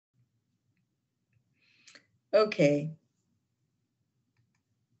Okay.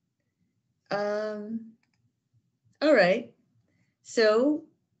 All right. So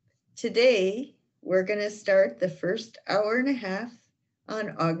today we're going to start the first hour and a half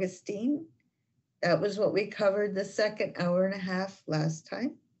on Augustine. That was what we covered the second hour and a half last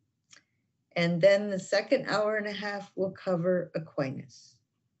time. And then the second hour and a half will cover Aquinas.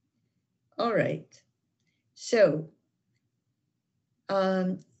 All right. So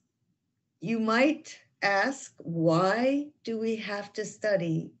um, you might ask, why do we have to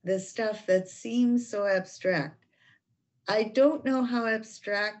study this stuff that seems so abstract? I don't know how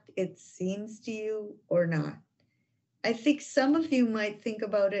abstract it seems to you or not. I think some of you might think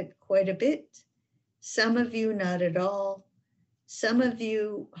about it quite a bit, some of you not at all. Some of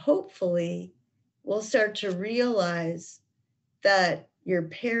you, hopefully, will start to realize that your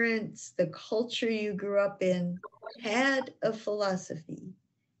parents, the culture you grew up in, had a philosophy,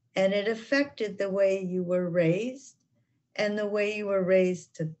 and it affected the way you were raised and the way you were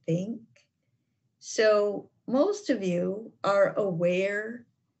raised to think. So, most of you are aware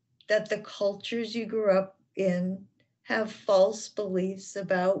that the cultures you grew up in have false beliefs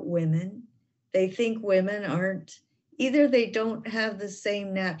about women. They think women aren't, either they don't have the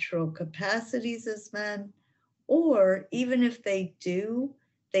same natural capacities as men, or even if they do,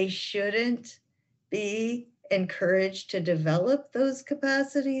 they shouldn't be encouraged to develop those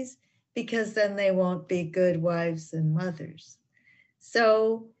capacities because then they won't be good wives and mothers.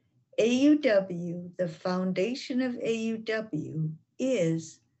 So, AUW, the foundation of AUW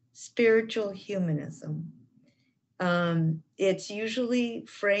is spiritual humanism. It's usually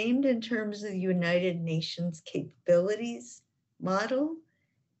framed in terms of the United Nations capabilities model.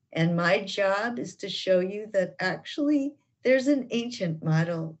 And my job is to show you that actually there's an ancient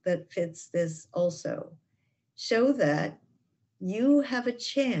model that fits this also, so that you have a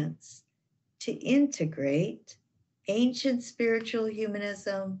chance to integrate ancient spiritual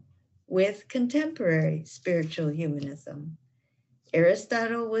humanism with contemporary spiritual humanism.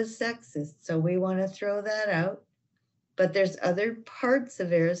 Aristotle was sexist, so we want to throw that out. But there's other parts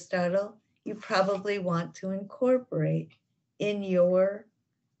of Aristotle you probably want to incorporate in your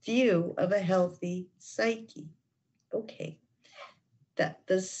view of a healthy psyche. Okay.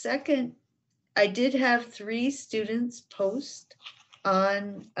 The second, I did have 3 students post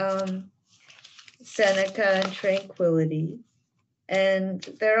on Seneca and tranquility, and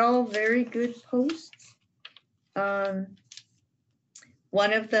they're all very good posts. Um,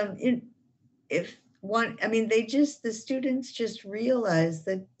 one of them, if one, I mean, the students just realized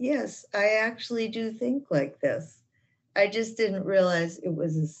that, yes, I actually do think like this. I just didn't realize it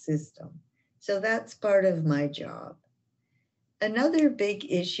was a system. So that's part of my job. Another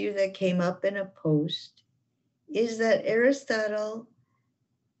big issue that came up in a post is that Aristotle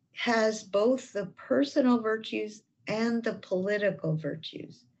has both the personal virtues and the political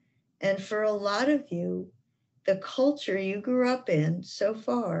virtues. And for a lot of you, the culture you grew up in so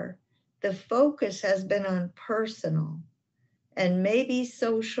far, the focus has been on personal and maybe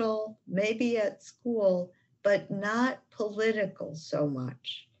social, maybe at school, but not political so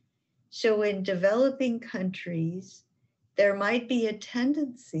much. So in developing countries, there might be a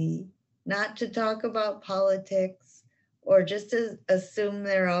tendency not to talk about politics or just to assume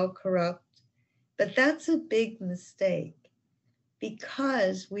they're all corrupt. But that's a big mistake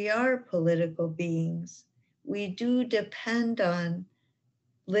because we are political beings. We do depend on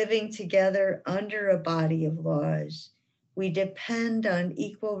living together under a body of laws. We depend on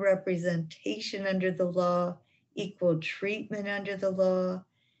equal representation under the law, equal treatment under the law.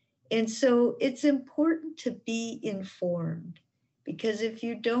 And so it's important to be informed, because if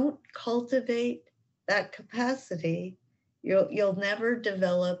you don't cultivate that capacity, you'll never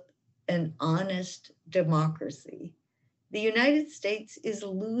develop an honest democracy. The United States is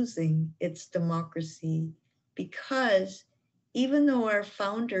losing its democracy because even though our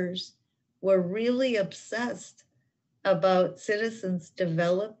founders were really obsessed about citizens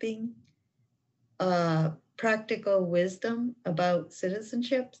developing practical wisdom about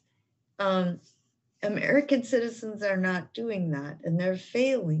citizenship, um, American citizens are not doing that, and they're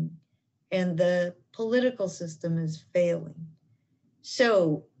failing, and the political system is failing.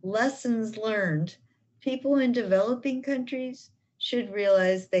 So, lessons learned, people in developing countries should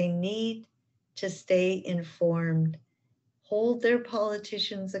realize they need to stay informed, hold their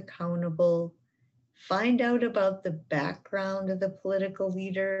politicians accountable, find out about the background of the political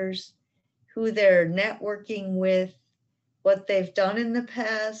leaders, who they're networking with, what they've done in the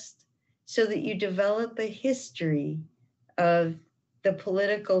past, so that you develop a history of the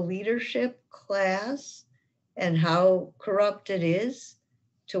political leadership class and how corrupt it is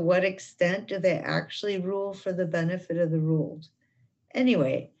To what extent do they actually rule for the benefit of the ruled?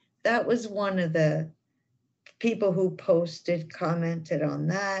 Anyway, that was one of the people who posted, commented on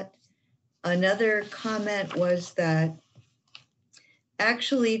that. Another comment was that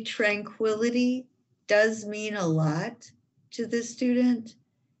actually tranquility does mean a lot to the student,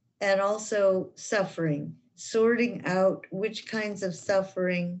 and also suffering, sorting out which kinds of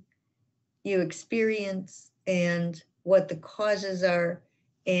suffering you experience and what the causes are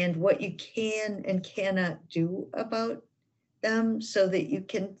and what you can and cannot do about them, so that you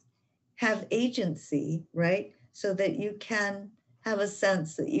can have agency, right? So that you can have a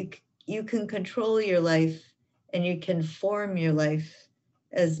sense that you can control your life and you can form your life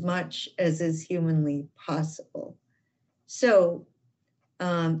as much as is humanly possible. So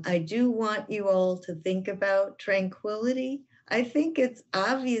I do want you all to think about tranquility. I think it's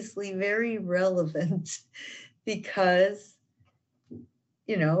obviously very relevant because,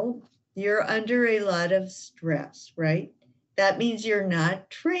 you know, you're under a lot of stress, right? That means you're not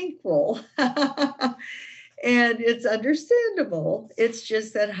tranquil. And it's understandable. It's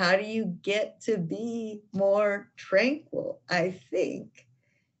just that how do you get to be more tranquil, I think,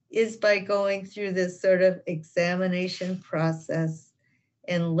 is by going through this sort of examination process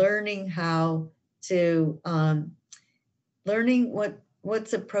and learning how to learning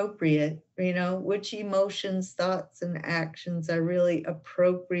what's appropriate, you know, which emotions, thoughts, and actions are really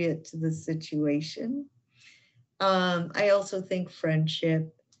appropriate to the situation. I also think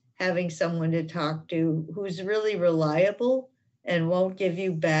friendship, having someone to talk to who's really reliable and won't give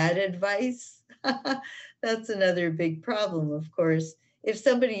you bad advice. That's another big problem, of course. If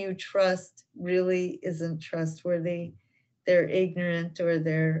somebody you trust really isn't trustworthy, they're ignorant or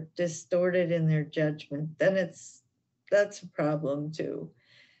they're distorted in their judgment, then that's a problem too.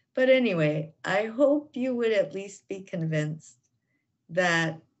 But anyway, I hope you would at least be convinced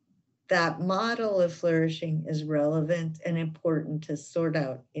that that model of flourishing is relevant and important to sort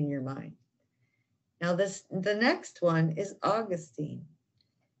out in your mind. Now, the next one is Augustine.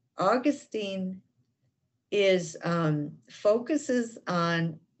 Augustine is focuses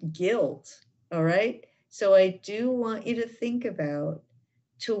on guilt. All right. So I do want you to think about,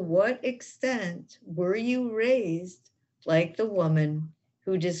 to what extent were you raised like the woman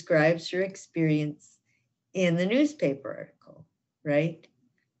who describes her experience in the newspaper article, right?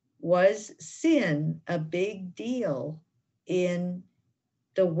 Was sin a big deal in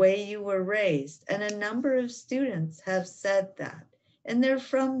the way you were raised? And a number of students have said that, and they're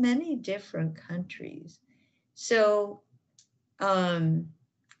from many different countries. So um,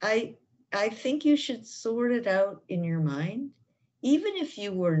 I I think you should sort it out in your mind. Even if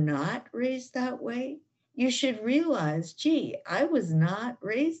you were not raised that way, you should realize, gee, I was not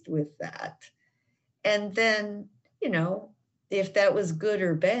raised with that. And then, you know, if that was good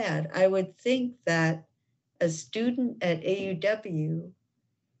or bad, I would think that a student at AUW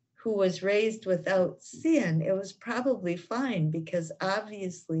who was raised without sin, it was probably fine, because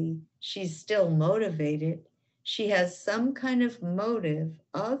obviously she's still motivated. She has some kind of motive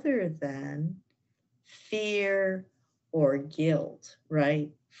other than fear or guilt, right,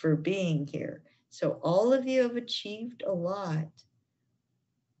 for being here. So all of you have achieved a lot.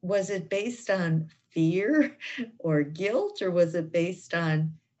 Was it based on fear or guilt, or was it based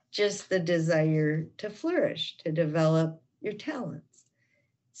on just the desire to flourish, to develop your talents?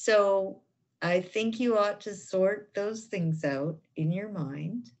 So I think you ought to sort those things out in your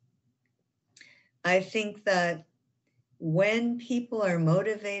mind. I think that when people are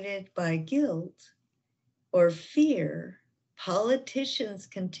motivated by guilt or fear, politicians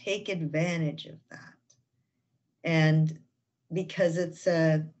can take advantage of that. And because it's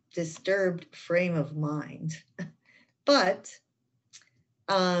a disturbed frame of mind. But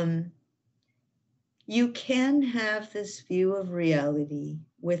you can have this view of reality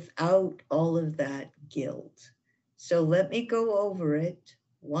without all of that guilt. So let me go over it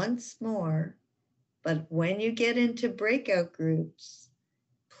once more. But when you get into breakout groups,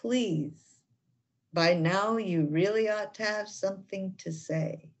 please, by now you really ought to have something to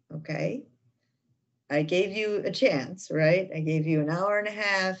say, okay? I gave you a chance, right? I gave you an hour and a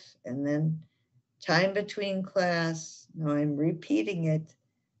half and then time between class. Now I'm repeating it.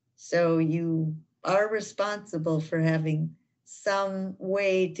 So you are responsible for having some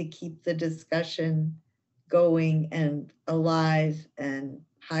way to keep the discussion going and alive and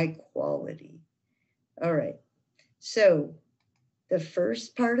high quality. All right. So the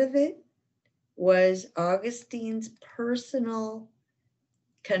first part of it was Augustine's personal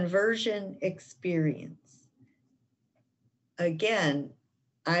conversion experience. Again,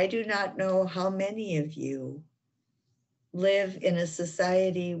 I do not know how many of you live in a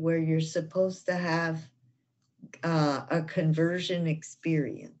society where you're supposed to have a conversion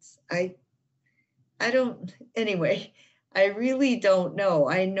experience. I don't, anyway, I really don't know.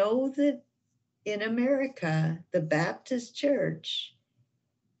 I know that in America, the Baptist Church,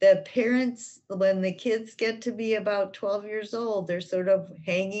 the parents, when the kids get to be about 12 years old, they're sort of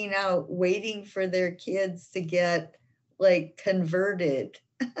hanging out, waiting for their kids to get like converted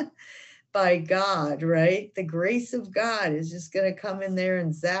by God, right? The grace of God is just going to come in there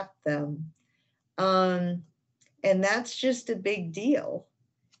and zap them. Um, and that's just a big deal.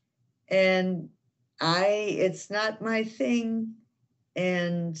 And it's not my thing.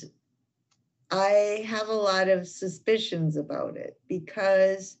 And I have a lot of suspicions about it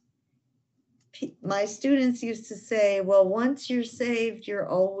because my students used to say, well, once you're saved, you're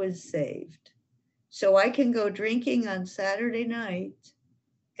always saved. So I can go drinking on Saturday night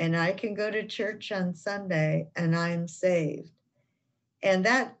and I can go to church on Sunday and I'm saved. And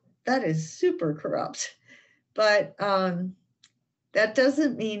that is super corrupt. But that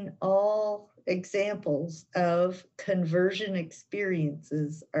doesn't mean all examples of conversion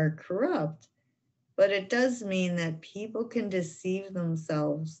experiences are corrupt, but it does mean that people can deceive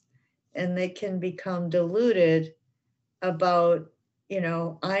themselves and they can become deluded about,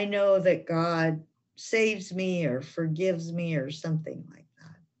 I know that God saves me or forgives me or something like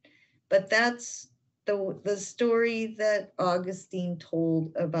that. But that's the story that Augustine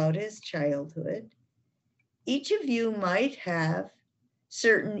told about his childhood. Each of you might have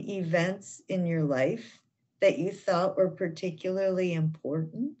certain events in your life that you thought were particularly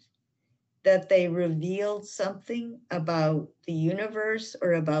important, that they revealed something about the universe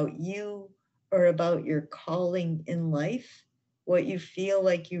or about you or about your calling in life, what you feel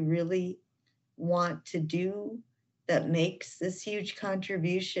like you really want to do that makes this huge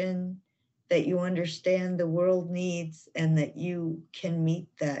contribution, that you understand the world needs and that you can meet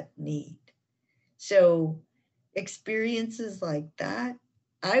that need. So experiences like that,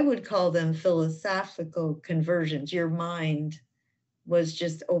 I would call them philosophical conversions. Your mind was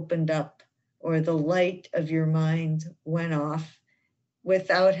just opened up, or the light of your mind went off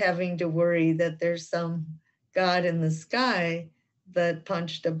without having to worry that there's some God in the sky that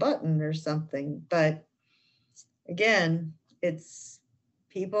punched a button or something. But again, it's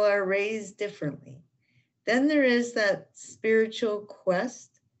people are raised differently. Then there is that spiritual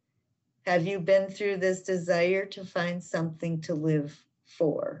quest. Have you been through this desire to find something to live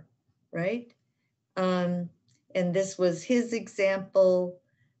for, right? Um, and this was his example,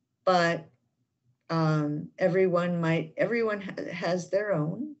 but everyone has their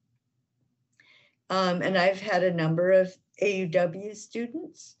own. And I've had a number of AUW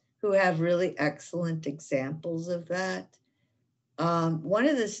students who have really excellent examples of that. One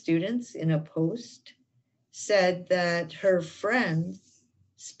of the students in a post said that her friend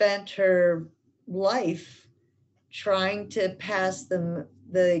spent her life trying to pass the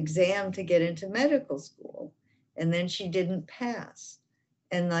exam to get into medical school, and then she didn't pass,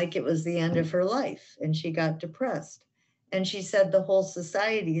 and like it was the end of her life, and she got depressed. And she said the whole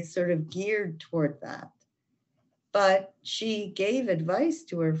society is sort of geared toward that. But she gave advice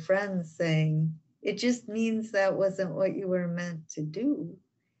to her friends saying, it just means that wasn't what you were meant to do.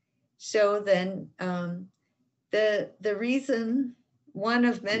 So then the reason, one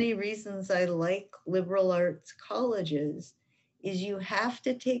of many reasons I like liberal arts colleges is you have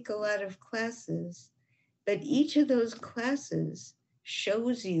to take a lot of classes, but each of those classes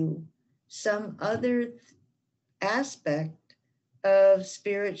shows you some other aspect of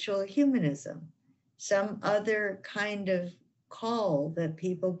spiritual humanism, some other kind of call that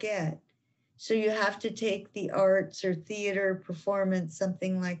people get. So you have to take the arts or theater, performance,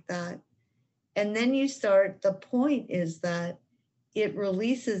 something like that. And then you start, the point is that it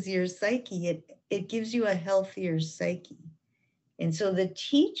releases your psyche, it gives you a healthier psyche. And so the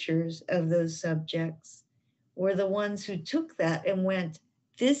teachers of those subjects were the ones who took that and went,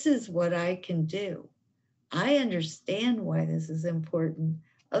 this is what I can do. I understand why this is important.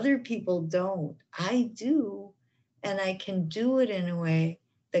 Other people don't. I do. And I can do it in a way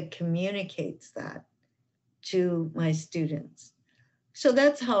that communicates that to my students. So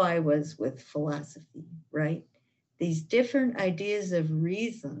that's how I was with philosophy, right? These different ideas of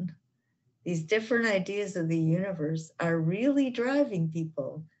reason, these different ideas of the universe are really driving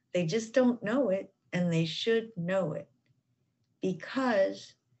people. They just don't know it, and they should know it,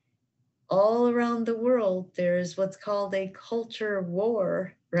 because all around the world there is what's called a culture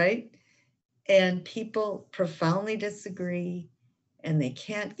war, right? And people profoundly disagree and they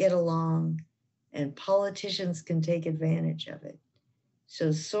can't get along, and politicians can take advantage of it.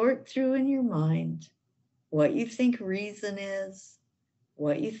 So sort through in your mind what you think reason is,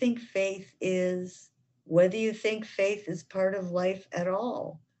 what you think faith is, whether you think faith is part of life at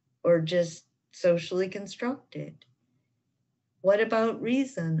all or just socially constructed. What about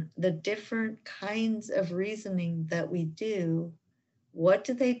reason? The different kinds of reasoning that we do, what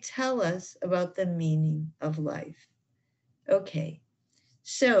do they tell us about the meaning of life? Okay,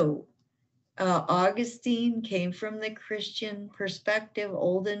 so Augustine came from the Christian perspective,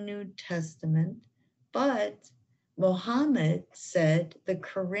 Old and New Testament, but Muhammad said the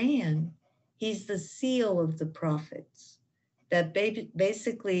Quran, he's the seal of the prophets. That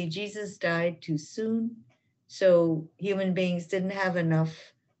basically Jesus died too soon, so human beings didn't have enough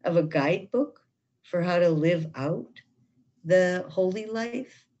of a guidebook for how to live out the holy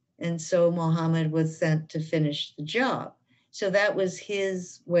life. And so Muhammad was sent to finish the job. So that was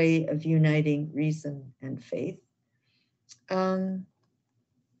his way of uniting reason and faith. All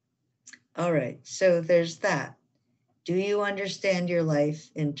right, so there's that. Do you understand your life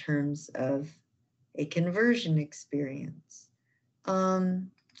in terms of a conversion experience?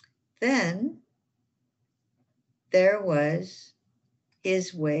 Then there was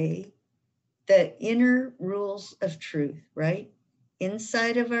his way, the inner rules of truth, right?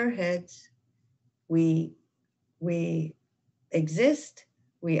 Inside of our heads, we exist,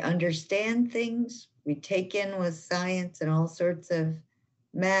 we understand things, we take in with science and all sorts of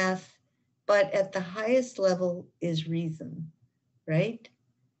math, but at the highest level is reason, right?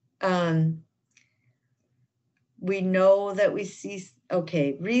 We know that we see,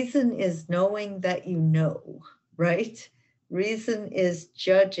 okay, reason is knowing that you know, right? Reason is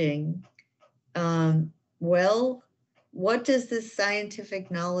judging. Well, what does this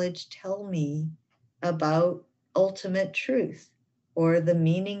scientific knowledge tell me about ultimate truth or the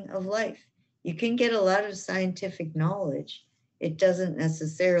meaning of life? You can get a lot of scientific knowledge. It doesn't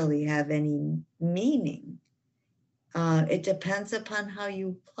necessarily have any meaning. It depends upon how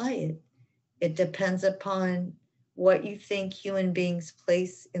you apply it. It depends upon what you think human beings'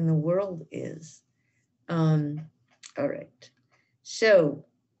 place in the world is. All right. So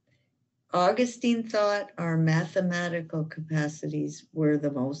Augustine thought our mathematical capacities were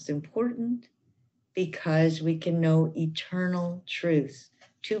the most important because we can know eternal truths.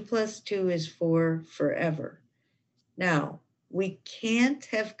 2 plus 2 is 4 forever. Now, we can't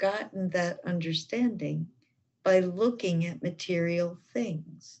have gotten that understanding by looking at material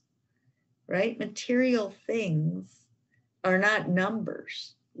things, right? Material things are not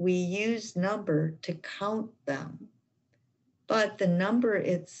numbers. We use number to count them, but the number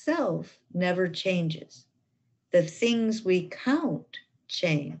itself never changes. The things we count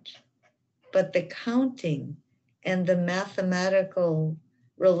change, but the counting and the mathematical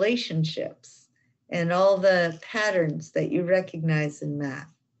relationships and all the patterns that you recognize in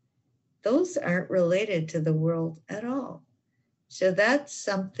math, those aren't related to the world at all. So that's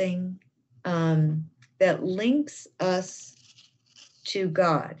something that links us to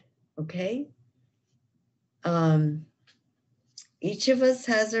God, okay? Each of us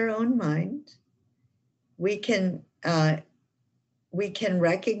has our own mind. We can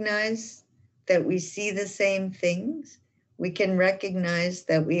recognize that we see the same things. We can recognize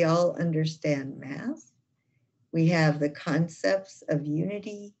that we all understand math. We have the concepts of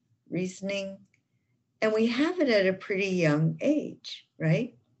unity, reasoning, and we have it at a pretty young age,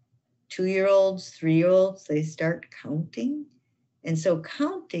 right? 2-year-olds, 3-year-olds, they start counting. And so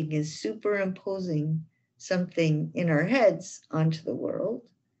counting is superimposing something in our heads onto the world.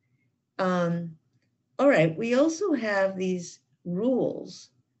 All right, we also have these rules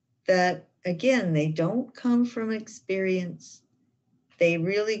that, again, they don't come from experience. They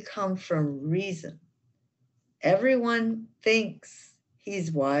really come from reason. Everyone thinks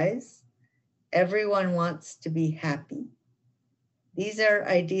he's wise. Everyone wants to be happy. These are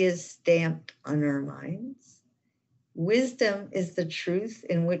ideas stamped on our minds. Wisdom is the truth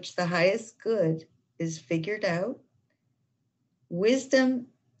in which the highest good is figured out. Wisdom,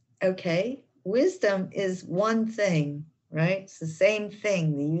 okay, wisdom is one thing, right? It's the same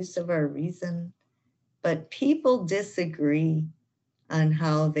thing, the use of our reason, but people disagree on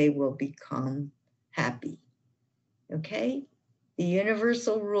how they will become happy, okay? The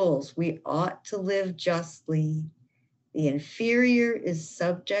universal rules, we ought to live justly. The inferior is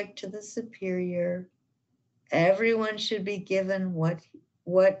subject to the superior. Everyone should be given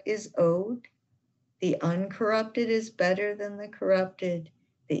what is owed. The uncorrupted is better than the corrupted.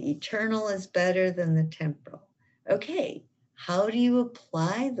 The eternal is better than the temporal. Okay, how do you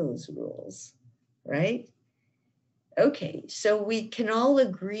apply those rules, right? Okay, so we can all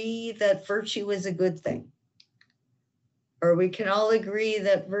agree that virtue is a good thing. Or we can all agree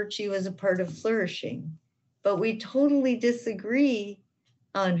that virtue is a part of flourishing. but we totally disagree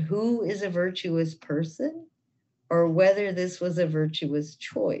on who is a virtuous person or whether this was a virtuous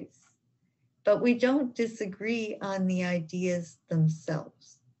choice. But we don't disagree on the ideas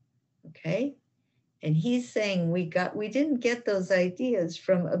themselves. Okay? And he's saying we didn't get those ideas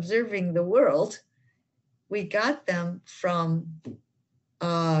from observing the world. We got them from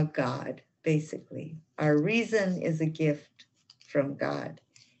God, basically. Our reason is a gift from God.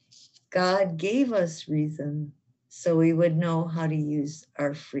 God gave us reason so we would know how to use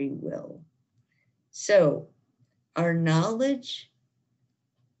our free will. So our knowledge,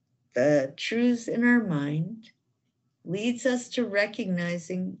 the truths in our mind, leads us to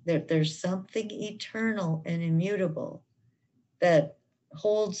recognizing that there's something eternal and immutable that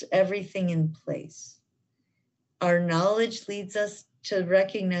holds everything in place. Our knowledge leads us to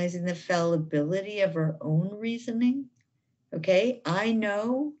recognizing the fallibility of our own reasoning. Okay, I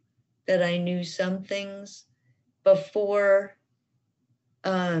know that I knew some things before,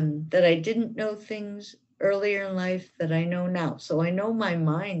 that I didn't know things earlier in life that I know now. So I know my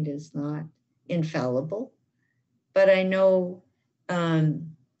mind is not infallible, but I know,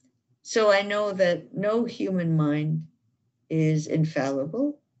 so I know that no human mind is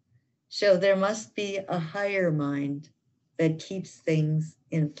infallible. So there must be a higher mind that keeps things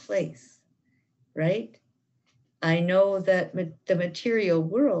in place, right? I know that the material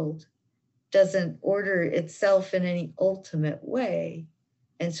world doesn't order itself in any ultimate way.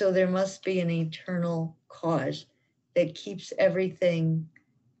 And so there must be an eternal cause that keeps everything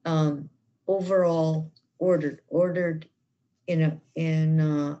overall ordered in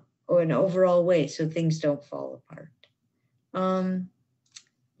an overall way so things don't fall apart.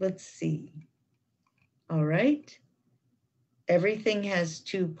 Let's see. All right. Everything has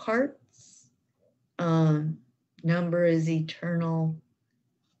two parts. Number is eternal.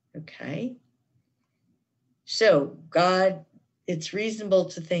 Okay. So God, it's reasonable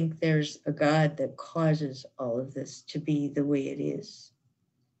to think there's a God that causes all of this to be the way it is.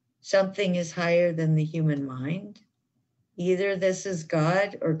 Something is higher than the human mind. Either this is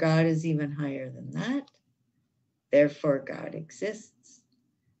God or God is even higher than that. Therefore, God exists.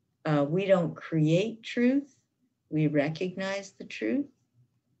 We don't create truth. We recognize the truth.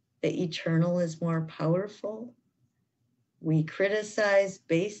 The eternal is more powerful. We criticize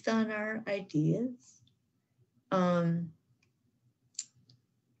based on our ideas.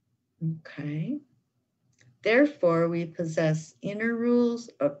 Okay. Therefore, we possess inner rules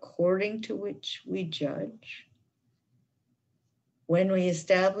according to which we judge. When we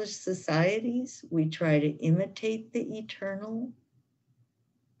establish societies, we try to imitate the eternal.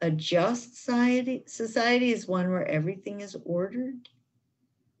 A just society is one where everything is ordered.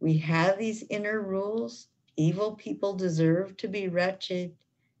 We have these inner rules. Evil people deserve to be wretched.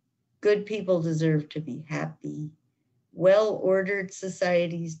 Good people deserve to be happy. Well-ordered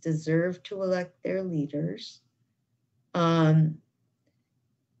societies deserve to elect their leaders.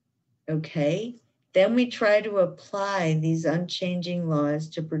 Okay, then we try to apply these unchanging laws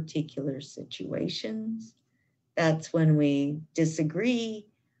to particular situations. That's when we disagree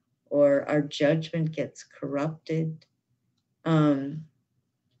or our judgment gets corrupted.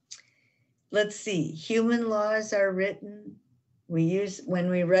 Let's see, human laws are written. When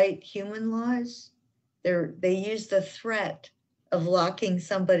we write human laws, they use the threat of locking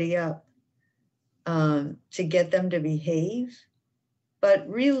somebody up to get them to behave. But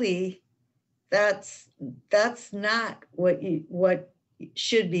really, that's not what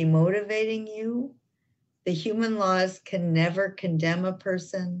should be motivating you. The human laws can never condemn a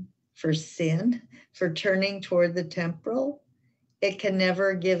person for sin, for turning toward the temporal. It can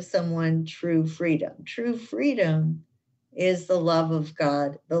never give someone true freedom. True freedom is the love of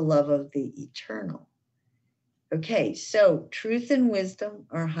God, the love of the eternal. Okay, so truth and wisdom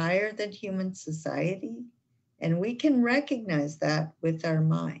are higher than human society, and we can recognize that with our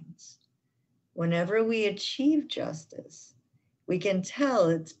minds. Whenever we achieve justice, we can tell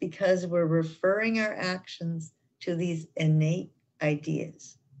it's because we're referring our actions to these innate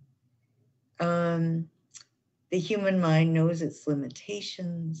ideas. The human mind knows its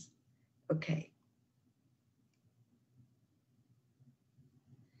limitations. Okay.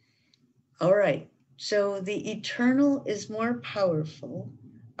 All right. So the eternal is more powerful.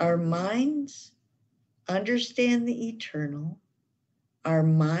 Our minds understand the eternal. Our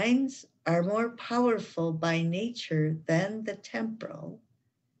minds are more powerful by nature than the temporal.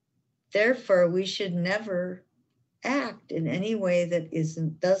 Therefore, we should never act in any way that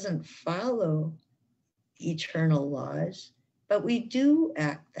doesn't follow eternal laws, but we do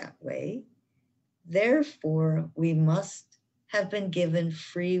act that way. Therefore, we must have been given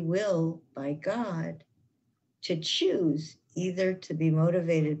free will by God. to choose either to be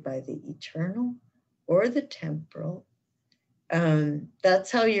motivated by the eternal or the temporal.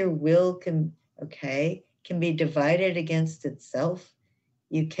 That's how your will can be divided against itself.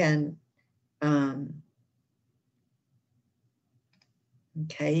 You can,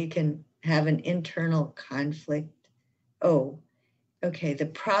 you can have an internal conflict. Oh, okay, the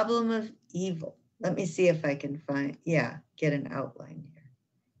problem of evil. Let me see if I can get an outline here.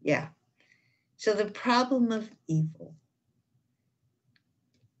 Yeah. So the problem of evil.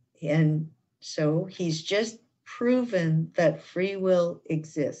 And so he's just proven that free will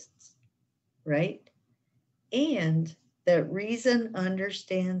exists, right? And that reason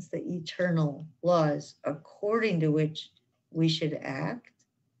understands the eternal laws according to which we should act,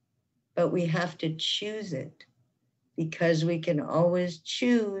 but we have to choose it, because we can always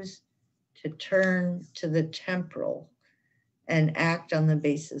choose to turn to the temporal and act on the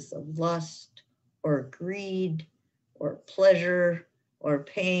basis of lust or greed or pleasure or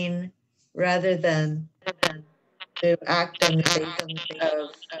pain, rather than to act on the basis of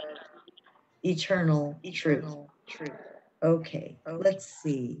eternal truth. Okay, let's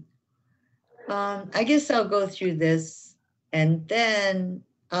see. I guess I'll go through this, and then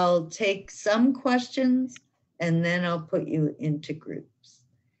I'll take some questions, and then I'll put you into groups.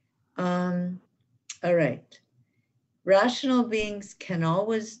 All right. Rational beings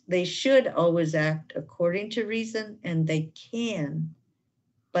they should always act according to reason, and they can,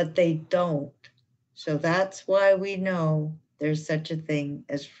 but they don't. So that's why we know there's such a thing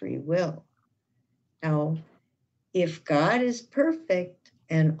as free will. Now, if God is perfect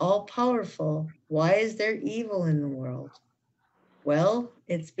and all powerful, why is there evil in the world? Well,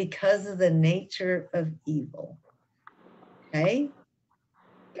 it's because of the nature of evil. Okay?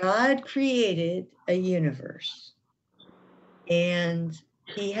 God created a universe, and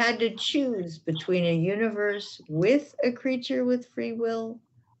he had to choose between a universe with a creature with free will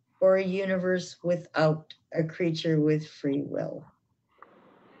or a universe without a creature with free will.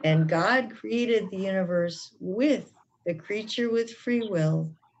 And God created the universe with the creature with free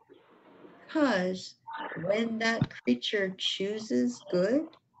will, because when that creature chooses good,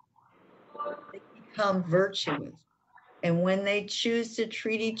 they become virtuous. And when they choose to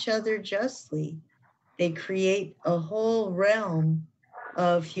treat each other justly, they create a whole realm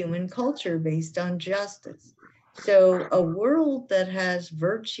of human culture based on justice. So a world that has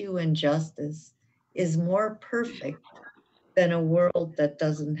virtue and justice is more perfect than a world that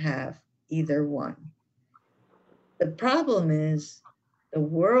doesn't have either one. The problem is the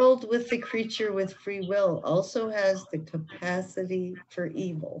world with the creature with free will also has the capacity for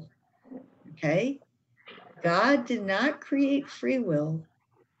evil. Okay? God did not create free will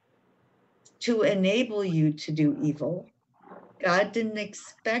to enable you to do evil. God didn't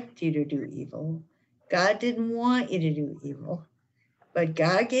expect you to do evil. God didn't want you to do evil. But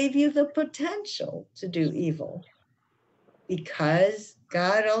God gave you the potential to do evil, because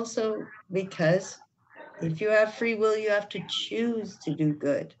if you have free will, you have to choose to do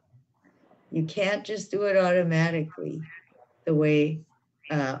good. You can't just do it automatically the way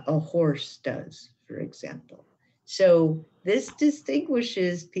a horse does, for example. So this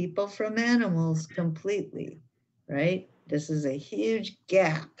distinguishes people from animals completely, right? This is a huge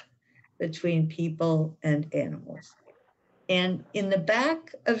gap between people and animals. And in the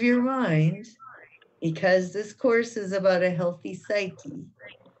back of your mind, because this course is about a healthy psyche,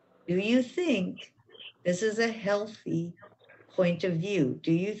 do you think this is a healthy point of view?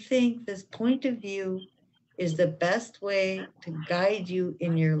 Do you think this point of view is the best way to guide you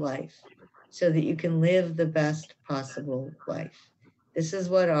in your life so that you can live the best possible life? This is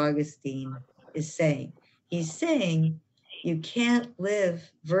what Augustine is saying. He's saying you can't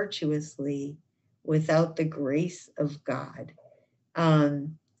live virtuously without the grace of God.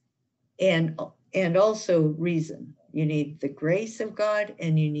 And also reason. You need the grace of God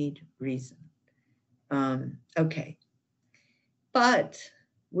and you need reason. Okay. But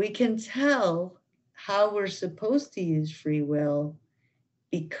we can tell how we're supposed to use free will,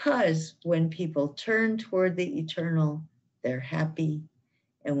 because when people turn toward the eternal, they're happy.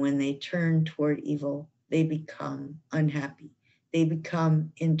 And when they turn toward evil, they become unhappy. They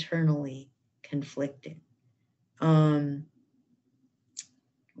become internally conflicted.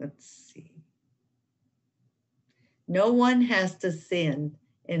 Let's see. No one has to sin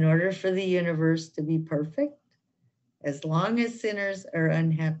in order for the universe to be perfect. As long as sinners are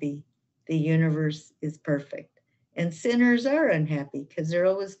unhappy, the universe is perfect. And sinners are unhappy because they're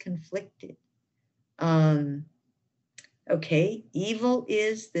always conflicted. Okay, evil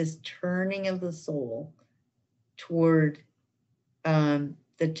is this turning of the soul toward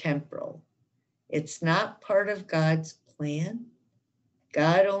the temporal. It's not part of God's plan.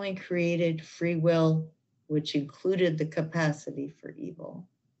 God only created free will, which included the capacity for evil.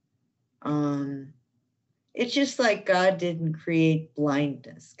 It's just like God didn't create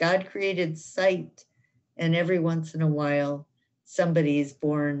blindness. God created sight, and every once in a while, somebody is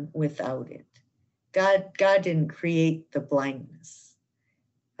born without it. God didn't create the blindness.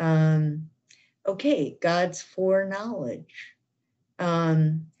 Okay, God's foreknowledge.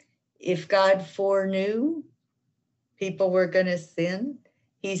 If God foreknew people were going to sin,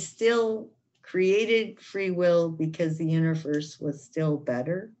 he still created free will because the universe was still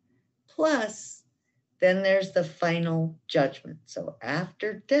better. Plus, then there's the final judgment. So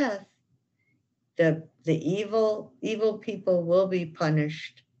after death, the evil people will be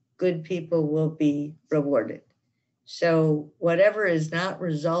punished, good people will be rewarded. So whatever is not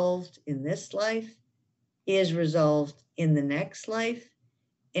resolved in this life is resolved in the next life.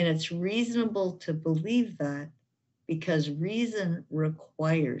 And it's reasonable to believe that because reason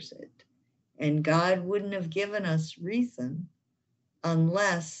requires it. And God wouldn't have given us reason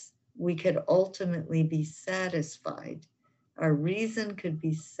unless we could ultimately be satisfied. Our reason could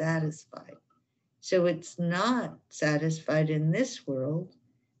be satisfied. So it's not satisfied in this world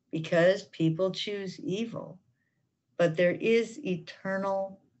because people choose evil. But there is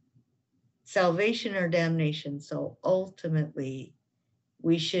eternal salvation or damnation. So ultimately,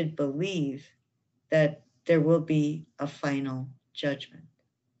 we should believe that there will be a final judgment.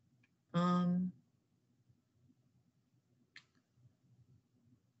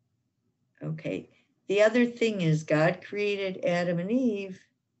 Okay. The other thing is God created Adam and Eve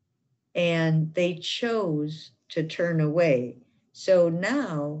and they chose to turn away. So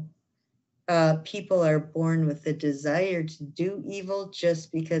now people are born with the desire to do evil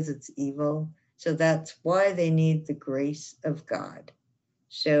just because it's evil. So that's why they need the grace of God.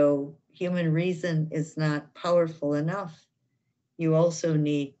 So human reason is not powerful enough. You also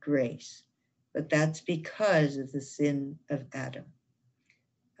need grace. But that's because of the sin of Adam.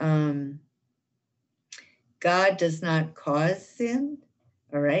 God does not cause sin,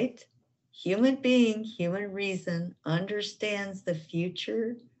 all right? Human being, human reason understands the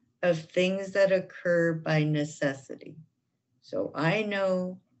future of things that occur by necessity. So I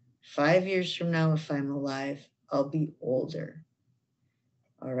know 5 years from now, if I'm alive, I'll be older,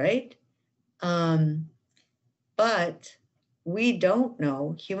 all right? But we don't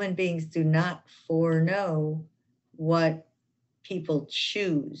know, human beings do not foreknow what people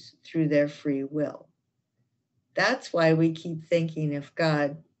choose through their free will. That's why we keep thinking if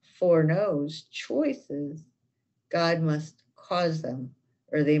God foreknows choices, God must cause them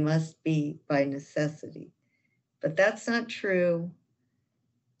or they must be by necessity. But that's not true.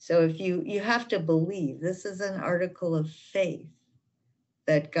 So if you have to believe, this is an article of faith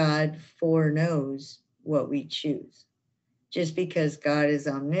that God foreknows what we choose. Just because God is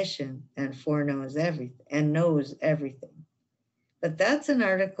omniscient and foreknows everything and knows everything. But that's an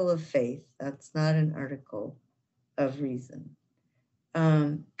article of faith. That's not an article of reason.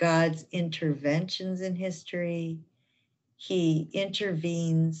 God's interventions in history. He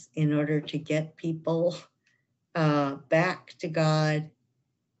intervenes in order to get people back to God.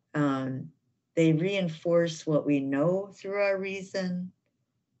 They reinforce what we know through our reason.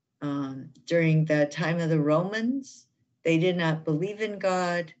 During the time of the Romans, they did not believe in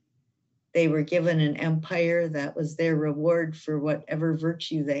God. They were given an empire that was their reward for whatever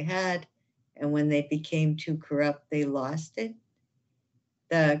virtue they had. And when they became too corrupt, they lost it.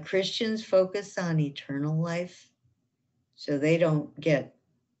 The Christians focus on eternal life. So they don't get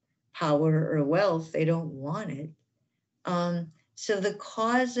power or wealth. They don't want it. So the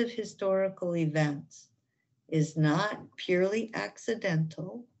cause of historical events is not purely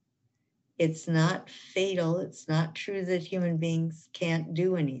accidental. It's not fatal. It's not true that human beings can't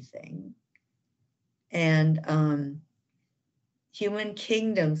do anything. And human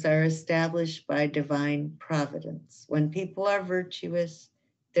kingdoms are established by divine providence. When people are virtuous,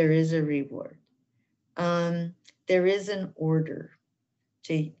 there is a reward. There is an order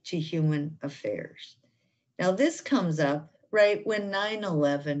to human affairs. Now, this comes up right when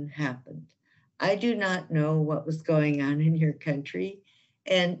 9/11 happened. I do not know what was going on in your country,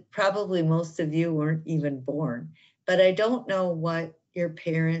 and probably most of you weren't even born, but I don't know what your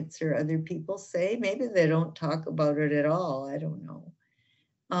parents or other people say. Maybe they don't talk about it at all. I don't know.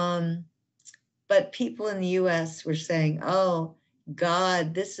 But people in the US were saying, oh,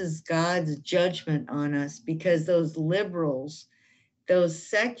 God, this is God's judgment on us because those liberals, those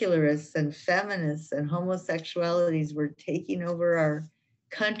secularists and feminists and homosexualities were taking over our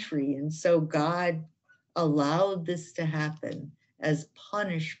country. And so God allowed this to happen as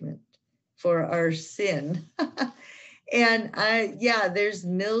punishment for our sin. And yeah, there's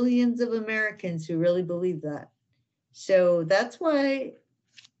millions of Americans who really believe that. So that's why,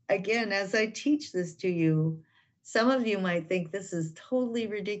 again, as I teach this to you, some of you might think this is totally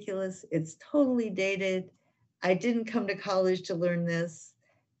ridiculous. It's totally dated. I didn't come to college to learn this.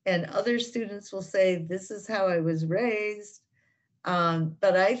 And other students will say, this is how I was raised.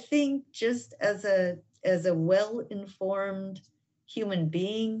 But I think just as a well-informed human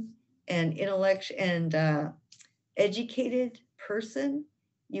being and intellect and educated person,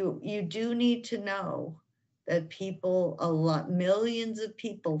 you do need to know that people, millions of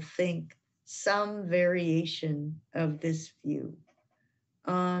people think some variation of this view.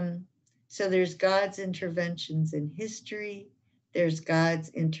 Um, so there's God's interventions in history. There's God's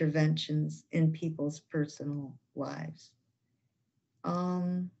interventions in people's personal lives.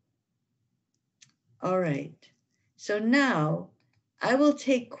 All right. So now I will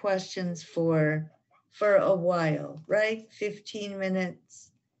take questions for a while, right? 15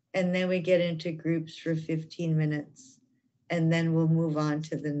 minutes. And then we get into groups for 15 minutes. And then we'll move on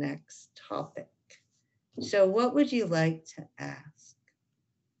to the next topic. So what would you like to ask?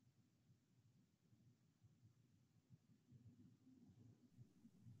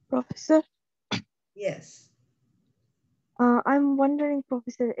 Professor, Yes. I'm wondering,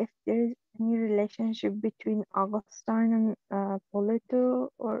 Professor, if there is any relationship between Augustine and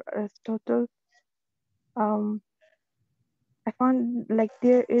Plato or Aristotle. Um, I found like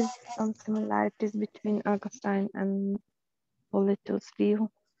there is some similarities between Augustine and Plato's view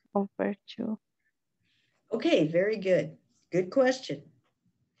of virtue. Okay, very good. Good question.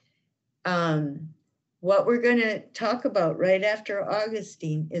 Um, what we're going to talk about right after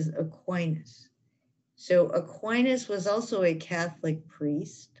Augustine is Aquinas. So Aquinas was also a Catholic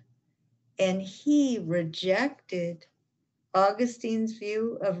priest, and he rejected Augustine's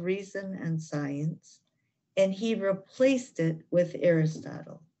view of reason and science, and he replaced it with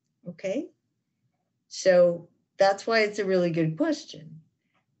Aristotle. Okay? So that's why it's a really good question.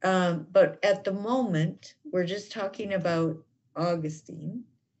 But at the moment, we're just talking about Augustine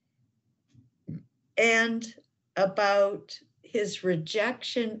and about his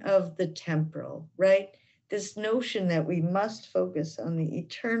rejection of the temporal, right? This notion that we must focus on the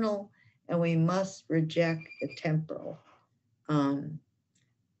eternal and we must reject the temporal. Um,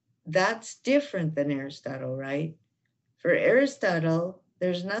 that's different than Aristotle, right? For Aristotle,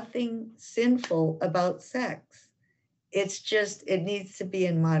 there's nothing sinful about sex. It's just, it needs to be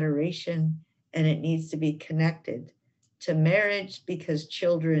in moderation and it needs to be connected to marriage because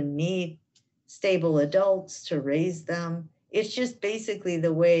children need stable adults to raise them. It's just basically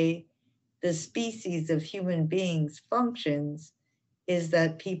the way the species of human beings functions, is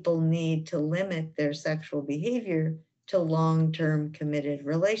that people need to limit their sexual behavior to long-term committed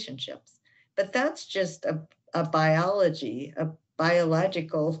relationships. But that's just a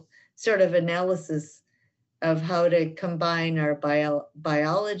biological sort of analysis of how to combine our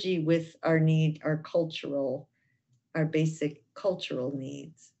biology with our basic cultural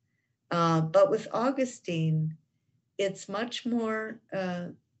needs. But with Augustine, it's much more,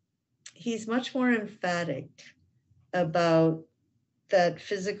 he's much more emphatic about that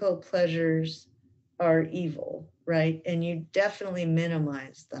physical pleasures are evil, right? And you definitely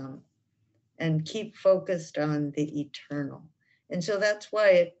minimize them and keep focused on the eternal. And so that's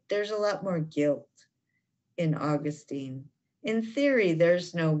why there's a lot more guilt in Augustine. In theory,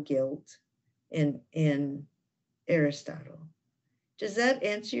 there's no guilt in Aristotle. Does that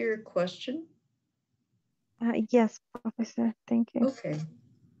answer your question? Yes, Professor, thank you. Okay.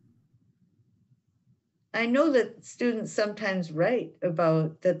 I know that students sometimes write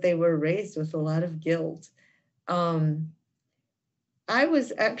about that they were raised with a lot of guilt. Um, I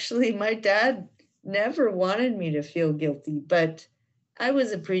was actually, my dad never wanted me to feel guilty, but I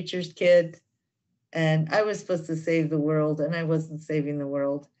was a preacher's kid and I was supposed to save the world and I wasn't saving the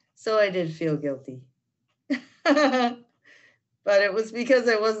world. So I did feel guilty. But it was because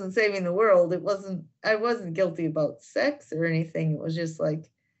I wasn't saving the world. I wasn't guilty about sex or anything. It was just like,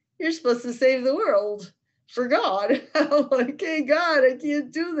 you're supposed to save the world for God. I'm like, hey, God, I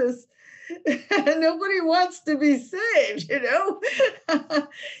can't do this. Nobody wants to be saved, you know?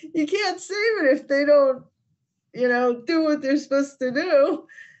 You can't save it if they don't, do what they're supposed to do.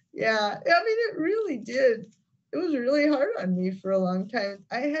 Yeah. I mean, it really did. It was really hard on me for a long time.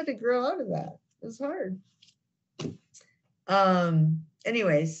 I had to grow out of that. It was hard.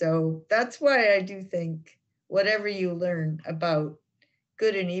 Anyway, so that's why I do think whatever you learn about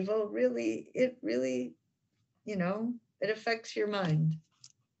good and evil really, it affects your mind,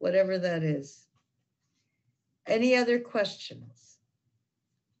 whatever that is. Any other questions?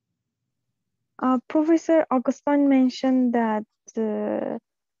 Professor Augustine mentioned that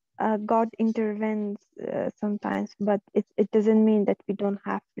God intervenes sometimes, but it doesn't mean that we don't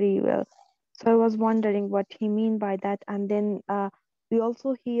have free will. So I was wondering what he mean by that. And then we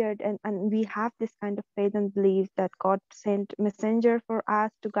also heard and we have this kind of faith and belief that God sent messenger for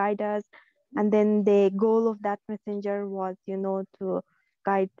us to guide us. And then the goal of that messenger was, to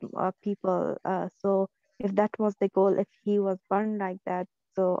guide people. So if that was the goal, if he was born like that,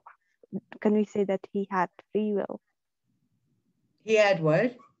 so can we say that he had free will? He had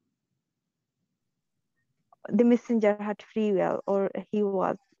what? The messenger had free will, or he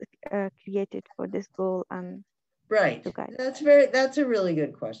was created for this goal and to Right. guide. That's a really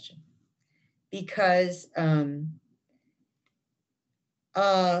good question because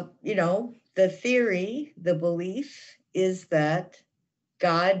the theory, the belief is that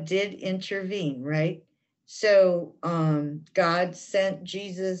God did intervene, right? So God sent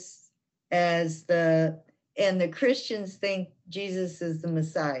Jesus as and the Christians think Jesus is the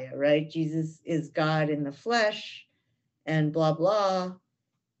Messiah, right? Jesus is God in the flesh and blah, blah.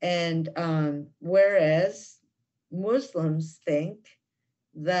 And whereas Muslims think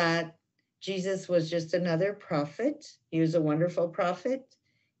that Jesus was just another prophet, he was a wonderful prophet.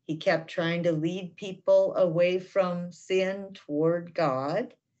 He kept trying to lead people away from sin toward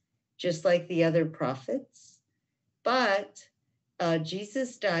God, just like the other prophets. But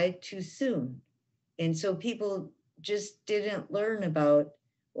Jesus died too soon. And so people just didn't learn about,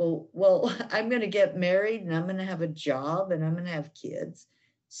 well, I'm going to get married and I'm going to have a job and I'm going to have kids.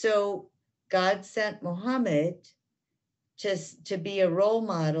 So God sent Muhammad to be a role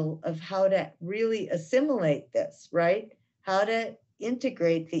model of how to really assimilate this, right? How to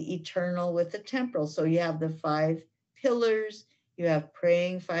integrate the eternal with the temporal. So you have the five pillars, you have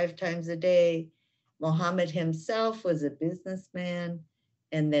praying 5 times a day. Muhammad himself was a businessman,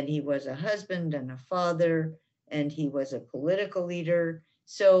 and then he was a husband and a father, and he was a political leader.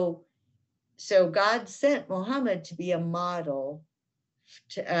 So God sent Muhammad to be a model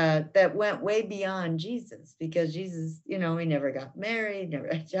that went way beyond Jesus, because Jesus, he never got married, never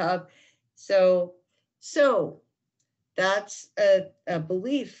had a job. So, so that's a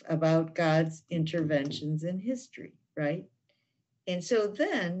belief about God's interventions in history, right? And so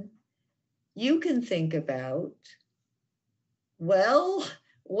then you can think about, well,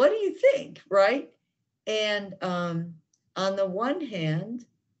 what do you think, right? And on the one hand,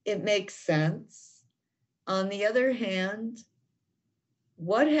 it makes sense. On the other hand,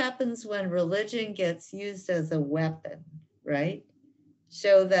 what happens when religion gets used as a weapon, right?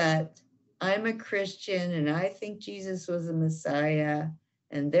 So that I'm a Christian and I think Jesus was a Messiah,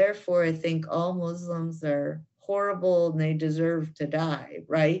 and therefore I think all Muslims are horrible and they deserve to die,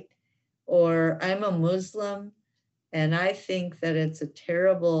 right? Or I'm a Muslim and I think that it's a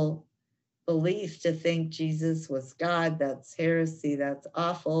terrible belief to think Jesus was God. That's heresy. That's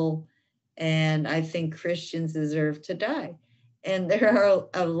awful. And I think Christians deserve to die. And there are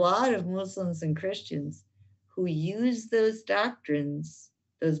a lot of Muslims and Christians who use those doctrines,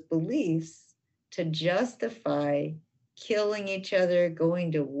 those beliefs, to justify killing each other,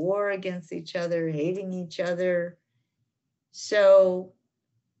 going to war against each other, hating each other. So,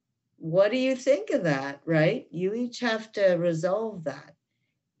 what do you think of that, right? You each have to resolve that.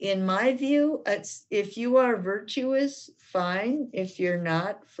 In my view, if you are virtuous, fine. If you're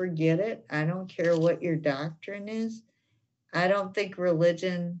not, forget it. I don't care what your doctrine is. I don't think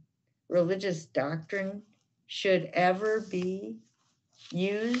religious doctrine should ever be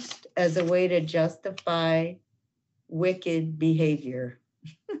used as a way to justify wicked behavior.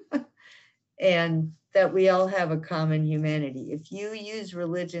 And that we all have a common humanity. If you use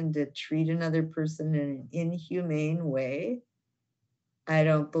religion to treat another person in an inhumane way, I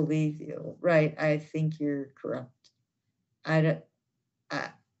don't believe you, right? I think you're corrupt. I don't.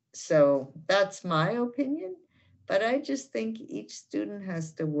 I, so that's my opinion, but I just think each student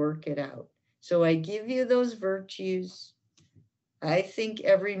has to work it out. So I give you those virtues. I think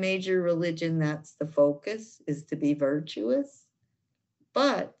every major religion, that's the focus, is to be virtuous.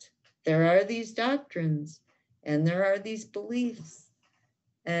 But there are these doctrines and there are these beliefs.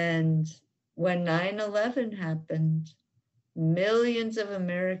 And when 9/11 happened, millions of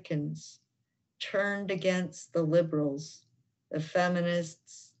Americans turned against the liberals, the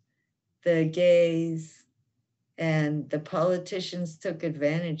feminists, the gays, and the politicians took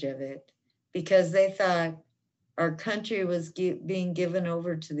advantage of it because they thought our country was being given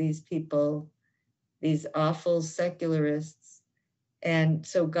over to these people, these awful secularists. And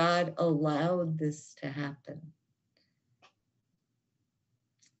so God allowed this to happen.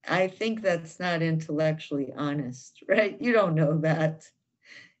 I think that's not intellectually honest, right? You don't know that.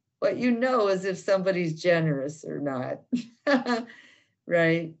 What you know is if somebody's generous or not.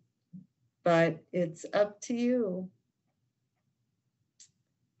 Right? But it's up to you.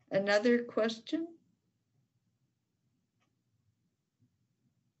 Another question?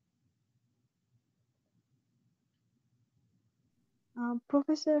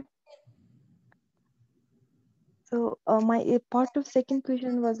 Professor, so my part of second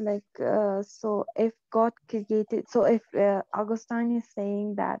question was like, so if God created, so if Augustine is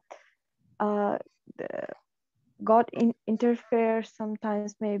saying that uh, the- God interferes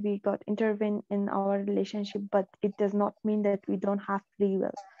sometimes, maybe God intervene in our relationship, but it does not mean that we don't have free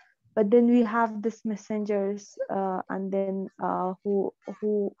will. But then we have these messengers, and then who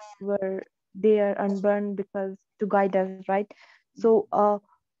were there and burned because to guide us, right? So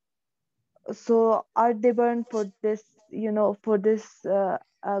so are they burned for this, for this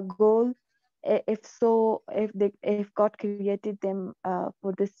goal? If so, if God created them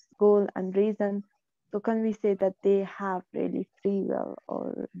for this goal and reason, so can we say that they have really free will,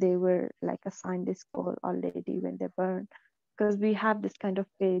 or they were like assigned this goal already when they burned? Because we have this kind of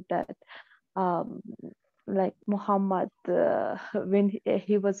faith that um like Muhammad, when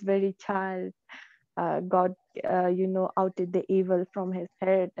he was very child, God, outed the evil from his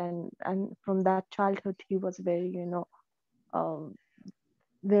head, and from that childhood, he was very, um,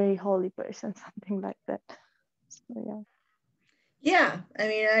 very holy person, something like that. So yeah. Yeah, I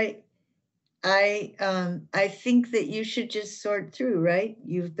mean, I think that you should just sort through, right?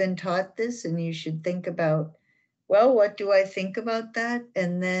 You've been taught this, and you should think about, well, what do I think about that?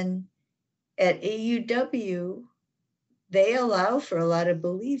 And then at AUW, they allow for a lot of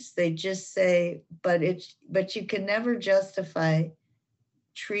beliefs. They just say, but you can never justify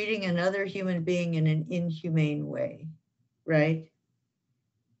treating another human being in an inhumane way, right?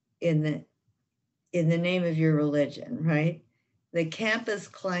 In the in the name of your religion, right? The campus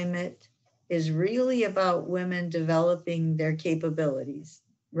climate is really about women developing their capabilities,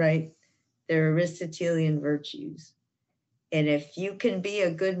 right? Their Aristotelian virtues. And if you can be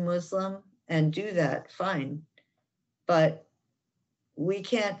a good Muslim and do that, fine. But we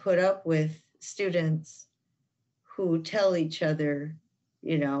can't put up with students who tell each other,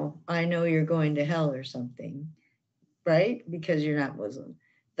 I know you're going to hell or something, right? Because you're not Muslim.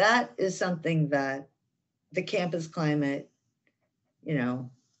 That is something that the campus climate, you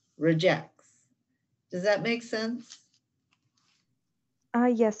know, rejects. Does that make sense?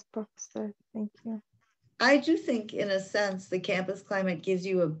 Yes, Professor, thank you. I do think, in a sense, the campus climate gives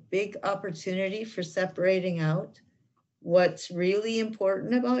you a big opportunity for separating out what's really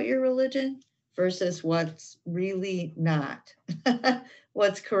important about your religion versus what's really not.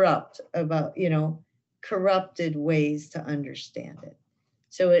 What's corrupt about, corrupted ways to understand it.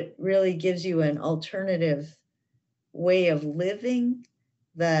 So it really gives you an alternative way of living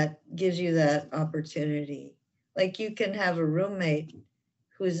that gives you that opportunity. Like you can have a roommate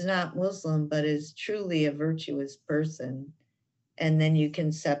who's not Muslim but is truly a virtuous person, and then you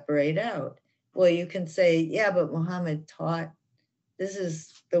can separate out. Well, you can say, yeah, but Muhammad taught, this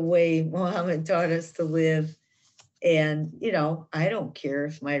is the way Muhammad taught us to live. And, I don't care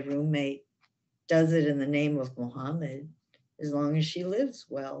if my roommate does it in the name of Muhammad as long as she lives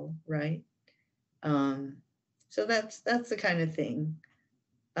well, right? Um, so that's the kind of thing.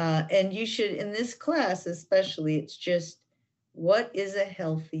 And you should, in this class especially, it's just, what is a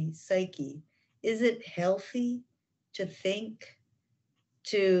healthy psyche? Is it healthy to think,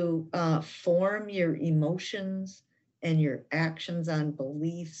 to form your emotions and your actions on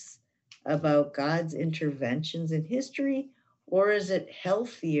beliefs about God's interventions in history? Or is it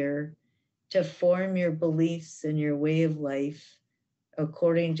healthier to form your beliefs and your way of life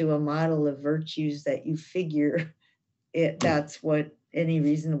according to a model of virtues that you figure that's what any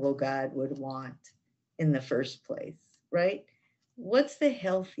reasonable God would want in the first place, right? What's the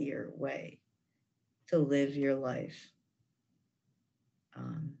healthier way to live your life?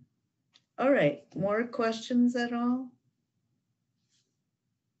 Um, all right, more questions at all?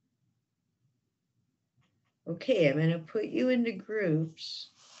 Okay, I'm going to put you into groups,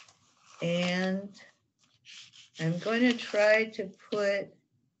 and I'm going to try to put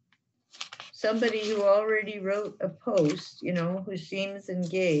somebody who already wrote a post, who seems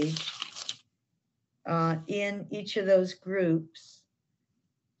engaged in each of those groups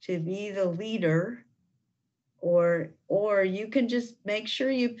to be the leader, or you can just make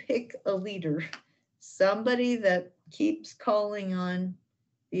sure you pick a leader, somebody that keeps calling on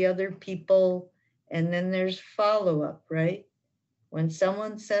the other people, and then there's follow up, right? When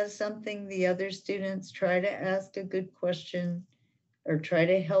someone says something, the other students try to ask a good question or try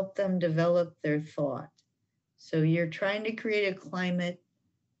to help them develop their thought. So you're trying to create a climate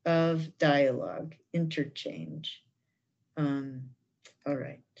of dialogue, interchange. All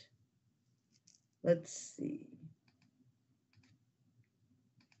right. Let's see.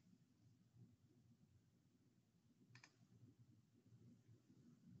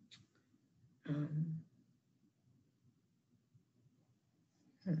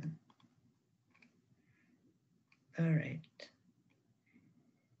 All right.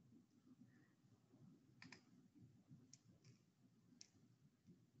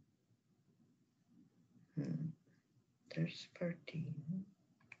 There's 14.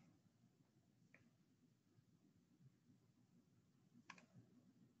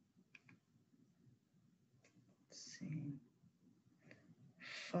 Let's see.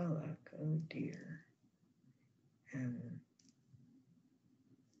 Falak, oh dear.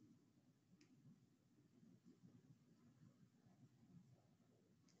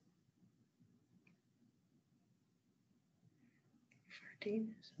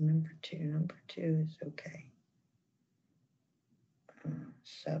 14 is number 2. Number 2 is okay.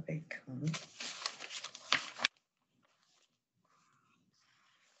 Sabekon.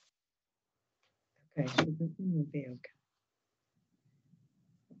 Okay, so this one will be okay.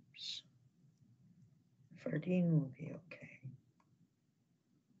 Oops. 14 will be okay.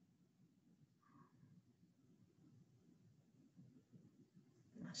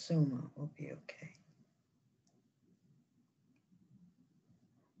 Masoma will be okay.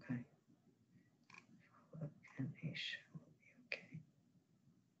 Okay. And Asia will be okay.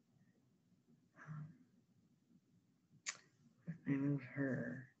 Let me move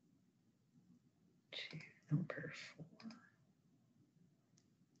her to number 4.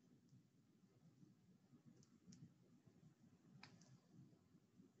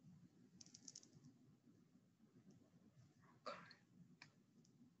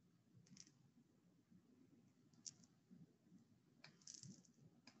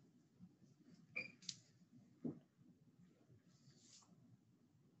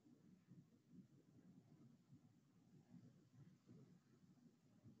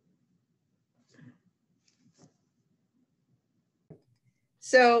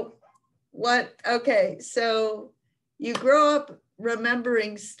 So so you grow up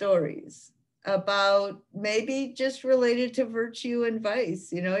remembering stories about maybe just related to virtue and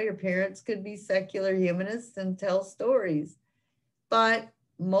vice. You know, your parents could be secular humanists and tell stories. But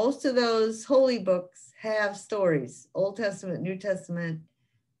most of those holy books have stories, Old Testament, New Testament,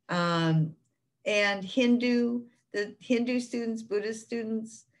 and the Hindu students, Buddhist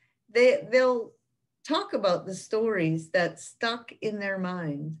students, they'll talk about the stories that stuck in their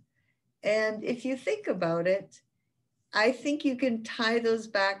mind. And if you think about it, I think you can tie those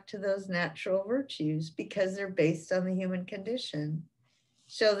back to those natural virtues because they're based on the human condition.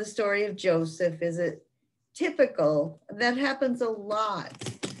 So the story of Joseph is a typical, that happens a lot,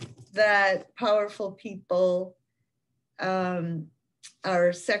 that powerful people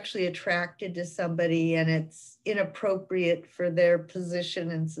are sexually attracted to somebody and it's inappropriate for their position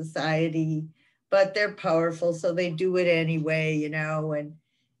in society, but they're powerful, so they do it anyway, you know,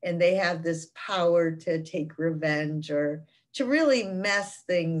 and they have this power to take revenge or to really mess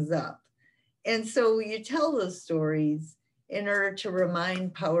things up. And so you tell those stories in order to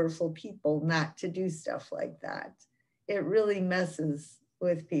remind powerful people not to do stuff like that. It really messes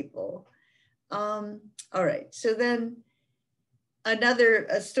with people. All right, so then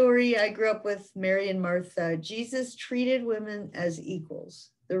a story I grew up with, Mary and Martha. Jesus treated women as equals.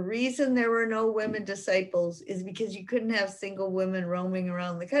 The reason there were no women disciples is because you couldn't have single women roaming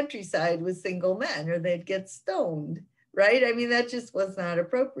around the countryside with single men or they'd get stoned, right? I mean, that just was not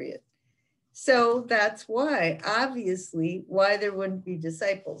appropriate. So that's why, obviously, why there wouldn't be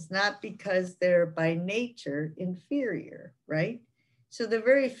disciples, not because they're by nature inferior, right? So the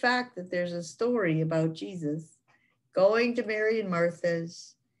very fact that there's a story about Jesus going to Mary and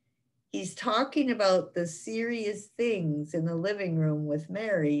Martha's, he's talking about the serious things in the living room with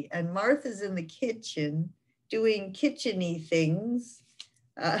Mary, and Martha's in the kitchen doing kitchen-y things,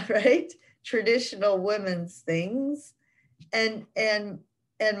 right? Traditional women's things. And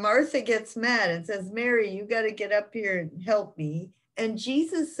Martha gets mad and says, Mary, you got to get up here and help me. And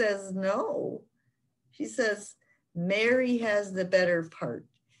Jesus says, no. She says, Mary has the better part.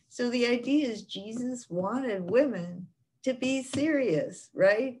 So the idea is Jesus wanted women to be serious,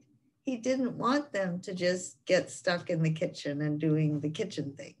 right? He didn't want them to just get stuck in the kitchen and doing the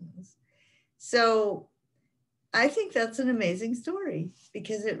kitchen things. So I think that's an amazing story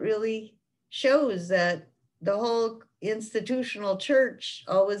because it really shows that the whole institutional church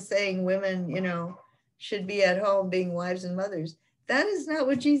always saying women, you know, should be at home being wives and mothers. That is not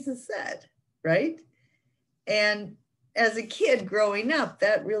what Jesus said, right? And as a kid growing up,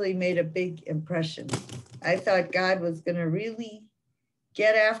 that really made a big impression. I thought God was going to really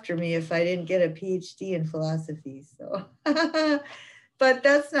get after me if I didn't get a PhD in philosophy. So, but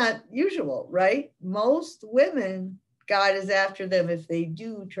that's not usual, right? Most women, God is after them if they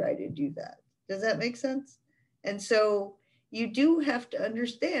do try to do that. Does that make sense? And so you do have to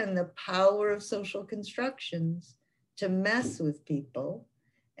understand the power of social constructions to mess with people,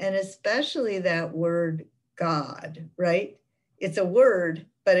 and especially that word God, right? It's a word,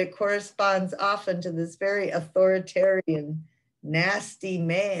 but it corresponds often to this very authoritarian, nasty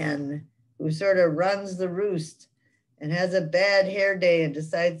man who sort of runs the roost and has a bad hair day and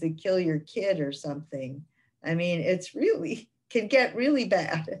decides to kill your kid or something. I mean, it's really can get really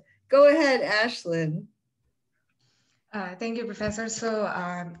bad. Go ahead, Ashlyn. Thank you, Professor. So,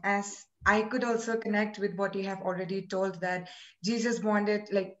 as I could also connect with what you have already told, that Jesus wanted,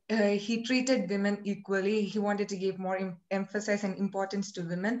 like, he treated women equally. He wanted to give more emphasis and importance to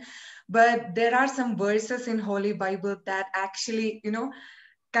women. But there are some verses in Holy Bible that actually,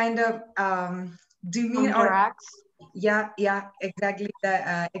 kind of demean or Counteracts. yeah, exactly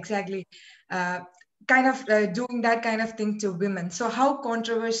that, exactly, uh, kind of doing that kind of thing to women. So how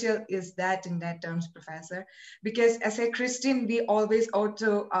controversial is that in that terms, Professor? Because as a Christian, we always ought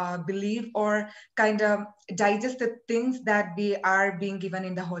to believe or kind of digest the things that we are being given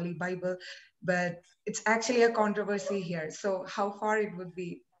in the Holy Bible, but it's actually a controversy here. So how far it would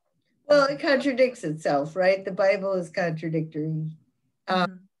be? Well, it contradicts itself, right? The Bible is contradictory. Uh,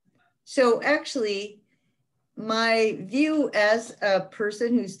 Mhm. so actually, my view as a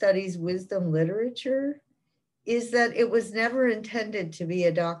person who studies wisdom literature is that it was never intended to be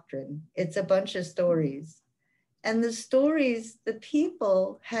a doctrine. It's a bunch of stories. And the stories, the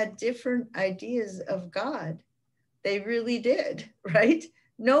people had different ideas of God. They really did, right?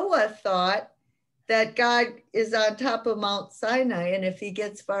 Noah thought that God is on top of Mount Sinai, and if he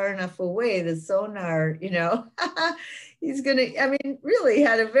gets far enough away, the sonar, he's gonna, I mean, really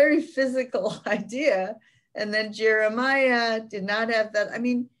had a very physical idea. And then Jeremiah did not have that. I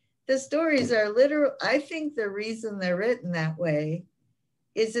mean, the stories are literal. I think the reason they're written that way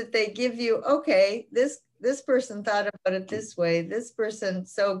is that they give you, okay, this person thought about it this way, this person,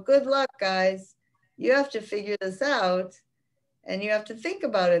 so good luck, guys. You have to figure this out and you have to think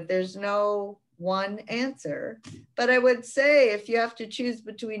about it. There's no one answer. But I would say if you have to choose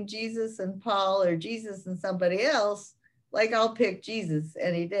between Jesus and Paul or Jesus and somebody else, like I'll pick Jesus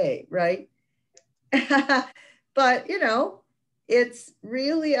any day, right? But it's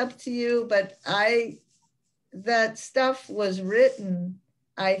really up to you. But that stuff was written,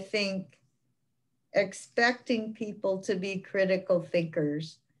 I think, expecting people to be critical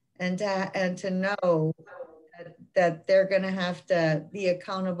thinkers and to know that they're going to have to be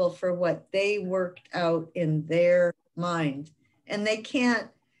accountable for what they worked out in their mind. And they can't,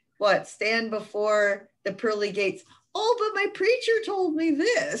 stand before the pearly gates. Oh, but my preacher told me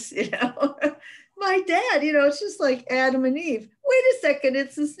this, my dad, it's just like Adam and Eve. Wait a second,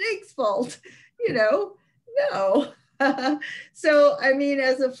 it's the snake's fault, no. So, I mean,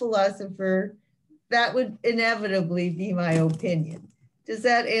 as a philosopher, that would inevitably be my opinion. Does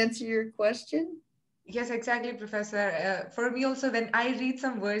that answer your question? Yes, exactly, Professor. For me also, when I read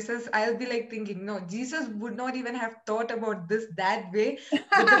some verses, I'll be like thinking, no, Jesus would not even have thought about this that way.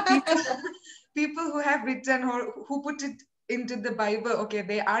 But the people, people who have written or who put it into the Bible, okay,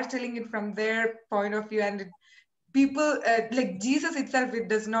 they are telling it from their point of view, and people like Jesus itself, it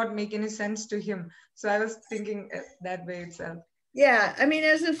does not make any sense to him. So I was thinking that way itself. Yeah, I mean,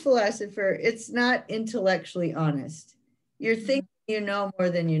 as a philosopher, it's not intellectually honest. You're Mhm. thinking you know more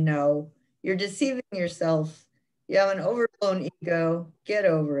than you know. You're deceiving yourself. You have an overblown ego. Get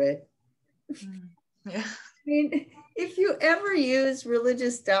over it. Mhm. Yeah. I mean, if you ever use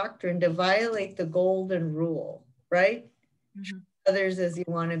religious doctrine to violate the golden rule, right? Mhm. Others as you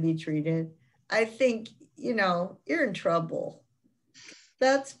want to be treated, I think, you're in trouble.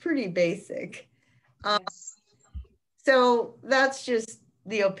 That's pretty basic. Um, Yes. so that's just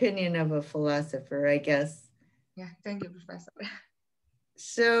the opinion of a philosopher, I guess. Yeah. Thank you, Professor.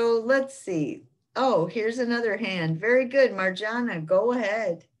 So let's see. Oh, here's another hand. Very good, Marjana. Go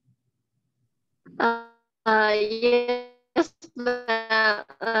ahead.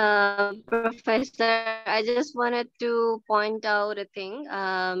 Professor, I just wanted to point out a thing.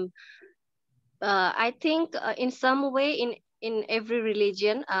 I think in some way, in every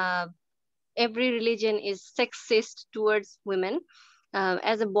religion is sexist towards women.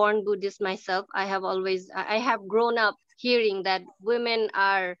 As a born Buddhist myself, I have grown up hearing that women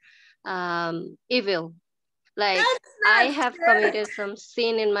are evil. Like, That's I not have fair. committed some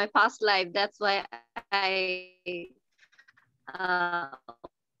sin in my past life. That's why I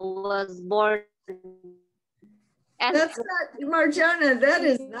was born as That's not, Marjana, that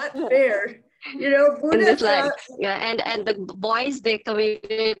is not fair. You know, in Buddha this life. thought, Yeah, and the boys, they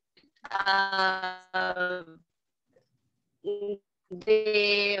committed,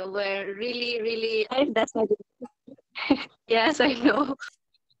 they were really that's my yes, I know.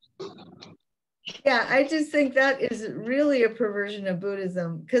 yeah, I just think that is really a perversion of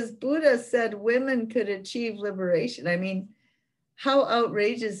Buddhism because Buddha said women could achieve liberation. I mean, how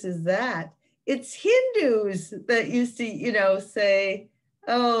outrageous is that? It's Hindus that used to, you know, say,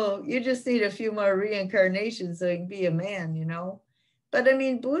 oh, you just need a few more reincarnations so you can be a man, you know? But I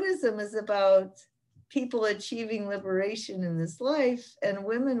mean, Buddhism is about people achieving liberation in this life, and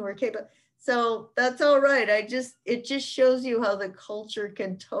women were capable. So that's all right. It just shows you how the culture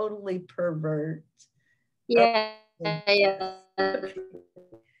can totally pervert. Yeah, yeah.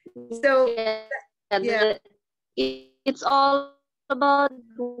 So, yeah. Yeah, it's all about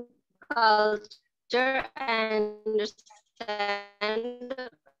culture. I understand,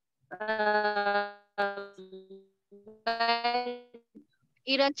 but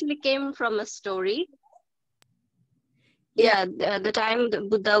it actually came from a story. Yeah. Yeah, the time the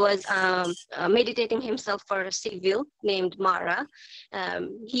Buddha was meditating himself for a civil named Mara,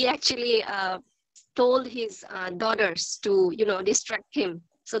 he actually told his daughters to, you know, distract him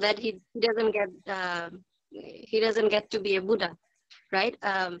so that he doesn't get to be a Buddha, right?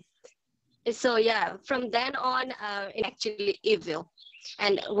 So yeah, from then on, it's actually evil.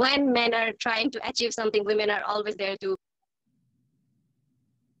 And when men are trying to achieve something, women are always there to.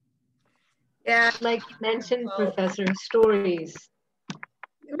 Yeah. Like you mentioned, Well, Professor, stories.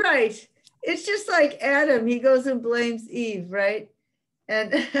 right. It's just like Adam, he goes and blames Eve, right?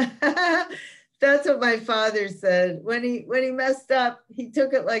 And that's what my father said. When he messed up, he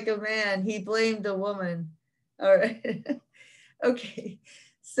took it like a man. He blamed a woman. All right. Okay.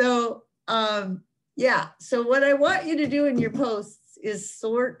 So yeah. So what I want you to do in your posts is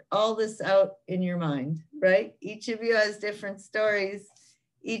sort all this out in your mind, right? Each of you has different stories,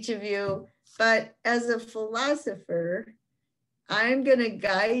 each of you, but as a philosopher, I'm going to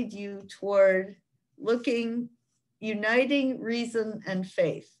guide you toward uniting reason and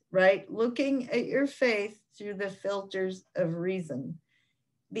faith, right? Looking at your faith through the filters of reason.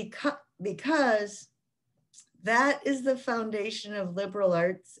 Because that is the foundation of liberal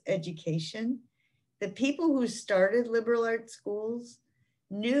arts education. The people who started liberal arts schools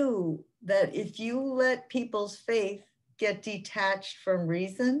knew that if you let people's faith get detached from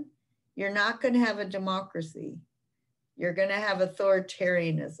reason, you're not going to have a democracy. You're going to have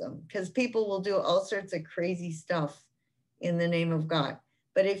authoritarianism because people will do all sorts of crazy stuff in the name of God.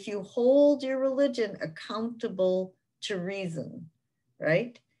 But if you hold your religion accountable to reason,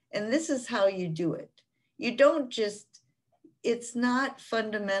 right? And this is how you do it. You don't just, it's not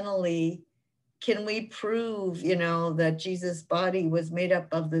fundamentally, can we prove, you know, that Jesus' body was made up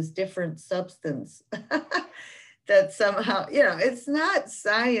of this different substance that somehow, you know, it's not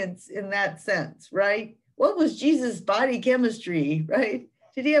science in that sense, right? What was Jesus' body chemistry, right?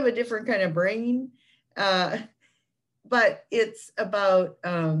 Did he have a different kind of brain? But it's about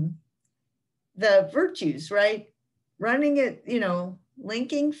the virtues, right? Running it, you know,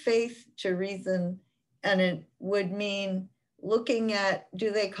 linking faith to reason. And it would mean looking at, do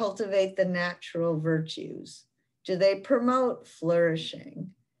they cultivate the natural virtues? Do they promote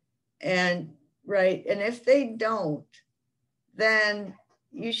flourishing? And right, and if they don't, then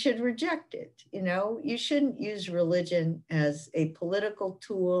you should reject it. You know, you shouldn't use religion as a political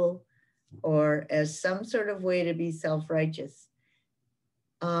tool or as some sort of way to be self-righteous.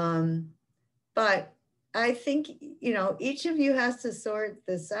 But I think, you know, each of you has to sort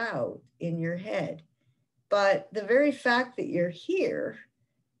this out in your head. But the very fact that you're here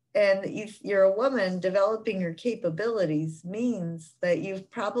and that you're a woman developing your capabilities means that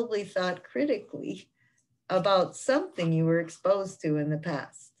you've probably thought critically about something you were exposed to in the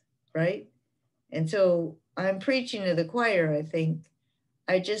past, right? And so I'm preaching to the choir, I think.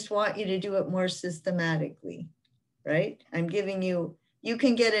 I just want you to do it more systematically, right? I'm giving you, you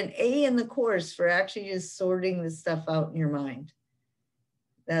can get an A in the course for actually just sorting this stuff out in your mind.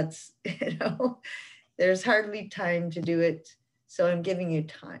 That's, you know, there's hardly time to do it. So I'm giving you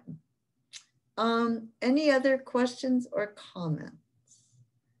time. Any other questions or comments?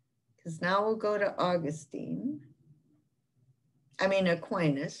 Because now we'll go to Augustine. I mean,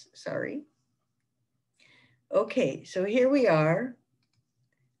 Aquinas, sorry. Okay, so here we are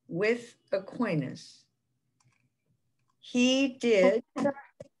with Aquinas. He did,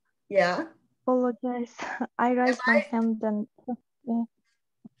 yeah. Apologize. I raised my hand and yeah,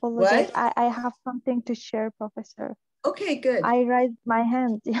 apologize. What? I have something to share, Professor. Okay, good. I raised my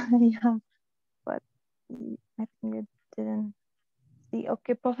hand. Yeah, yeah, but I think it didn't see.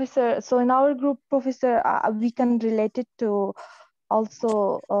 Okay, Professor. So in our group, Professor, we can relate it to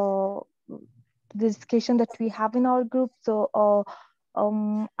also the discussion that we have in our group. So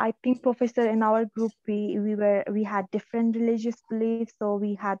I think, Professor, in our group we had different religious beliefs. So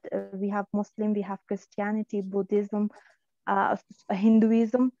we have Muslim, we have Christianity, Buddhism,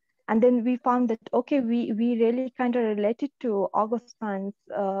 Hinduism, and then we found that okay, we really kind of related to Augustine's,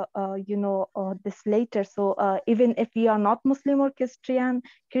 this later. So even if we are not Muslim or Christian,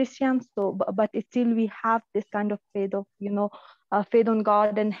 so but still we have this kind of faith of faith on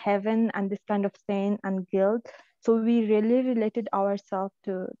God and heaven and this kind of sin and guilt. So we really related ourselves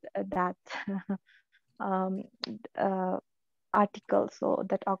to that um, uh, article, so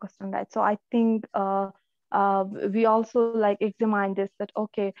that Augustine writes. So I think we also like examine this, that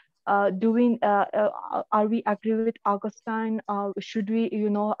okay, are we agree with Augustine? Should we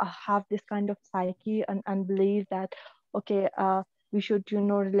have this kind of psyche and believe that okay, we should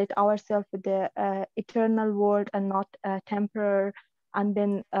relate ourselves with the eternal world and not temporary? And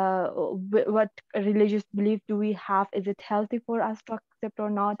then what religious belief do we have? Is it healthy for us to accept or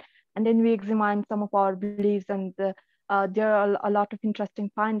not? And then we examine some of our beliefs, and there are a lot of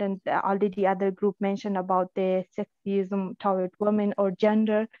interesting find, and already other group mentioned about the sexism toward women or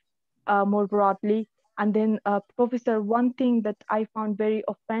gender more broadly. And then, Professor, one thing that I found very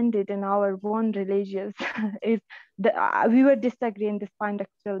offended in our one religious is that we were disagreeing this point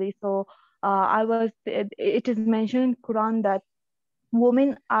actually. So it is mentioned in Quran that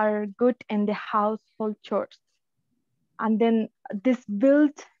women are good in the household chores, and then this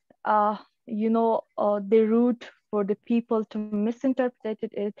built the route for the people to misinterpret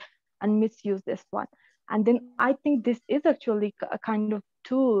it and misuse this one. And then I think this is actually a kind of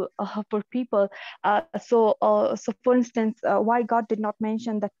tool for people. So for instance, why God did not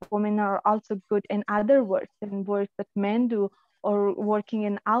mention that women are also good in other works, in works that men do, or working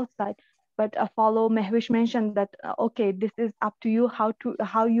in outside, but follow Mehwish mentioned that okay, this is up to you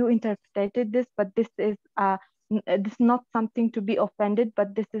how you interpreted this, but this is not something to be offended,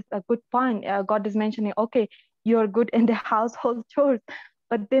 but this is a good point. God is mentioning, okay, you're good in the household chores.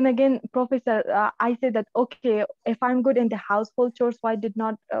 But then again, Professor, I say that, okay, if I'm good in the household chores, why did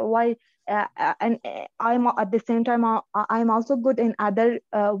not, why, and I'm at the same time, I'm also good in other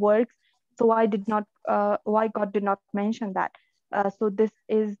works. So why God did not mention that? So this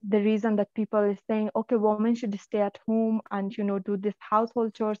is the reason that people is saying, okay, women should stay at home and, do this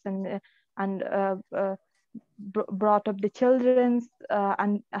household chores and brought up the children's,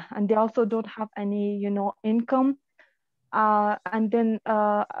 and they also don't have any income, and then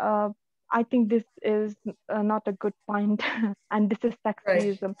I think this is not a good point, and this is Right.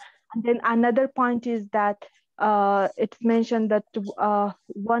 sexism. And then another point is that it's mentioned that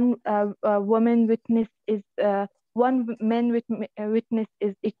one woman witness is one man witness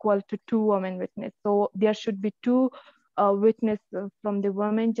is equal to two women witness. So there should be two witness from the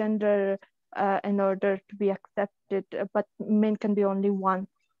women gender in order to be accepted, but men can be only one.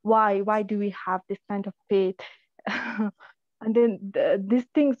 Why do we have this kind of faith? And then these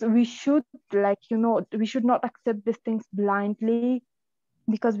things we should, we should not accept these things blindly,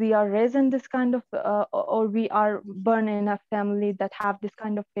 because we are raised in this kind of or we are born in a family that have this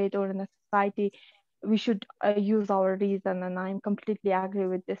kind of faith, or in a society. We should use our reason, and I'm completely agree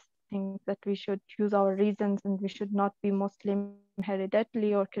with this thing, that we should use our reasons, and we should not be Muslim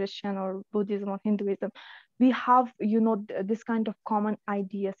hereditary, or Christian, or Buddhism, or Hinduism. We have this kind of common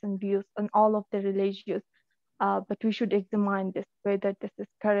ideas and views on all of the religions, but we should examine this, whether this is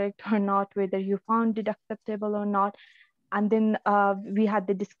correct or not, whether you found it acceptable or not. And then we had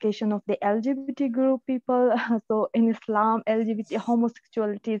the discussion of the LGBT group people. So in Islam, LGBT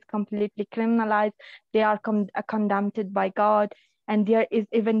homosexuality is completely criminalized. They are condemned by God, and there is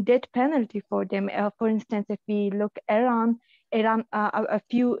even death penalty for them. For instance, if we look Iran, a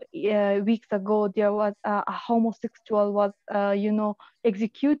few weeks ago, there was a homosexual was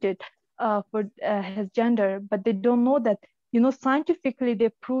executed for his gender, but they don't know that scientifically they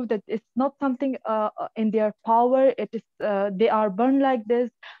prove that it's not something in their power. It is they are born like this,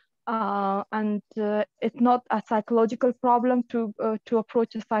 and it's not a psychological problem to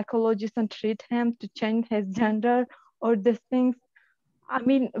approach a psychologist and treat him to change his gender or these things. I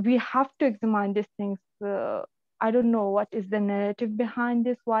mean, we have to examine these things. I don't know what is the narrative behind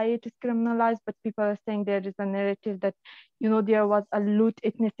this, why it is criminalized, but people are saying there is a narrative that, there was a Lut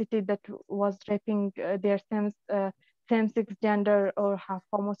ethnicity that was raping their same-sex gender or have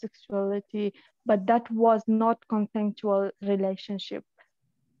homosexuality, but that was not consensual relationship.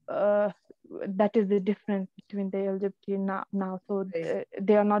 Uh, that is the difference between the LGBT now. So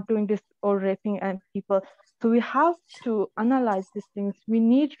they are not doing this or raping people. So we have to analyze these things. We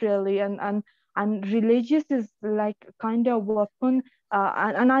need really, and religious is like kind of weapon.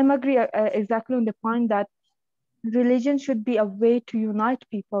 And I'm agree exactly on the point that religion should be a way to unite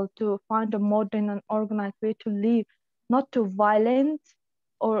people, to find a modern and organized way to live, not to violence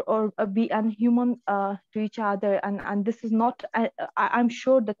or be unhuman to each other. And this is not, I'm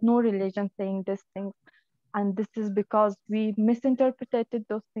sure that no religion saying these things. And this is because we misinterpreted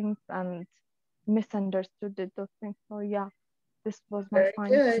those things and misunderstood those things. So yeah, this was my Very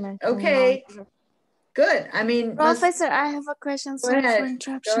point to good. mention. Okay. Good. I mean, Professor, I have a question. go Sorry for ahead.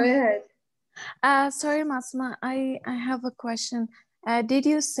 interruption. Go ahead. Sorry, Masma. I have a question. Did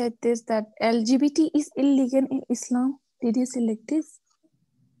you said this that LGBT is illegal in Islam? Did you select this?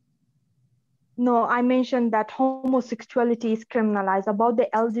 No, I mentioned that homosexuality is criminalized. About the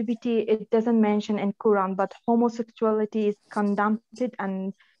LGBT, it doesn't mention in Quran, but homosexuality is condemned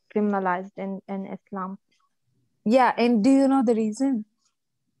and criminalized in Islam. Yeah, and do you know the reason?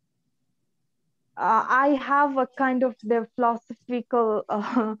 I have a kind of the philosophical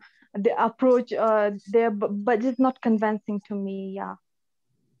the approach there, but it's not convincing to me. Yeah,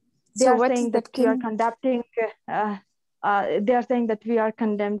 they So are what is saying that that? we are conducting. They are saying that we are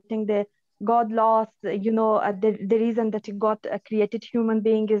condemning the God laws. The reason that God created human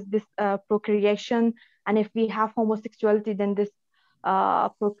being is this procreation, and if we have homosexuality, then this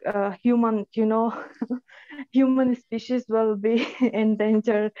human, human species will be in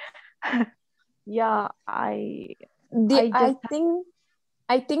danger. Yeah, I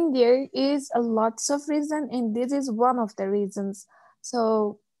I think there is a lots of reason, and this is one of the reasons.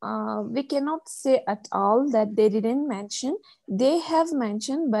 So we cannot say at all that they didn't mention. They have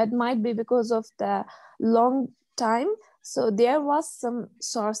mentioned, but might be because of the long time. So there was some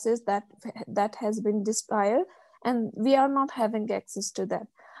sources that has been destroyed, and we are not having access to that.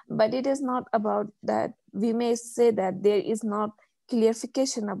 But it is not about that. We may say that there is not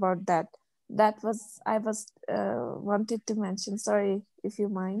clarification about that. That was I was wanted to mention. Sorry if you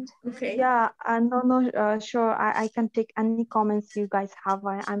mind. Okay. Yeah, no, sure. I can take any comments you guys have.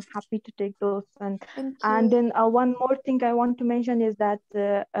 I'm happy to take those. Thank And you. then one more thing I want to mention is that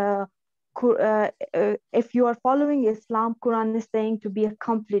if you are following Islam, Quran is saying to be a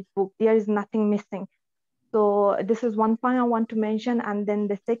complete book. There is nothing missing. So this is one point I want to mention. And then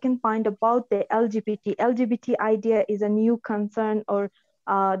the second point about the LGBT idea is a new concern or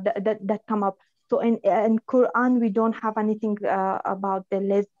that come up. So in Quran, we don't have anything about the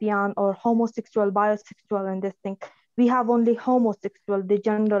lesbian or homosexual, bisexual, and this thing. We have only homosexual, the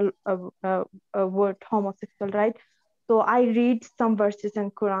general word homosexual, right? So I read some verses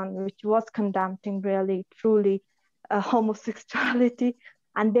in Quran which was condemning really, truly homosexuality.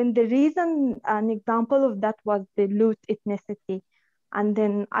 And then the reason, an example of that was the Lut ethnicity. And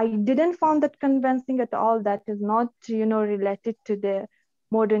then I didn't find that convincing at all. That is not, related to the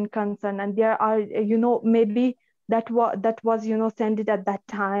modern concern. And there are, maybe that was, sent it at that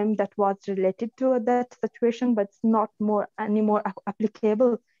time that was related to that situation, but it's not more anymore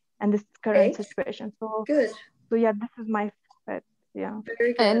applicable in this current Okay. situation. So Good. yeah, this is my yeah.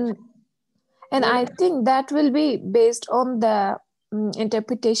 Very good. And Well, I think that will be based on the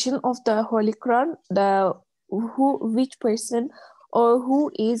interpretation of the Holy Quran, which person or who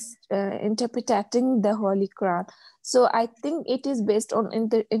is interpreting the Holy Quran. So I think it is based on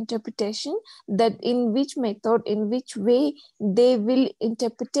interpretation, that in which method, in which way they will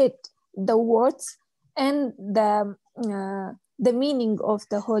interpret the words and the meaning of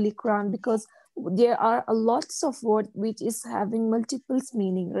the Holy Quran, because there are a lots of words which is having multiple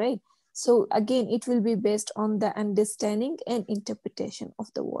meaning, right? So again, it will be based on the understanding and interpretation of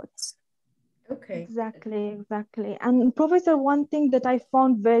the words. okay. Exactly. And Professor, one thing that I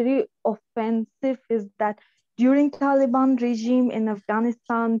found very offensive is that during Taliban regime in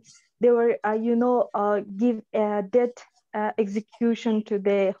Afghanistan, they were, give death execution to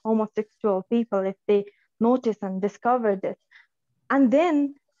the homosexual people if they notice and discover this. And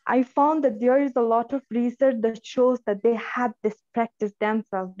then I found that there is a lot of research that shows that they had this practice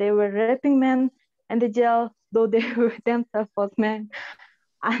themselves. They were raping men in the jail, though they were themselves was men.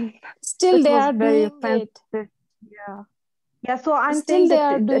 And Still that they was are very doing offensive. it. Yeah. So I'm Still saying they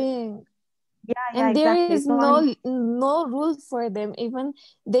that, are doing, yeah, and there exactly. is So I'm, no rule for them. Even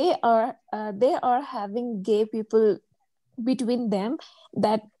they are having gay people between them,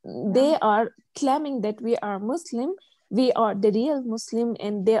 that they are claiming that we are Muslim, we are the real Muslim,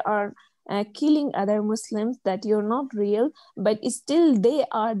 and they are killing other Muslims, that you're not real, but still they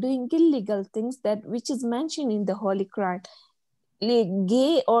are doing illegal things that which is mentioned in the Holy Quran.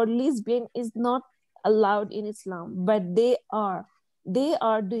 gay or lesbian is not allowed in Islam, but they are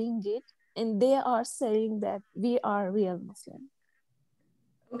doing it, and they are saying that we are real Muslim.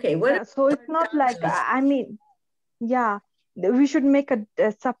 Okay, what Yeah, so it's not like, I mean, yeah, we should make a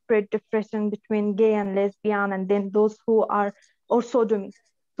separate differentiation between gay and lesbian, and then those who are, or sodomy.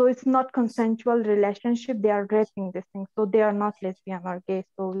 So it's not consensual relationship. They are raping this thing. So they are not lesbian or gay.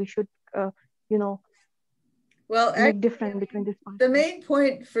 So we should, you know, well, make difference between this one. the main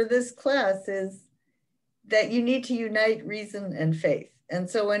point for this class is that you need to unite reason and faith. And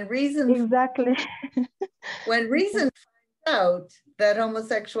so when reason Exactly. finds out that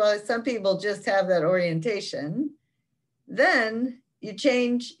homosexuality, some people just have that orientation, then you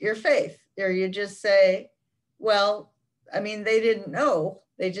change your faith, or you just say, well, I mean, they didn't know,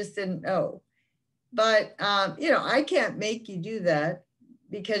 they just didn't know. But, I can't make you do that,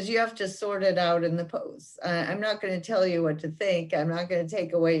 because you have to sort it out in the post. I'm not going to tell you what to think. I'm not going to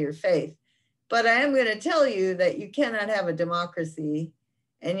take away your faith. But I am going to tell you that you cannot have a democracy.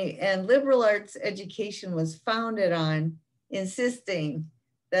 And liberal arts education was founded on insisting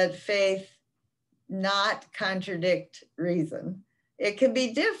that faith not contradict reason. It can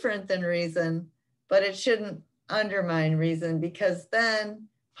be different than reason, but it shouldn't undermine reason, because then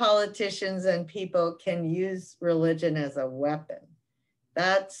politicians and people can use religion as a weapon.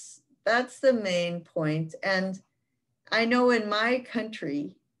 That's the main point. And I know in my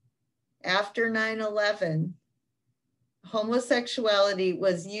country, after 9/11, homosexuality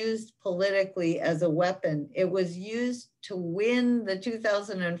was used politically as a weapon. It was used to win the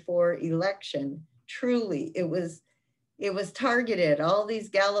 2004 election. Truly, it was targeted. All these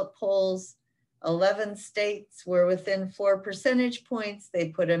Gallup polls, 11 states were within 4 percentage points. They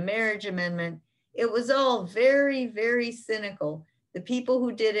put a marriage amendment. It was all very, very cynical. The people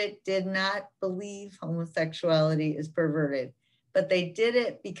who did it did not believe homosexuality is perverted, but they did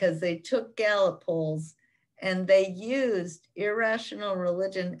it because they took Gallup polls and they used irrational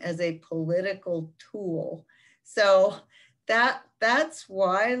religion as a political tool. So that's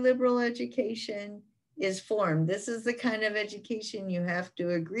why liberal education is formed. This is the kind of education you have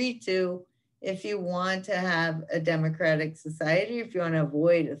to agree to if you want to have a democratic society, if you want to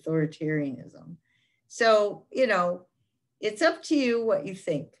avoid authoritarianism. So, it's up to you what you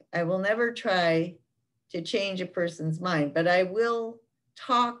think. I will never try to change a person's mind, but I will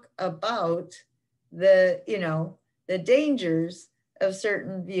talk about the dangers of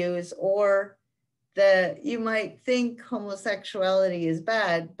certain views, or you might think homosexuality is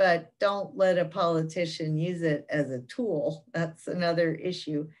bad, but don't let a politician use it as a tool. That's another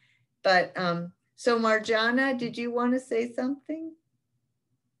issue. But so Marjana, did you want to say something?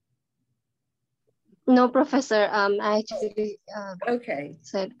 No, Professor. I actually Okay.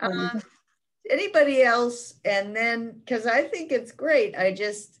 said earlier. Anybody else? And then, because I think it's great. I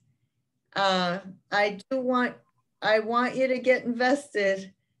want you to get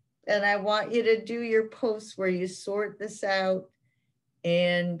invested, and I want you to do your posts where you sort this out.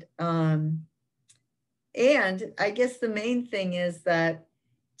 And I guess the main thing is that,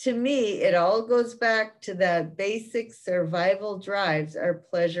 to me, it all goes back to that basic survival drives are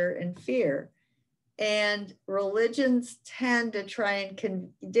pleasure and fear. And religions tend to try and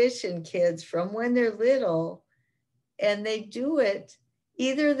condition kids from when they're little, and they do it,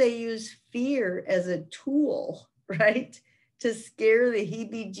 either they use fear as a tool, right, to scare the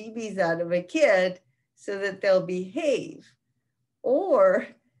heebie-jeebies out of a kid so that they'll behave, or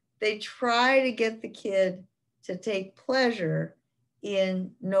they try to get the kid to take pleasure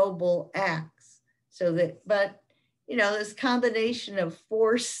in noble acts. But this combination of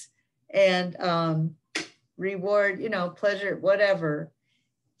force and reward, pleasure, whatever.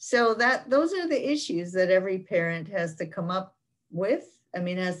 So those are the issues that every parent has to come up with,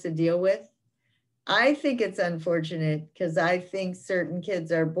 has to deal with. I think it's unfortunate, because I think certain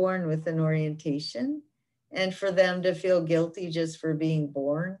kids are born with an orientation, and for them to feel guilty just for being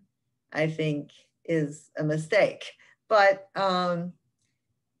born, I think is a mistake. But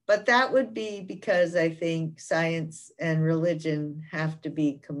that would be because I think science and religion have to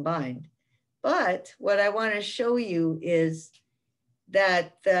be combined. But what I want to show you is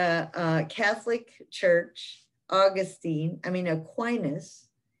that the Catholic Church, Aquinas,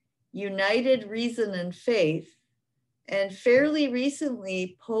 united reason and faith. And fairly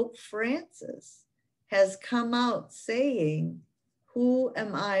recently, Pope Francis has come out saying, who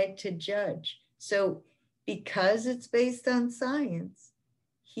am I to judge? So because it's based on science,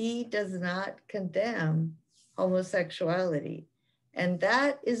 he does not condemn homosexuality. And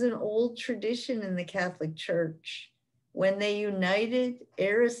that is an old tradition in the Catholic Church. When they united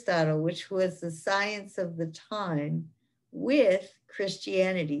Aristotle, which was the science of the time, with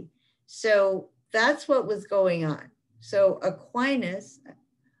Christianity. So that's what was going on. So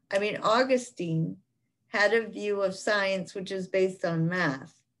Augustine had a view of science which is based on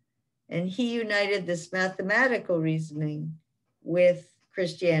math. And he united this mathematical reasoning with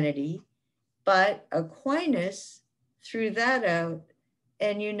Christianity. But Aquinas threw that out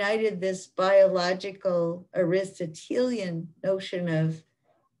and united this biological Aristotelian notion of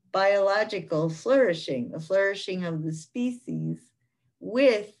biological flourishing, the flourishing of the species,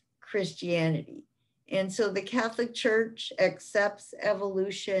 with Christianity. And so the Catholic Church accepts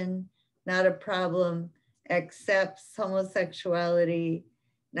evolution, not a problem, accepts homosexuality,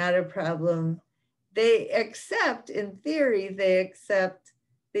 not a problem. They accept, in theory, they accept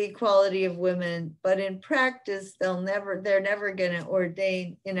the equality of women, but in practice, they're never going to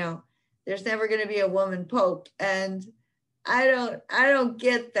ordain, there's never going to be a woman pope. And I don't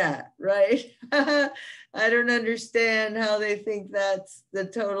get that, right? I don't understand how they think that's the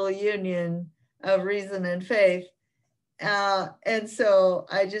total union of reason and faith. And so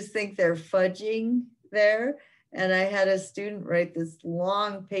I just think they're fudging there. And I had a student write this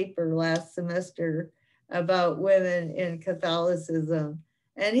long paper last semester about women in Catholicism.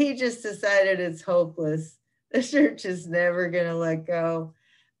 And he just decided it's hopeless. The church is never going to let go.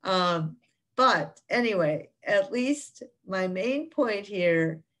 But anyway, at least my main point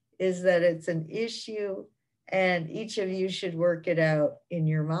here is that it's an issue and each of you should work it out in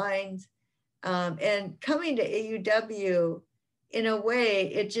your mind. And coming to AUW, in a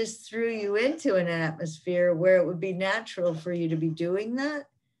way, it just threw you into an atmosphere where it would be natural for you to be doing that.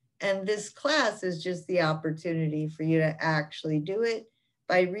 And this class is just the opportunity for you to actually do it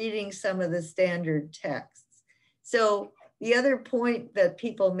by reading some of the standard texts. So the other point that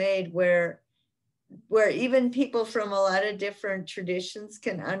people made where even people from a lot of different traditions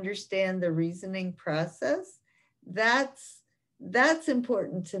can understand the reasoning process, that's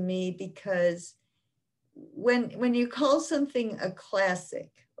important to me, because when you call something a classic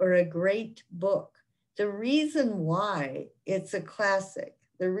or a great book, the reason why it's a classic,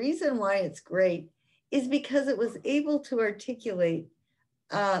 the reason why it's great is because it was able to articulate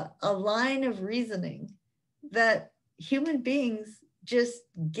a line of reasoning that human beings just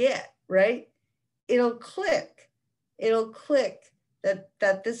get, right? It'll click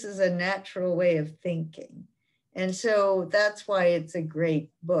that this is a natural way of thinking. And so that's why it's a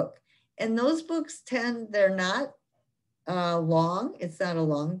great book. And those books they're not long. It's not a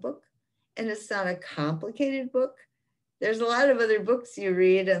long book, and it's not a complicated book. There's a lot of other books you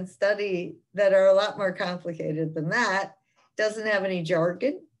read and study that are a lot more complicated than that. Doesn't have any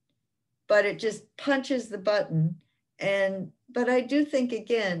jargon, but it just punches the button. But I do think,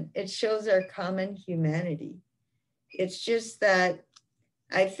 again, it shows our common humanity. It's just that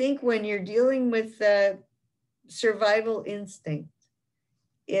I think when you're dealing with the survival instinct,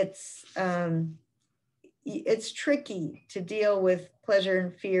 it's tricky to deal with pleasure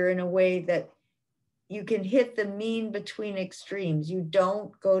and fear in a way that you can hit the mean between extremes. You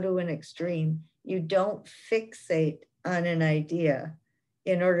don't go to an extreme. You don't fixate on an idea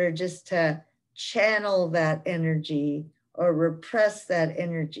in order just to channel that energy or repress that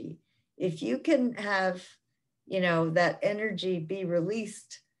energy. If you can have, that energy be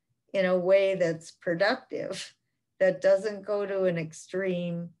released in a way that's productive, that doesn't go to an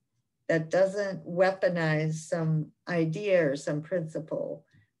extreme, that doesn't weaponize some idea or some principle,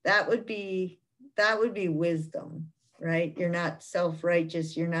 that would be wisdom, right? You're not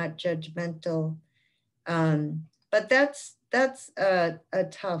self-righteous, you're not judgmental. But that's a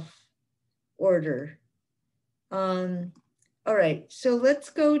tough order. All right, so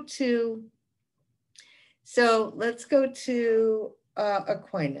let's go to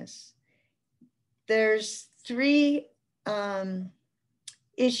Aquinas. There's three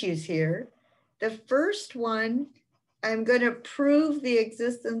issues here. The first one, I'm going to prove the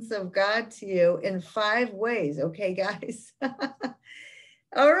existence of God to you in 5 ways. Okay, guys?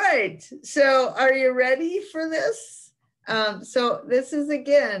 All right. So are you ready for this? So this is,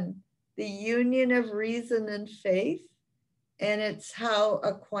 again, the union of reason and faith. And it's how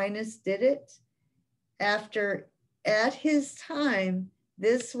Aquinas did it. At his time,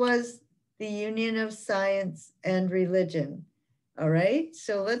 this was the union of science and religion. All right.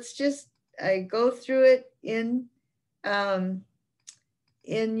 So I go through it in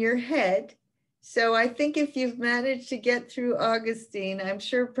your head. So I think if you've managed to get through Augustine, I'm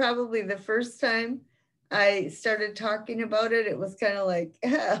sure probably the first time I started talking about it, it was kind of like,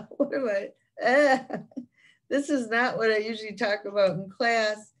 what am I? This is not what I usually talk about in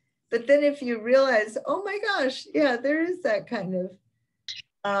class. But then if you realize, oh my gosh, yeah, there is that kind of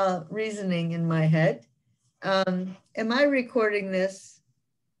reasoning in my head. Am I recording this?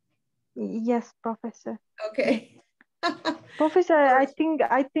 Yes, Professor. Okay. Professor, I think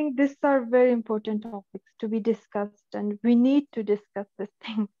these are very important topics to be discussed, and we need to discuss these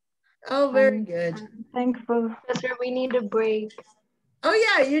things. Oh, very good. I'm thankful. Professor, we need a break. Oh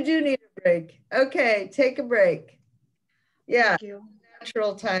yeah, you do need a break. Okay, take a break. Yeah, Thank you.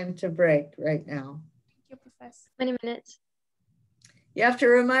 natural time to break right now. Thank you, Professor. 20 minutes. You have to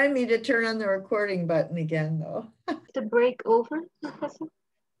remind me to turn on the recording button again, though. Is the break over, Professor?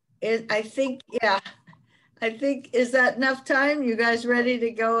 I think, yeah. I think, is that enough time? You guys ready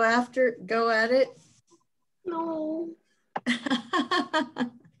to go at it? No.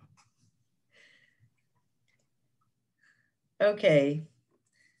 Okay,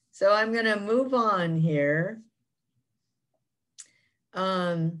 so I'm gonna move on here.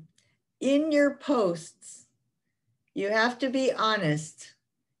 In your posts, you have to be honest.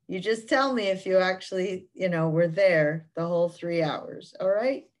 You just tell me if you actually, were there the whole 3 hours, all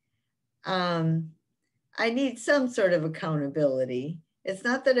right? I need some sort of accountability. It's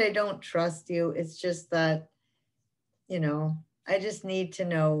not that I don't trust you. It's just that, I just need to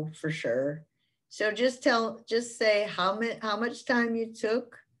know for sure. So just say how much time you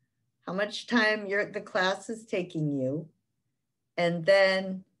took, how much time the class is taking you, and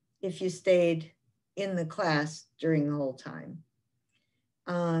then if you stayed in the class during the whole time.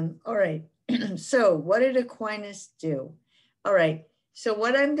 All right. So what did Aquinas do? All right. So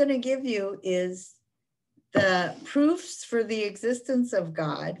what I'm going to give you is the proofs for the existence of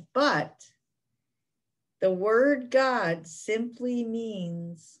God, but the word God simply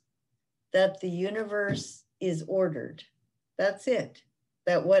means that the universe is ordered. That's it.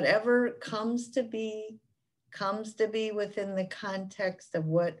 That whatever comes to be within the context of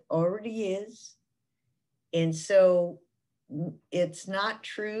what already is. And so it's not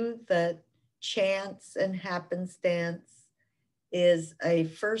true that chance and happenstance is a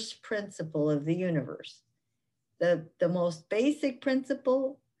first principle of the universe. The most basic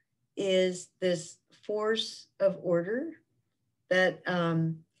principle is this force of order that,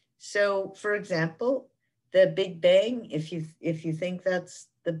 so for example, the Big Bang, if you think that's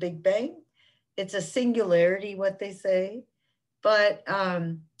the Big Bang, it's a singularity, what they say, but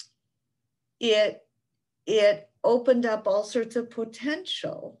it opened up all sorts of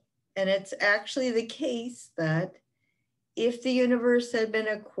potential. And it's actually the case that if the universe had been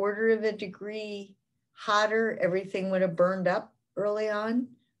 1/4 of a degree hotter, everything would have burned up early on,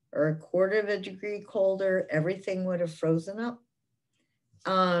 or 1/4 of a degree colder, everything would have frozen up.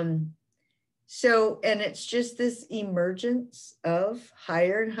 So, and it's just this emergence of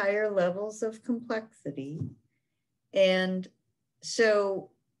higher and higher levels of complexity. And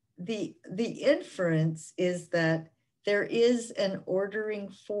so the inference is that there is an ordering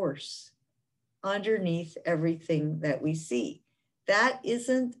force underneath everything that we see. That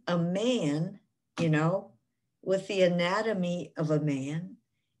isn't a man, with the anatomy of a man.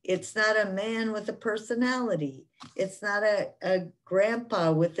 It's not a man with a personality. It's not a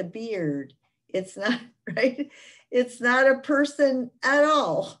grandpa with a beard. It's not, right? It's not a person at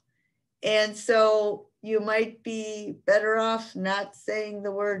all. And so you might be better off not saying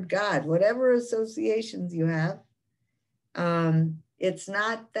the word God, whatever associations you have. It's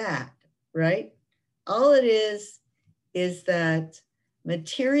not that, right? All it is that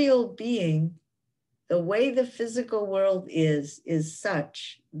material being, the way the physical world is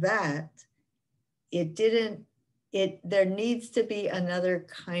such that there needs to be another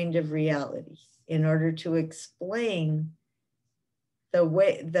kind of reality in order to explain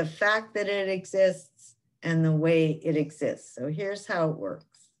the fact that it exists and the way it exists. So here's how it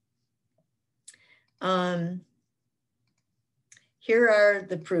works. Here are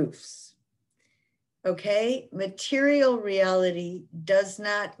the proofs. Okay, material reality does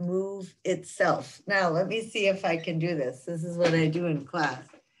not move itself. Now, let me see if I can do this. This is what I do in class.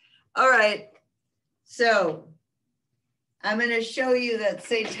 All right, so I'm going to show you that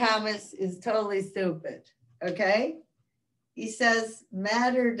St. Thomas is totally stupid, okay? He says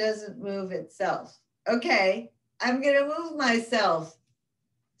matter doesn't move itself. Okay, I'm going to move myself.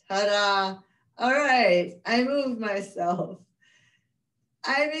 Ta-da. All right, I moved myself.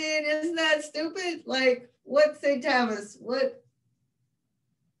 I mean, isn't that stupid? Like, what, St. Thomas?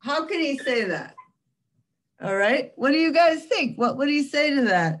 How can he say that? All right, what do you guys think? What would he say to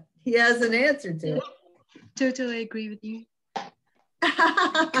that? He has an answer to it. Totally agree with you.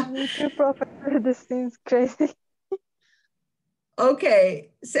 Me too, Professor. This seems crazy. Okay,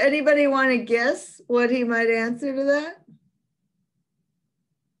 so anybody want to guess what he might answer to that?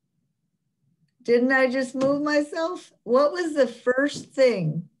 Didn't I just move myself? What was the first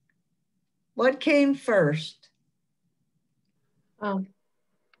thing? What came first?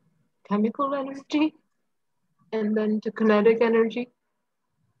 Chemical energy, and then to kinetic energy,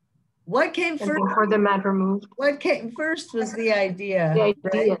 What came and first? then for the matter moved. What came first was the idea, The idea.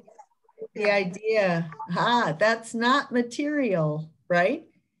 right? The idea. That's not material, right?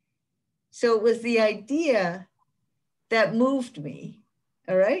 So it was the idea that moved me,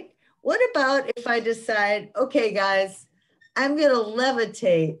 all right? What about if I decide, okay, guys, I'm gonna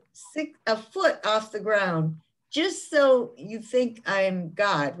levitate a foot off the ground just so you think I'm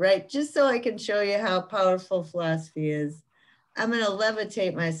God, right? Just so I can show you how powerful philosophy is. I'm gonna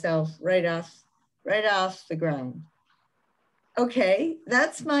levitate myself right off the ground. Okay,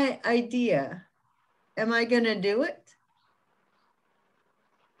 that's my idea. Am I gonna do it?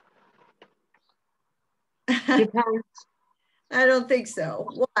 Depends. I don't think so.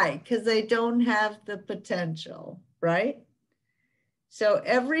 Why? Because I don't have the potential, right? So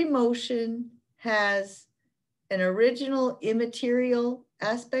every motion has an original immaterial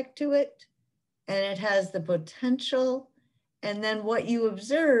aspect to it, and it has the potential. And then what you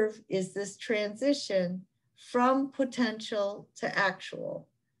observe is this transition from potential to actual,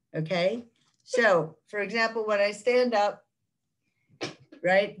 okay? So for example, when I stand up,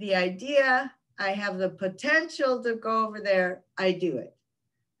 right, the idea, I have the potential to go over there, I do it.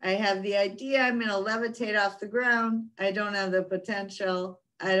 I have the idea I'm gonna levitate off the ground, I don't have the potential,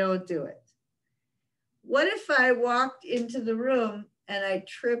 I don't do it. What if I walked into the room and I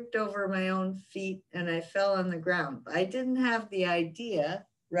tripped over my own feet and I fell on the ground? I didn't have the idea,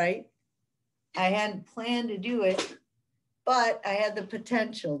 right? I hadn't planned to do it, but I had the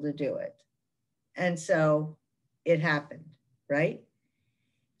potential to do it. And so it happened, right?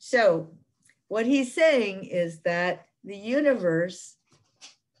 So what he's saying is that the universe,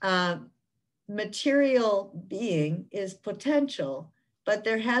 material being is potential, but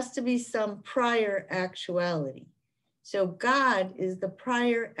there has to be some prior actuality. So God is the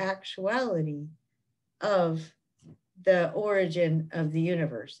prior actuality of the origin of the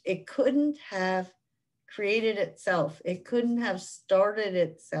universe. It couldn't have created itself. It couldn't have started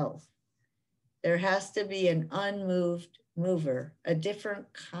itself. There has to be an unmoved mover, a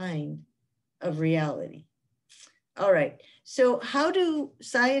different kind of reality. All right, so how do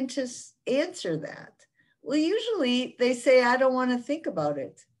scientists answer that? Well, usually they say, I don't want to think about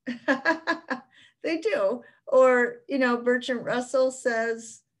it. They do. Or, you know, Bertrand Russell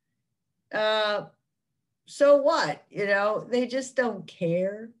says, so what? You know, they just don't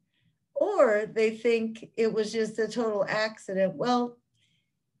care. Or they think it was just a total accident. Well,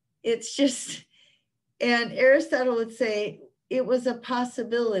 it's just, and Aristotle would say it was a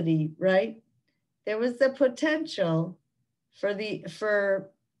possibility, right? There was the potential for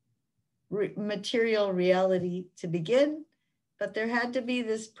material reality to begin, but there had to be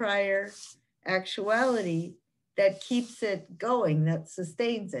this prior actuality that keeps it going, that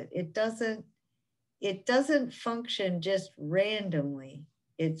sustains it. It doesn't function just randomly.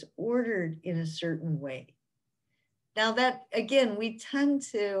 It's ordered in a certain way. Now that, again, we tend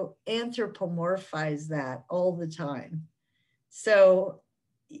to anthropomorphize that all the time. So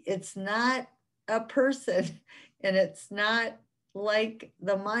it's not a person and it's not like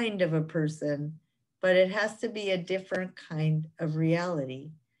the mind of a person, but it has to be a different kind of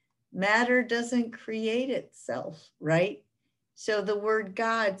reality. Matter doesn't create itself, right? So the word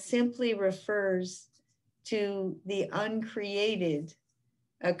God simply refers to the uncreated,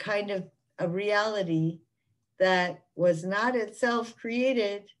 a kind of a reality that was not itself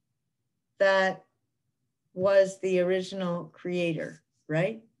created, that was the original creator,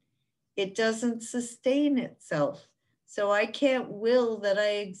 right? It doesn't sustain itself. So I can't will that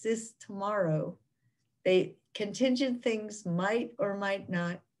I exist tomorrow. Contingent things might or might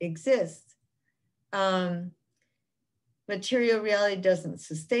not exist. Material reality doesn't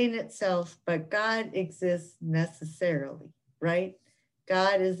sustain itself, but God exists necessarily, right?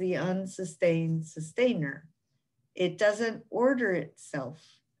 God is the unsustained sustainer. It doesn't order itself.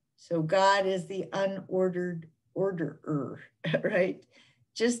 So God is the unordered orderer, right?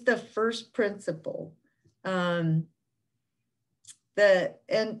 Just the first principle. And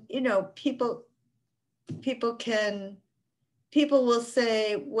you know, people will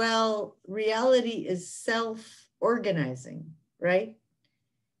say, well, reality is self-organizing, right?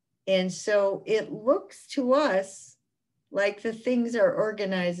 And so it looks to us like the things are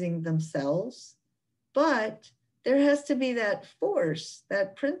organizing themselves, but there has to be that force,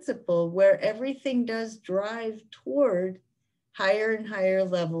 that principle where everything does drive toward higher and higher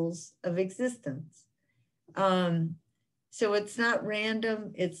levels of existence. So it's not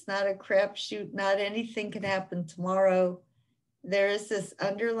random. It's not a crapshoot. Not anything can happen tomorrow. there is this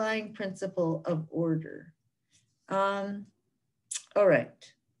underlying principle of order. All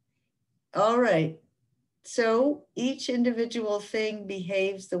right. All right. So each individual thing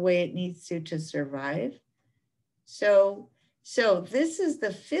behaves the way it needs to survive. So this is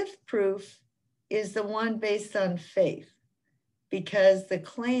the fifth proof, is the one based on faith, because the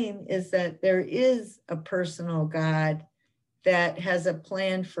claim is that there is a personal God that has a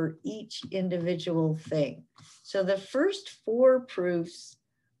plan for each individual thing. So the first four proofs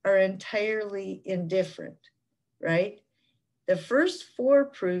are entirely indifferent, right? The first four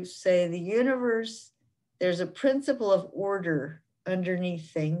proofs say the universe, there's a principle of order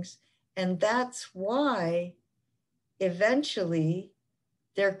underneath things, and that's why eventually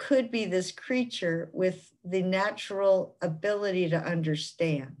there could be this creature with the natural ability to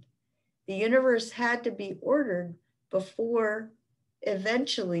understand. The universe had to be ordered before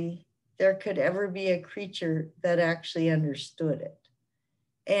eventually there could ever be a creature that actually understood it.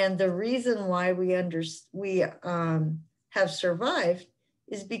 And the reason why we have survived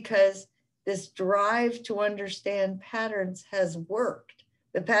is because this drive to understand patterns has worked.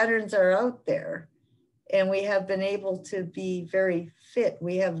 The patterns are out there, and we have been able to be very fit.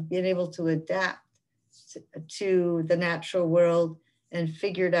 We have been able to adapt to the natural world and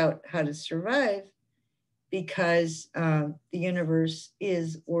figured out how to survive because the universe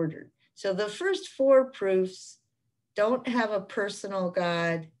is ordered. So the first four proofs don't have a personal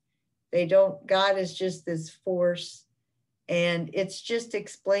God. They don't, God is just this force, and it's just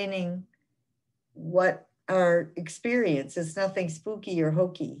explaining what our experience. It's nothing spooky or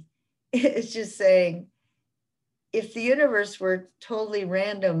hokey. It's just saying, if the universe were totally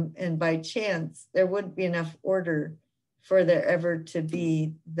random and by chance, there wouldn't be enough order for there ever to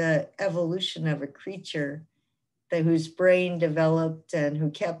be the evolution of a creature whose brain developed and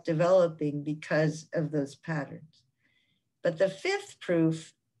who kept developing because of those patterns. But the fifth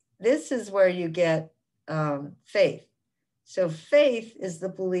proof, this is where you get faith. So faith is the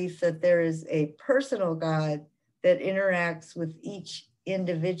belief that there is a personal God that interacts with each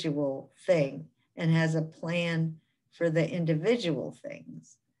individual thing and has a plan for the individual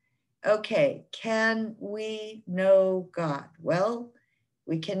things. Okay, can we know God? Well,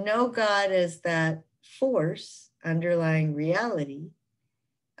 we can know God as that force underlying reality,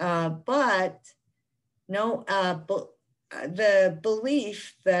 but no, the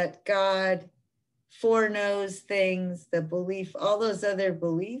belief that God foreknows things, the belief, all those other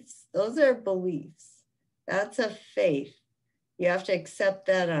beliefs, those are beliefs. That's a faith. You have to accept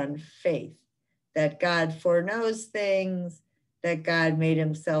that on faith, that God foreknows things, that God made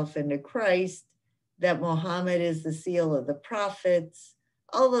himself into Christ, that Muhammad is the seal of the prophets,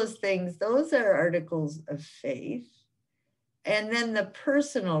 all those things, those are articles of faith. And then the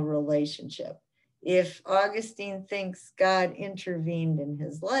personal relationship. If Augustine thinks God intervened in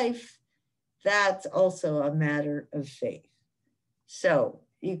his life, that's also a matter of faith. So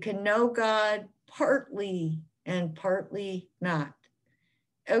you can know God partly and partly not.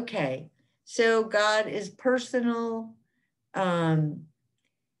 Okay, so God is personal.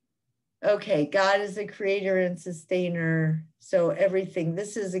 Okay, God is the creator and sustainer. So everything,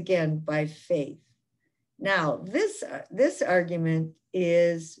 this is again by faith. Now, this argument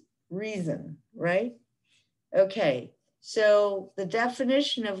is reason, right? Okay, so the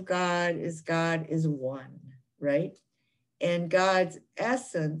definition of God is one, right? And God's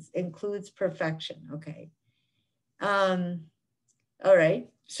essence includes perfection, okay? All right,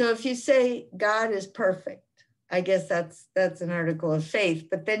 so if you say God is perfect, I guess that's an article of faith,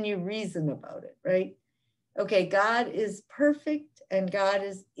 but then you reason about it, right? Okay, God is perfect and God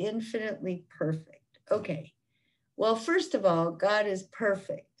is infinitely perfect. Okay, well, first of all, God is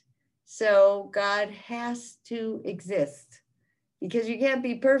perfect. So God has to exist, because you can't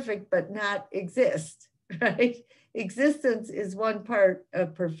be perfect but not exist, right? Existence is one part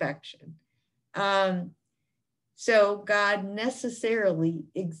of perfection. So God necessarily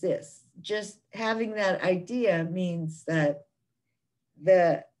exists. Just having that idea means that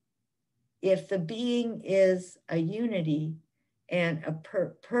if the being is a unity and a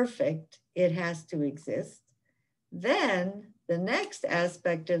perfect, it has to exist. Then the next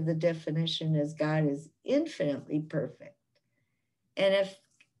aspect of the definition is God is infinitely perfect. And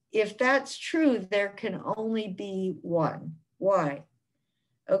if that's true, there can only be one. Why?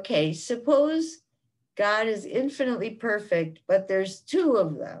 Okay, suppose God is infinitely perfect, but there's two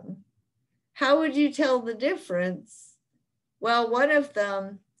of them. How would you tell the difference? Well, one of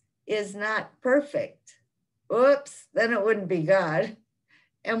them is not perfect. Oops, then it wouldn't be God.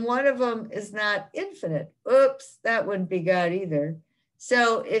 And one of them is not infinite. Oops, that wouldn't be God either.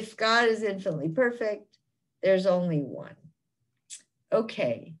 So if God is infinitely perfect, there's only one.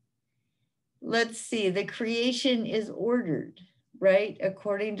 Okay, let's see, the creation is ordered, right,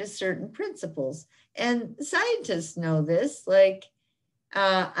 according to certain principles. And scientists know this, like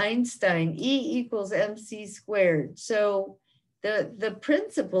Einstein, E equals mc squared. So the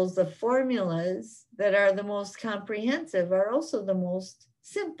principles, the formulas that are the most comprehensive are also the most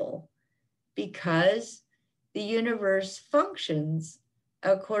simple, because the universe functions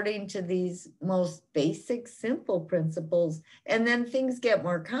according to these most basic, simple principles. And then things get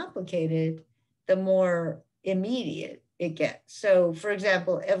more complicated, the more immediate it gets. So, for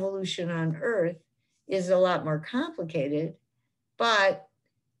example, evolution on Earth is a lot more complicated, but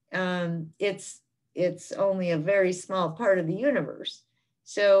it's only a very small part of the universe.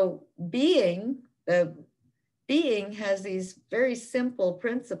 So, the being has these very simple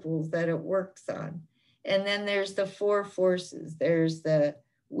principles that it works on. And then there's the four forces. There's the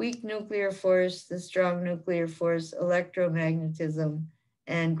weak nuclear force, the strong nuclear force, electromagnetism,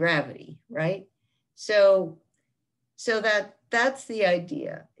 and gravity, right? So that's the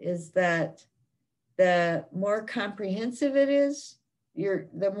idea, is that the more comprehensive it is,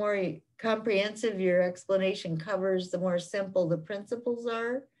 the more comprehensive your explanation covers, the more simple the principles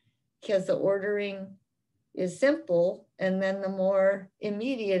are, because the ordering is simple, and then the more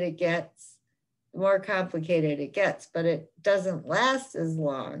immediate it gets, the more complicated it gets, but it doesn't last as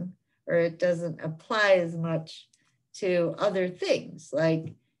long, or it doesn't apply as much to other things,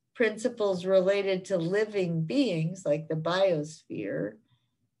 like principles related to living beings, like the biosphere.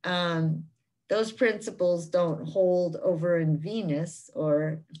 Those principles don't hold over in Venus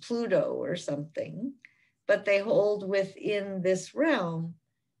or Pluto or something, but they hold within this realm.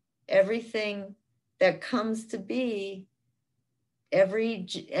 Everything that comes to be,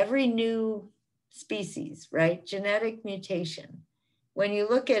 every new species, right? Genetic mutation. When you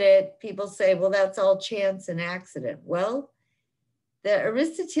look at it, people say, well, that's all chance and accident. Well, the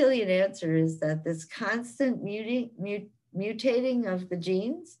Aristotelian answer is that this constant mutating of the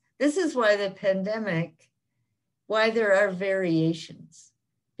genes, this is why the pandemic, why there are variations,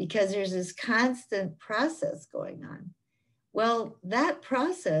 because there's this constant process going on. Well, that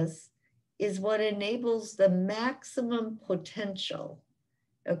process is what enables the maximum potential,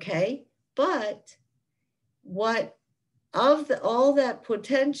 okay? But what of all that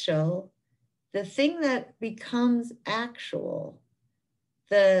potential, the thing that becomes actual,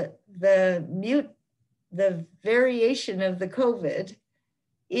 the variation of the COVID,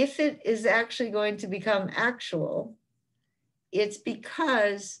 if it is actually going to become actual, it's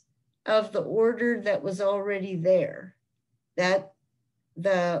because of the order that was already there. That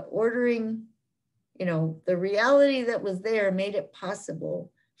the ordering, the reality that was there made it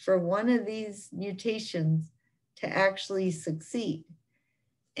possible for one of these mutations to actually succeed.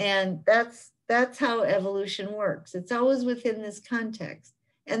 And that's how evolution works. It's always within this context.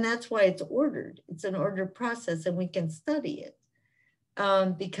 And that's why it's ordered. It's an ordered process, and we can study it.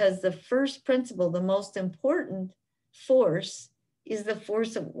 Because the first principle, the most important force, is the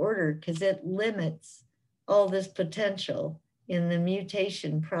force of order, because it limits all this potential in the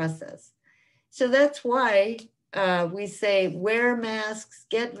mutation process. So that's why we say wear masks,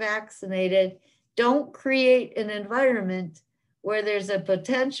 get vaccinated, don't create an environment where there's a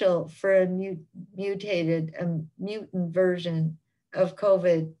potential for a mutant version of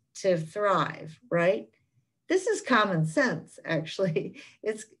COVID to thrive, right? This is common sense, actually.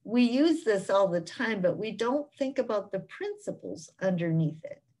 We use this all the time, but we don't think about the principles underneath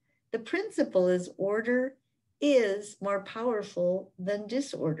it. The principle is order is more powerful than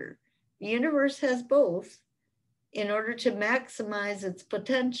disorder. The universe has both. In order to maximize its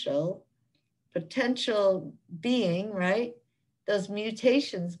potential being, right? Those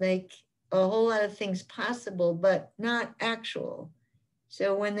mutations make a whole lot of things possible, but not actual.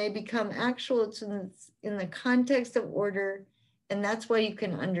 So when they become actual, it's in the context of order, and that's why you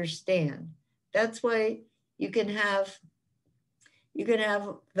can understand. That's why you can have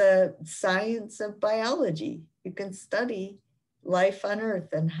the science of biology. You can study life on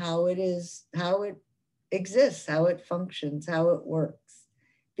Earth and how it exists, how it functions, how it works,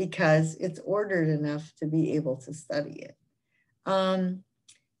 because it's ordered enough to be able to study it.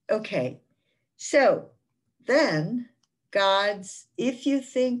 Okay, so then if you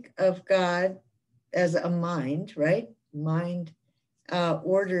think of God as a mind, right? Mind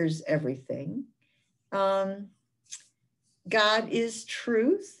orders everything. God is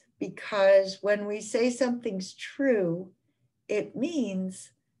truth, because when we say something's true, it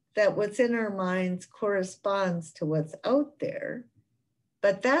means that what's in our minds corresponds to what's out there.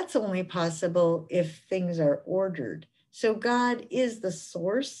 But that's only possible if things are ordered. So God is the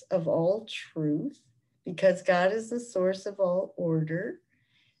source of all truth, because God is the source of all order.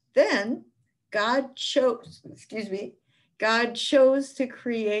 Then God chose to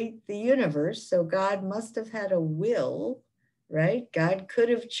create the universe. So God must have had a will, right? God could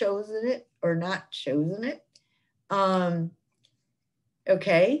have chosen it or not chosen it.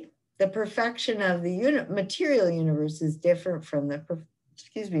 Okay, the perfection of the material universe is different from the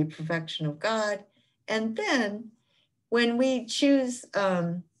perfection of God. And then when we choose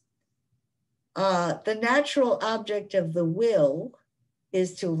the natural object of the will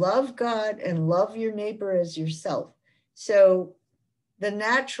is to love God and love your neighbor as yourself. So the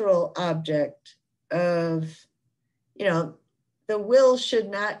natural object of, the will should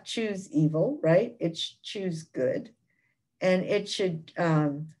not choose evil, right? It should choose good. And it should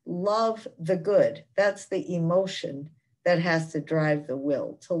love the good. That's the emotion that has to drive the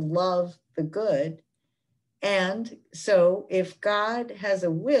will, to love the good. And so if God has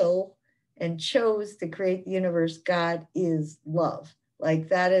a will and chose to create the universe, God is love. Like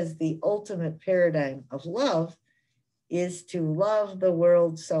that is the ultimate paradigm of love, is to love the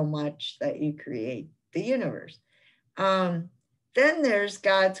world so much that you create the universe. Then there's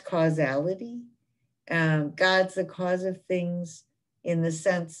God's causality. God's the cause of things in the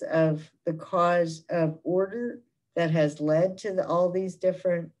sense of the cause of order that has led to all these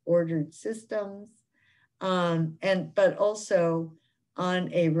different ordered systems. But also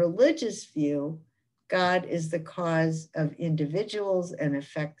on a religious view, God is the cause of individuals and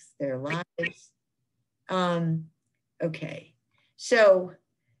affects their lives. Okay, so,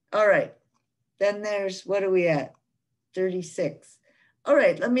 all right, then there's, what are we at? 36. All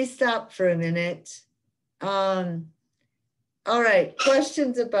right, let me stop for a minute. All right,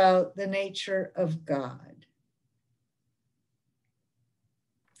 questions about the nature of God.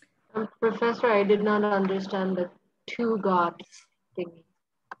 Professor, I did not understand the two God thingy.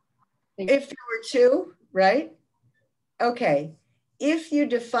 If there were two, right? Okay, if you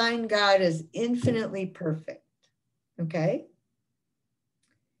define God as infinitely perfect, okay?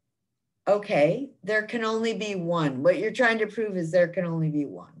 Okay, there can only be one. What you're trying to prove is there can only be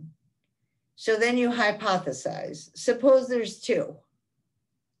one. So then you hypothesize. Suppose there's two.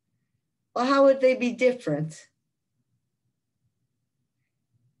 Well, how would they be different?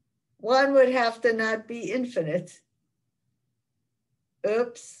 One would have to not be infinite.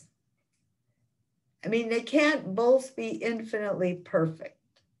 Oops. I mean, they can't both be infinitely perfect,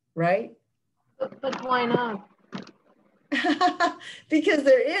 right? But why not? Because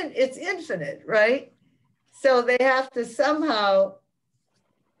it's infinite, right? So they have to somehow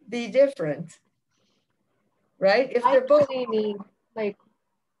be different, right? If Why they're both, do they need, like,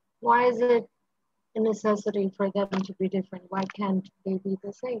 why is it a necessity for them to be different? Why can't they be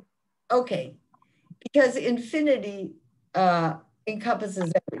the same? okay, because infinity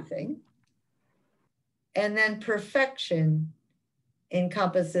encompasses everything. And then perfection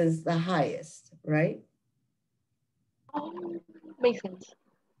encompasses the highest, right? Makes sense.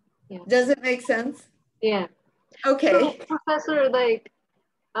 Yeah. Does it make sense? Yeah. Okay. So, Professor, like,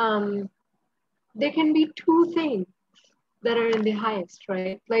 there can be two things that are in the highest,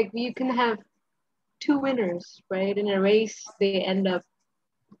 right? Like, you can have two winners, right? In a race, they end up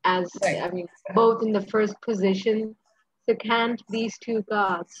as, Right. I mean, both in the first position. So, can't these two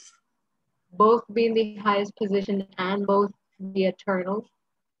gods both be in the highest position and both be eternal?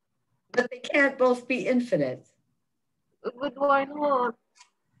 But they can't both be infinite. But why not?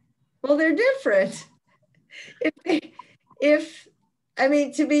 Well, they're different. I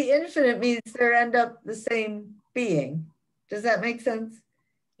mean, to be infinite means they end up the same being. Does that make sense?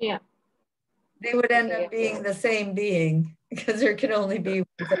 Yeah. They would end up being the same being because there can only be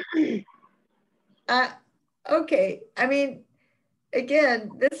one. Okay. I mean,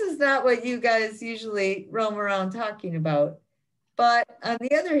 again, this is not what you guys usually roam around talking about. But on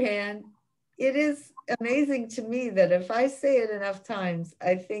the other hand, it is amazing to me that if I say it enough times,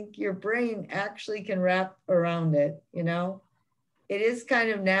 I think your brain actually can wrap around it, you know? It is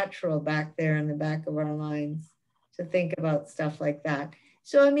kind of natural back there in the back of our minds to think about stuff like that.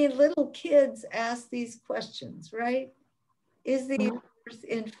 So, I mean, little kids ask these questions, right? Is the universe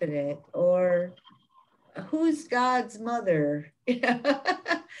infinite? Or who's God's mother? You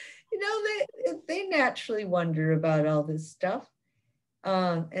know, they naturally wonder about all this stuff.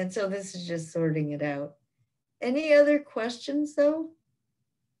 And so this is just sorting it out. Any other questions though?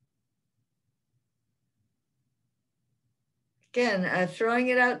 Again, throwing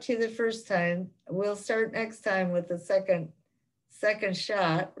it out to you the first time. We'll start next time with the second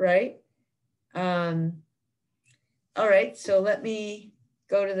shot, right? All right, so let me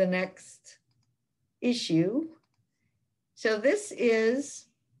go to the next issue. So this is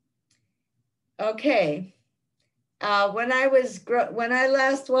Okay. When I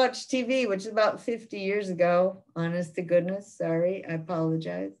last watched TV, which is about 50 years ago, honest to goodness, sorry, I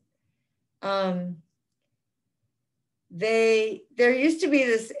apologize. There used to be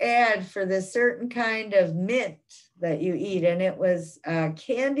this ad for this certain kind of mint that you eat, and it was a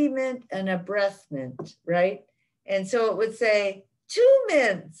candy mint and a breath mint, right? And so it would say 2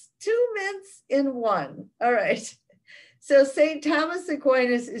 mints in one. All right. So St. Thomas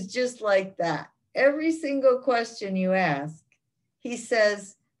Aquinas is just like that. Every single question you ask, he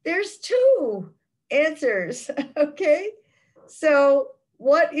says, there's 2 answers, okay? So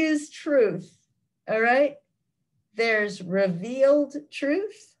what is truth, all right? There's revealed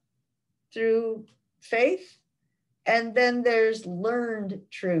truth through faith, and then there's learned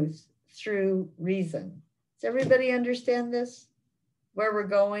truth through reason. Does everybody understand this, where we're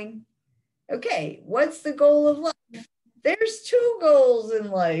going? Okay, what's the goal of life? There's 2 goals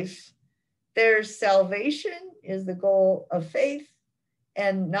in life. There's salvation is the goal of faith,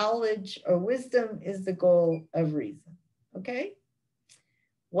 and knowledge or wisdom is the goal of reason, okay?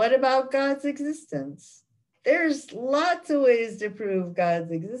 What about God's existence? There's lots of ways to prove God's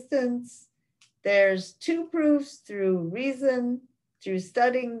existence. There's 2 proofs through reason, through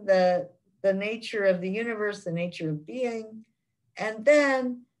studying the nature of the universe, the nature of being. And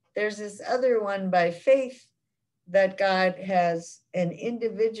then there's this other one by faith, that God has an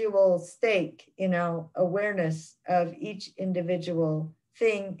individual stake, awareness of each individual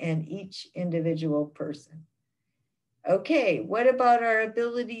thing and each individual person. Okay, what about our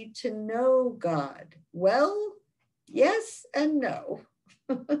ability to know God? Well, yes and no.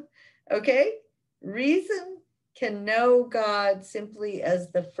 Okay, reason can know God simply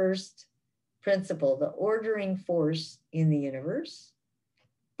as the first principle, the ordering force in the universe,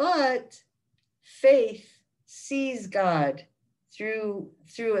 but faith sees God through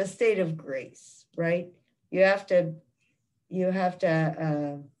a state of grace, right? You have to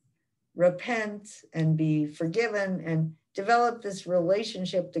repent and be forgiven and develop this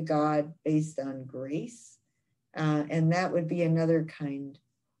relationship to God based on grace. And that would be another kind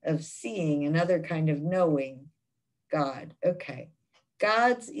of seeing, another kind of knowing God. Okay,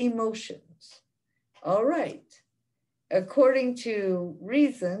 God's emotions. All right, according to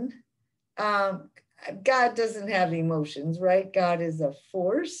reason, God doesn't have emotions, right? God is a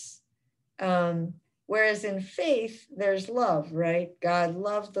force. Whereas in faith, there's love, right? God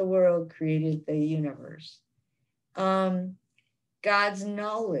loved the world, created the universe. God's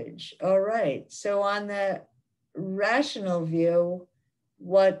knowledge. All right. So on the rational view,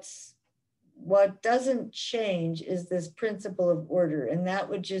 what doesn't change is this principle of order. And that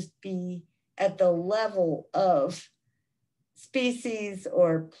would just be at the level of species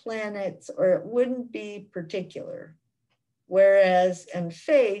or planets, or it wouldn't be particular. Whereas in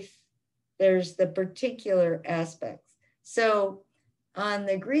faith, there's the particular aspects. So on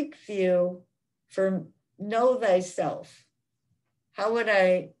the Greek view, for know thyself,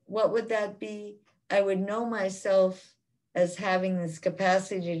 what would that be? I would know myself as having this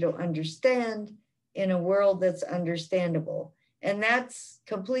capacity to understand in a world that's understandable. And that's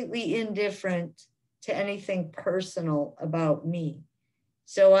completely indifferent to anything personal about me.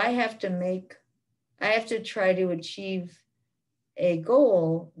 So I have to try to achieve a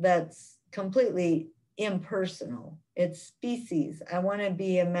goal that's completely impersonal. It's species. I want to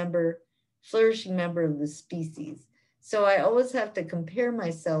be a flourishing member of the species. So I always have to compare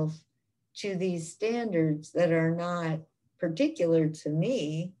myself to these standards that are not particular to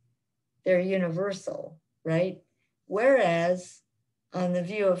me. They're universal, right? Whereas on the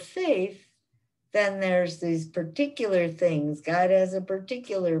view of faith, then there's these particular things. God has a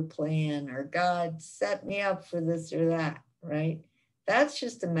particular plan, or God set me up for this or that, right? That's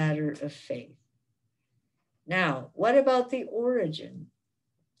just a matter of faith. Now, what about the origin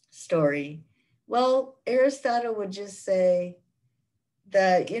story? Well, Aristotle would just say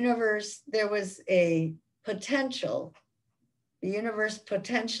the universe, there was a potential. The universe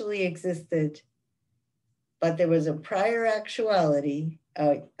potentially existed, but there was a prior actuality,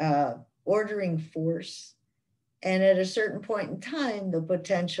 ordering force. And at a certain point in time, the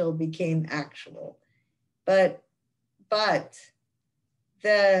potential became actual. But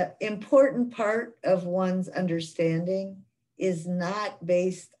the important part of one's understanding is not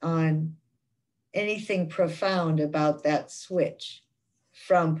based on anything profound about that switch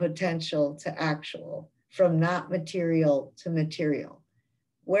from potential to actual, from not material to material.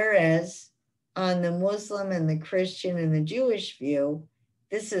 Whereas on the Muslim and the Christian and the Jewish view,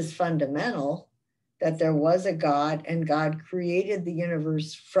 this is fundamental, that there was a God and God created the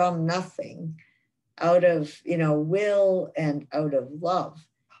universe from nothing, out of will and out of love.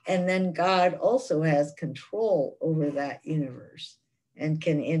 And then God also has control over that universe and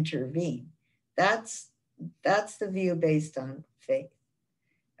can intervene. That's the view based on faith.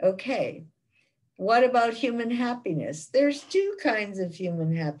 Okay, what about human happiness? There's two kinds of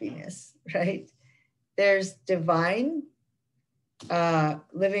human happiness, right? There's divine,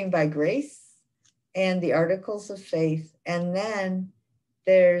 living by grace, and the articles of faith. And then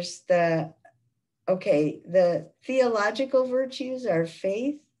there's the theological virtues are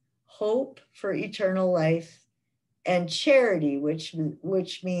faith, hope for eternal life, and charity, which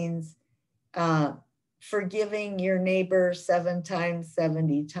means forgiving your neighbor 7 times,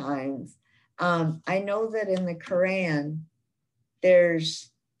 70 times. I know that in the Quran,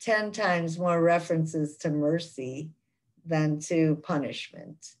 there's 10 times more references to mercy than to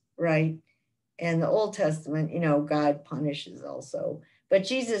punishment, right? And the Old Testament, God punishes also. But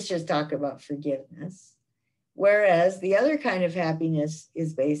Jesus just talked about forgiveness. Whereas the other kind of happiness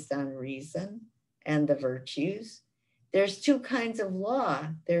is based on reason and the virtues. There's two kinds of law.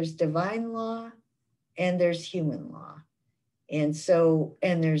 There's divine law and there's human law. And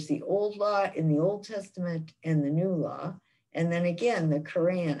there's the old law in the Old Testament and the new law. And then again, the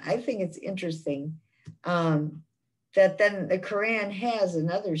Quran. I think it's interesting that then the Quran has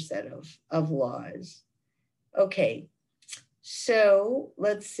another set of laws. Okay, so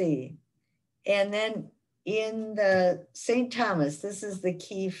let's see. And then in the St. Thomas, this is the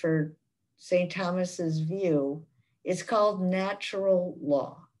key for St. Thomas's view, it's called natural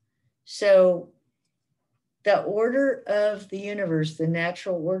law. So the order of the universe, the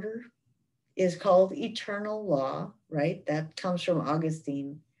natural order, is called eternal law, right? That comes from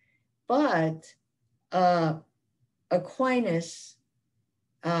Augustine. But Aquinas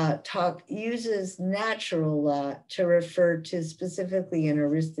uses natural law to refer to specifically an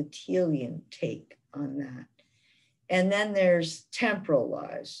Aristotelian take on that. And then there's temporal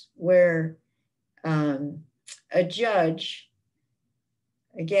laws where a judge,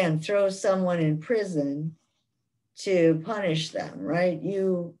 again, throws someone in prison to punish them, right?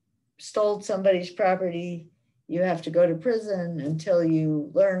 You stole somebody's property, you have to go to prison until you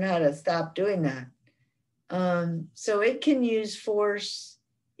learn how to stop doing that. So it can use force,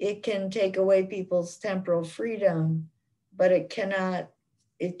 it can take away people's temporal freedom, but it can't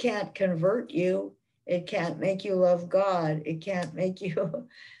convert you. It can't make you love God. It can't make you,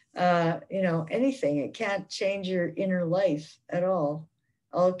 anything. It can't change your inner life at all.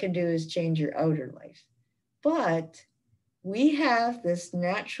 All it can do is change your outer life. But we have this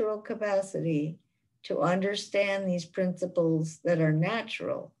natural capacity to understand these principles that are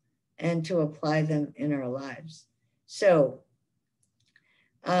natural and to apply them in our lives. So,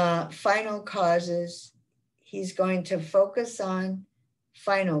 final causes, he's going to focus on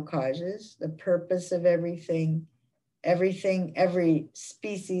final causes, the purpose of everything. Every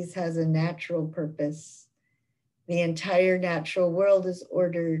species has a natural purpose. The entire natural world is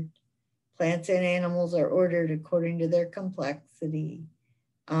ordered. Plants and animals are ordered according to their complexity.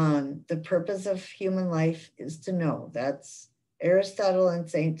 The purpose of human life is to know. That's Aristotle and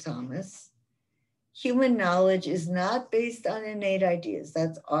St. Thomas. Human knowledge is not based on innate ideas.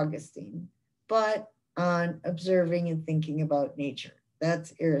 That's Augustine, but on observing and thinking about nature.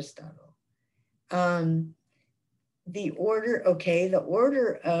 That's Aristotle. The order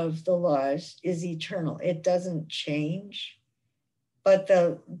of the laws is eternal. It doesn't change, but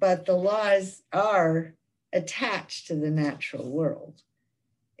the laws are attached to the natural world.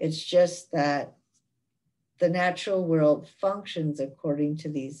 It's just that the natural world functions according to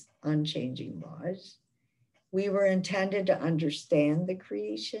these unchanging laws. We were intended to understand the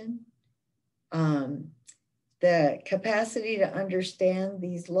creation. The capacity to understand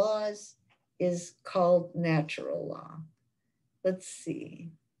these laws is called natural law. Let's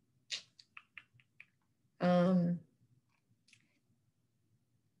see. Let's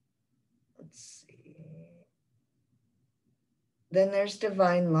see. Then there's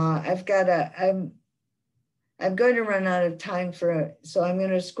divine law. I'm going to run out of time so I'm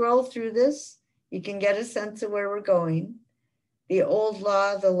going to scroll through this. You can get a sense of where we're going. The old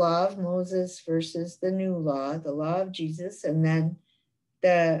law, the law of Moses versus the new law, the law of Jesus. And then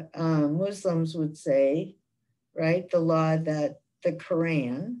the Muslims would say, right, the law that the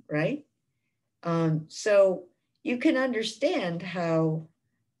Quran, right? So you can understand how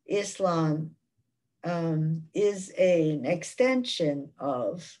Islam is an extension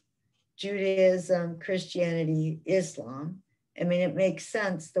of Judaism, Christianity, Islam. I mean, it makes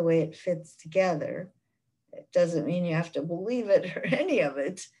sense the way it fits together. It doesn't mean you have to believe it or any of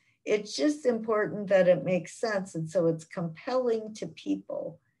it. It's just important that it makes sense. And so it's compelling to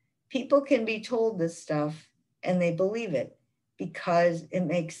people. People can be told this stuff and they believe it because it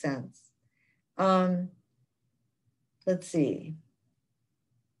makes sense. Let's see.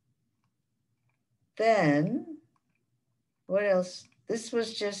 Then, what else? This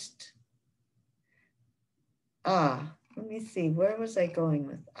was just, let me see, where was I going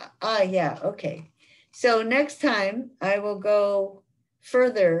with? Yeah, okay. So next time I will go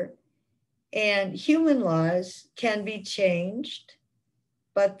further, and human laws can be changed,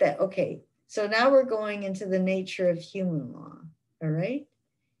 but that, okay. So now we're going into the nature of human law, all right?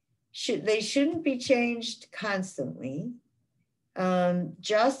 They shouldn't be changed constantly.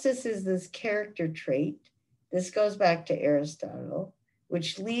 Justice is this character trait. This goes back to Aristotle,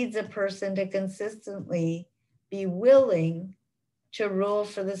 which leads a person to consistently be willing to rule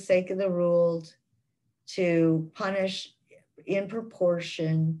for the sake of the ruled, to punish in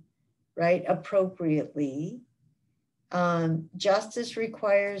proportion, right, appropriately. Justice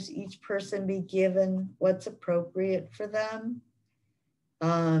requires each person be given what's appropriate for them.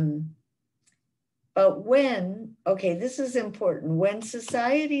 But when, okay, this is important, when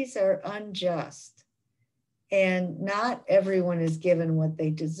societies are unjust and not everyone is given what they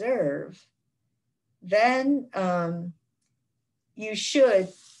deserve, then you should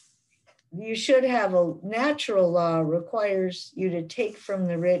have a natural law requires you to take from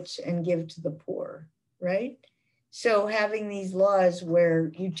the rich and give to the poor, right? So having these laws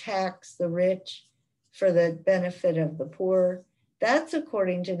where you tax the rich for the benefit of the poor, that's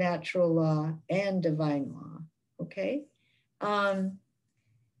according to natural law and divine law, okay?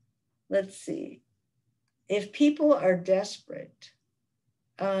 Let's see. If people are desperate,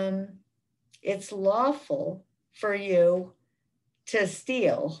 it's lawful for you to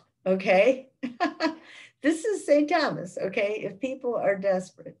steal, okay? This is St. Thomas, okay? If people are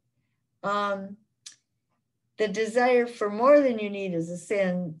desperate. The desire for more than you need is a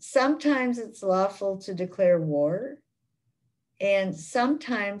sin. Sometimes it's lawful to declare war, and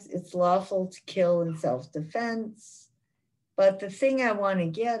sometimes it's lawful to kill in self-defense. But the thing I want to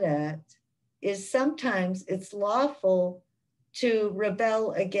get at is sometimes it's lawful to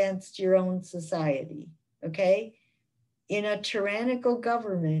rebel against your own society, okay? In a tyrannical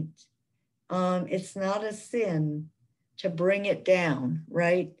government, it's not a sin to bring it down,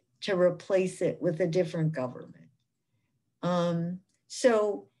 right? To replace it with a different government.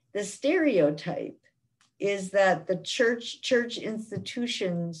 So the stereotype is that the church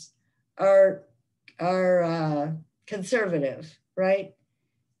institutions are conservative, right?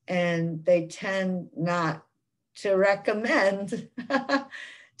 And they tend not to recommend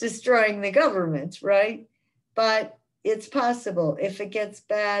destroying the government, right? But it's possible if it gets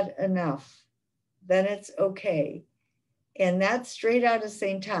bad enough, then it's okay. And that's straight out of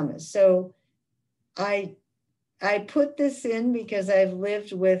St. Thomas. So I put this in because I've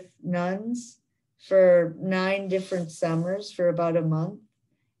lived with nuns for 9 different summers for about a month.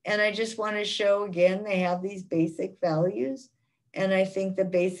 And I just want to show again, they have these basic values. And I think the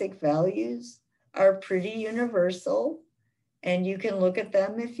basic values are pretty universal. And you can look at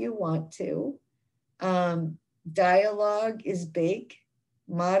them if you want to. Dialogue is big.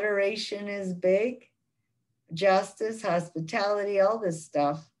 Moderation is big. Justice, hospitality, all this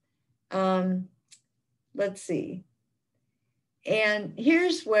stuff. Let's see. And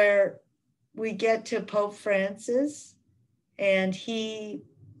here's where we get to Pope Francis, and he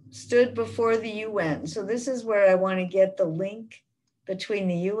stood before the UN. So this is where I want to get the link between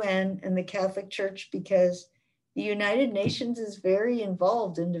the UN and the Catholic Church, because the United Nations is very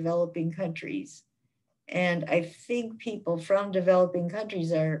involved in developing countries. And I think people from developing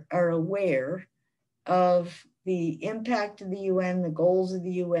countries are aware of the impact of the UN, the goals of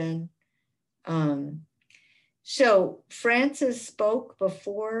the UN. So Francis spoke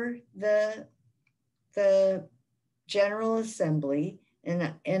before the General Assembly,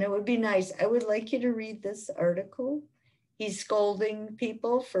 and it would be nice. I would like you to read this article. He's scolding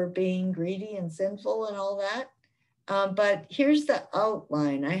people for being greedy and sinful and all that. But here's the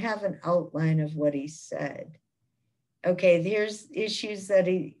outline. I have an outline of what he said. Okay, here's issues that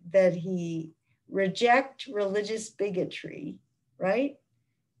he reject religious bigotry, right?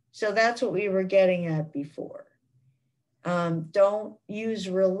 So that's what we were getting at before. Don't use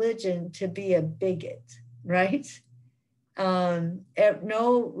religion to be a bigot, right? Every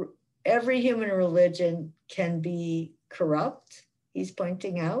human religion can be corrupt, he's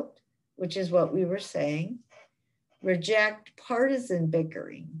pointing out, which is what we were saying. Reject partisan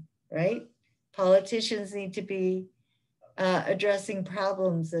bickering, right? Politicians need to be addressing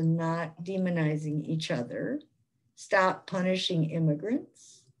problems and not demonizing each other. Stop punishing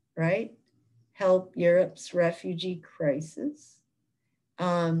immigrants, right? Help Europe's refugee crisis.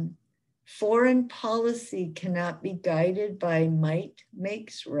 Foreign policy cannot be guided by might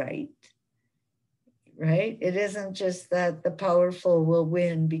makes right, right? It isn't just that the powerful will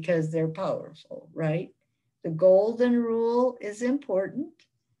win because they're powerful, right? The golden rule is important.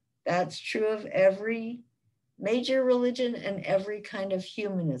 That's true of every major religion and every kind of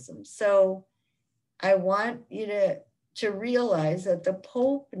humanism. So I want you to realize that the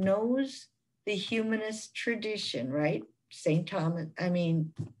Pope knows the humanist tradition, right?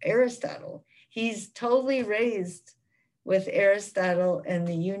 Aristotle. He's totally raised with Aristotle and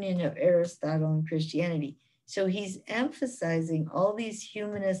the union of Aristotle and Christianity. So he's emphasizing all these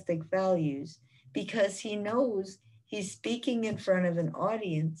humanistic values because he knows he's speaking in front of an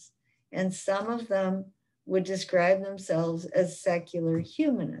audience, and some of them would describe themselves as secular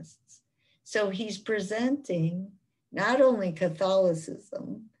humanists. So he's presenting not only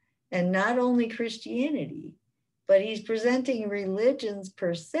Catholicism and not only Christianity, but he's presenting religions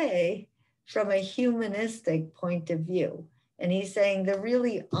per se from a humanistic point of view. And he's saying the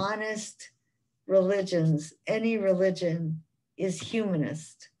really honest religions, any religion is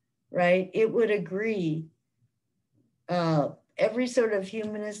humanist, right? It would agree. Every sort of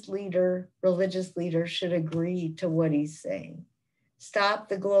humanist leader, religious leader should agree to what he's saying. Stop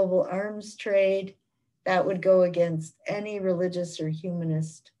the global arms trade. That would go against any religious or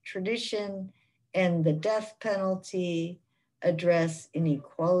humanist tradition. End the death penalty, address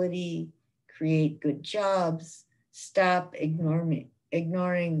inequality, create good jobs, stop ignoring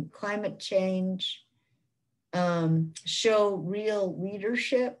climate change, show real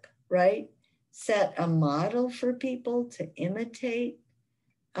leadership, right? Set a model for people to imitate,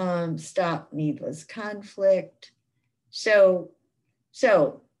 stop needless conflict. So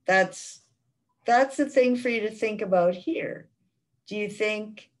that's the thing for you to think about here. Do you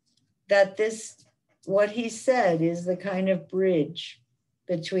think that what he said is the kind of bridge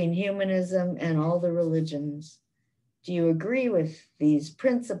between humanism and all the religions? Do you agree with these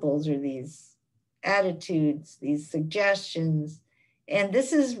principles or these attitudes, these suggestions? And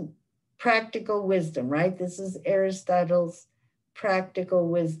this is practical wisdom, right? This is Aristotle's practical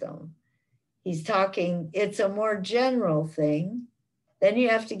wisdom. He's talking, it's a more general thing. Then you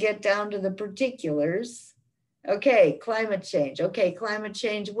have to get down to the particulars. Okay, climate change. Okay, climate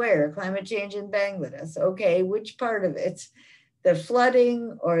change where? Climate change in Bangladesh. Okay, which part of it? The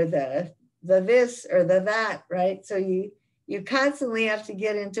flooding or the this or the that, right? So you constantly have to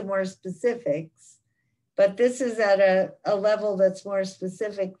get into more specifics, but this is at a level that's more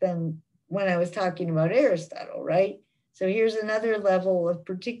specific than when I was talking about Aristotle, right? So here's another level of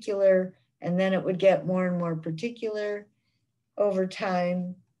particular, and then it would get more and more particular over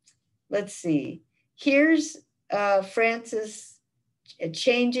time. Let's see. Here's Francis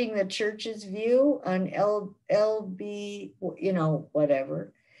changing the church's view on LB,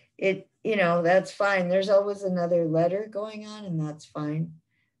 whatever. That's fine. There's always another letter going on, and that's fine.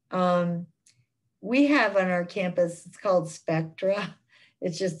 We have on our campus, it's called spectra.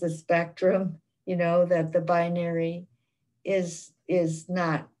 It's just a spectrum, that the binary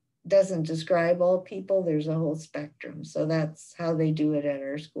doesn't describe all people. There's a whole spectrum. So that's how they do it at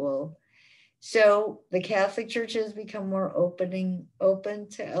our school. So the Catholic Church has become more open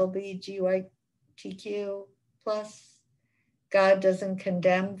to LGBTQ plus. God doesn't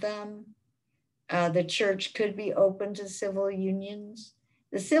condemn them. The church could be open to civil unions.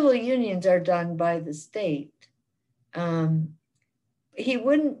 The civil unions are done by the state. He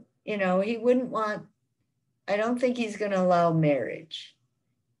wouldn't want, I don't think he's going to allow marriage,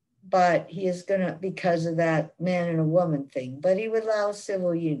 but he is going to, because of that man and a woman thing, but he would allow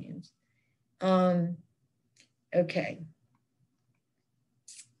civil unions. Okay.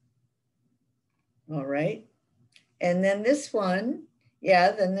 All right. And then this one,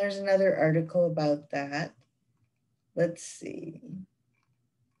 then there's another article about that. Let's see.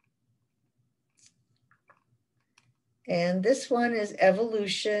 And this one is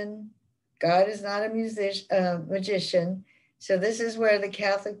evolution. God is not a magician. So this is where the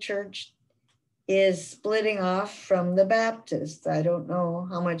Catholic Church is splitting off from the Baptists. I don't know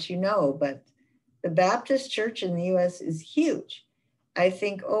how much you know, but the Baptist Church in the US is huge. I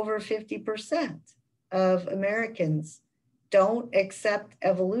think over 50% of Americans don't accept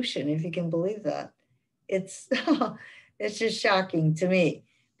evolution, if you can believe that. It's just shocking to me.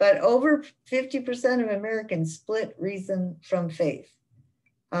 But over 50% of Americans split reason from faith.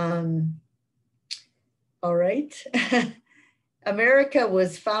 All right. America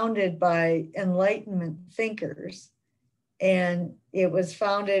was founded by Enlightenment thinkers, and it was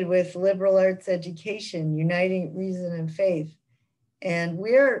founded with liberal arts education, uniting reason and faith. And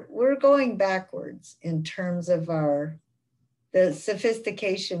we're going backwards in terms of our the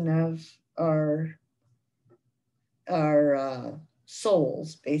sophistication of our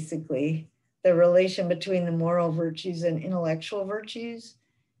souls, basically, the relation between the moral virtues and intellectual virtues,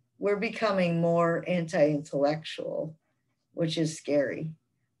 we're becoming more anti-intellectual, which is scary.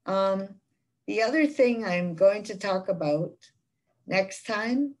 The other thing I'm going to talk about next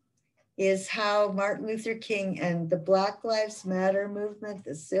time is how Martin Luther King and the Black Lives Matter movement,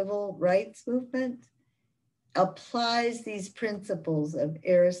 the civil rights movement, applies these principles of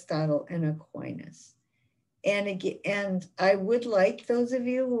Aristotle and Aquinas. And I would like those of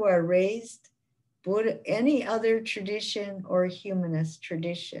you who are raised Buddha, any other tradition or humanist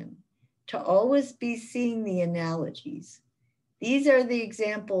tradition, to always be seeing the analogies. These are the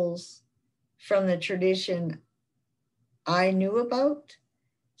examples from the tradition I knew about.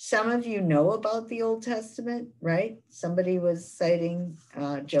 Some of you know about the Old Testament, right? Somebody was citing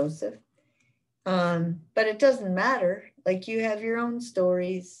Joseph. But it doesn't matter. Like, you have your own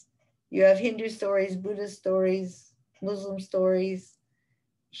stories. You have Hindu stories, Buddhist stories, Muslim stories,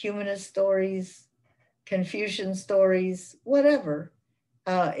 humanist stories, Confucian stories, whatever.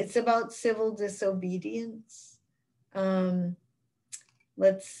 It's about civil disobedience.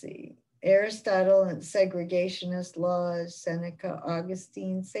 Let's see. Aristotle and segregationist laws, Seneca,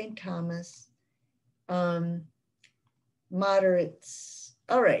 Augustine, St. Thomas, moderates.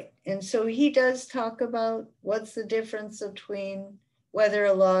 All right. And so he does talk about what's the difference between whether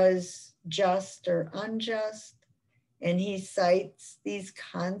a law is just or unjust. And he cites these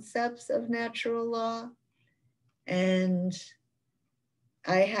concepts of natural law. And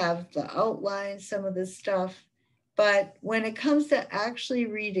I have the outline, some of the stuff. But when it comes to actually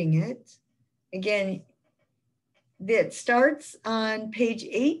reading it, again, it starts on page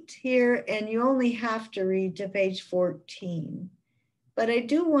 8 here, and you only have to read to page 14. But I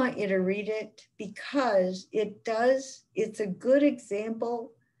do want you to read it because it's a good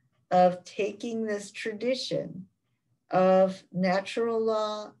example of taking this tradition of natural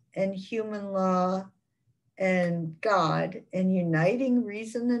law and human law and God and uniting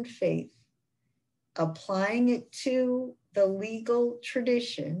reason and faith, applying it to the legal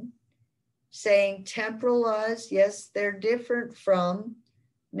tradition, saying temporal laws, yes, they're different from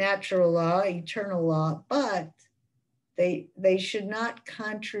natural law, eternal law, but they should not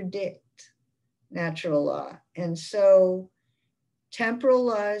contradict natural law. And so temporal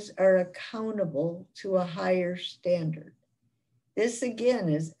laws are accountable to a higher standard. This, again,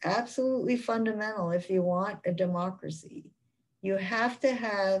 is absolutely fundamental if you want a democracy. You have to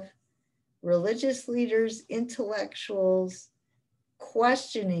have religious leaders, intellectuals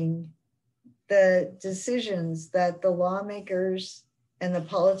questioning the decisions that the lawmakers and the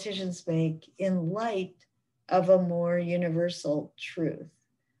politicians make in light of a more universal truth.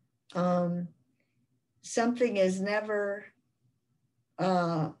 Something is never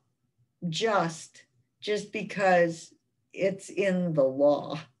just because it's in the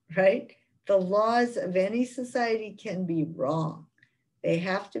law, right? The laws of any society can be wrong. They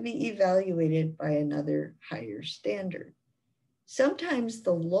have to be evaluated by another higher standard. Sometimes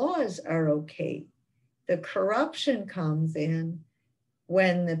the laws are okay. The corruption comes in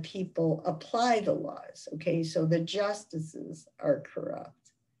when the people apply the laws, okay? So the justices are corrupt.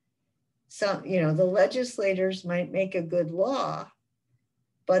 Some, the legislators might make a good law,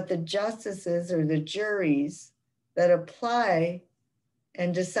 but the justices or the juries that apply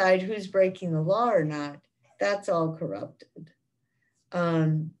and decide who's breaking the law or not, that's all corrupted.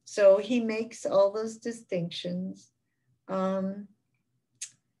 So he makes all those distinctions. And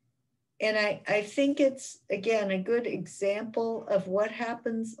I think it's, again, a good example of what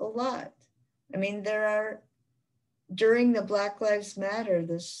happens a lot. I mean, during the Black Lives Matter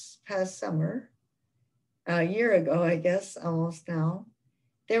this past summer, a year ago, I guess, almost now,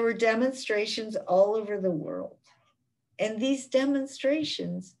 there were demonstrations all over the world. And these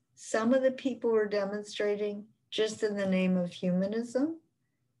demonstrations, some of the people were demonstrating just in the name of humanism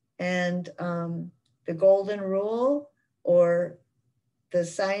and the golden rule, or the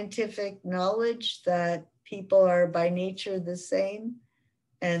scientific knowledge that people are by nature the same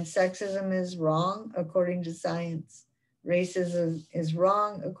and sexism is wrong according to science, racism is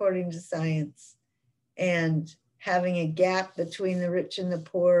wrong according to science, and having a gap between the rich and the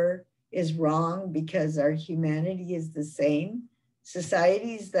poor is wrong because our humanity is the same.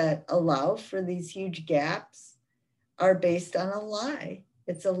 Societies that allow for these huge gaps are based on a lie.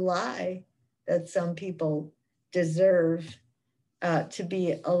 It's a lie that some people deserve to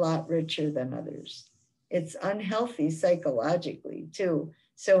be a lot richer than others. It's unhealthy psychologically too.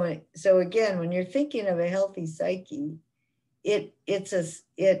 So again, when you're thinking of a healthy psyche, it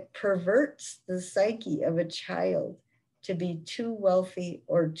perverts the psyche of a child to be too wealthy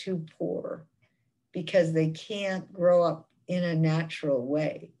or too poor because they can't grow up in a natural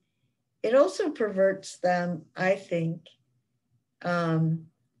way. It also perverts them, I think.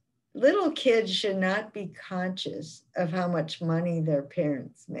 Little kids should not be conscious of how much money their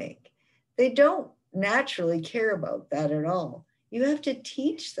parents make. They don't naturally care about that at all. You have to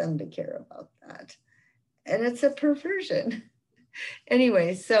teach them to care about that. And it's a perversion.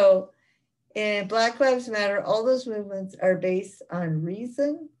 Anyway, so in Black Lives Matter, all those movements are based on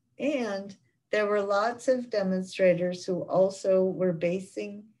reason. And there were lots of demonstrators who also were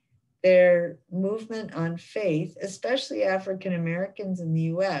basing their movement on faith, especially African Americans in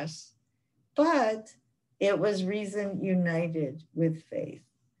the US, but it was reason united with faith.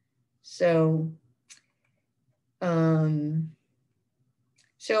 So,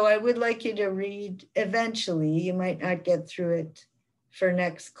 so I would like you to read eventually. You might not get through it for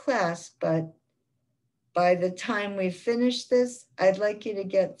next class, but by the time we finish this, I'd like you to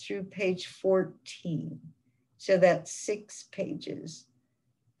get through page 14. So that's 6 pages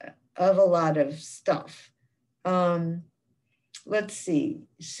of a lot of stuff. Let's see.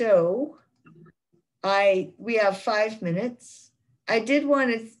 So we have 5 minutes. I did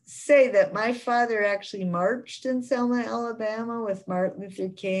want to say that my father actually marched in Selma, Alabama with Martin Luther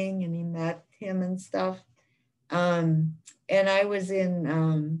King, and he met him and stuff. And I was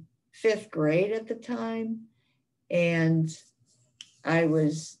in 5th grade at the time. And I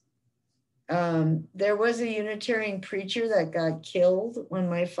was, there was a Unitarian preacher that got killed when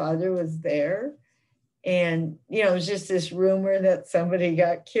my father was there. And, you know, it was just this rumor that somebody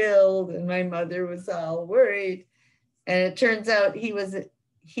got killed, and my mother was all worried. And it turns out he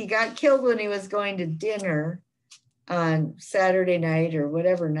got killed when he was going to dinner on Saturday night or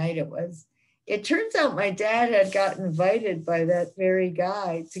whatever night it was. It turns out my dad had got invited by that very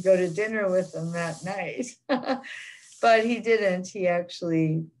guy to go to dinner with him that night. But he didn't. He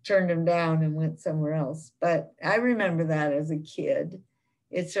actually turned him down and went somewhere else. But I remember that as a kid.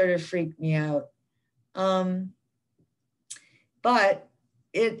 It sort of freaked me out. But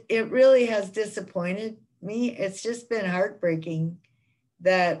it really has disappointed me. It's just been heartbreaking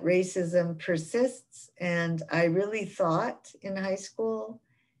that racism persists. And I really thought in high school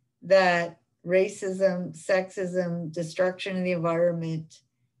that racism, sexism, destruction of the environment,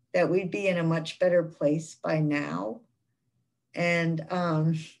 that we'd be in a much better place by now. And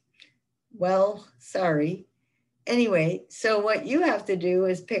well, sorry. Anyway, so what you have to do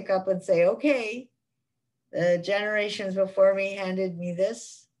is pick up and say, okay, the generations before me handed me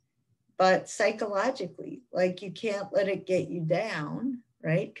this, but psychologically, like you can't let it get you down,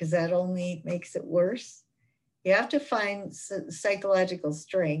 right? Because that only makes it worse. You have to find psychological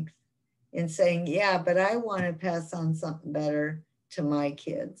strength in saying, yeah, but I want to pass on something better to my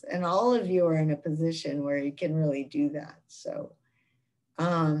kids. And all of you are in a position where you can really do that. So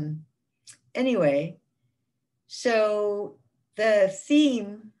anyway, so the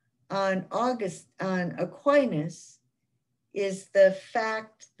theme on Aquinas is the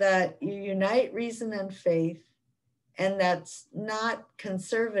fact that you unite reason and faith, and that's not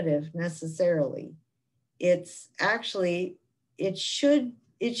conservative necessarily. It's actually, it should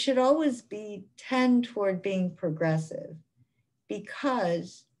always tend toward being progressive,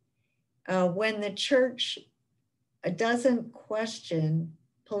 because when the church doesn't question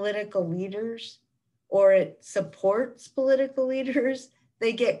political leaders or it supports political leaders,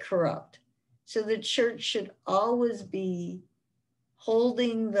 they get corrupt. So the church should always be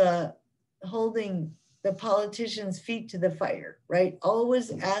holding the politicians' feet to the fire, right?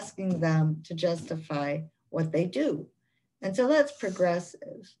 Always asking them to justify what they do. And so that's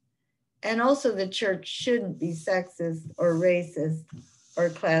progressive. And also the church shouldn't be sexist or racist or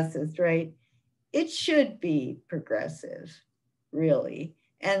classist, right? It should be progressive, really.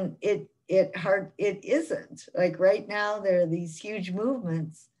 And it isn't. Like right now, there are these huge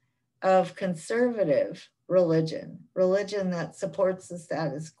movements of conservative religion that supports the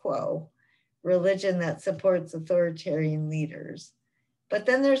status quo, religion that supports authoritarian leaders. But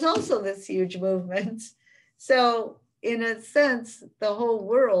then there's also this huge movement. So in a sense, the whole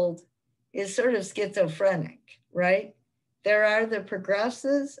world is sort of schizophrenic, right? There are the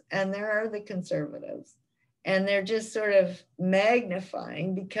progressives and there are the conservatives. And they're just sort of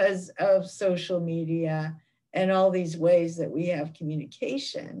magnifying because of social media and all these ways that we have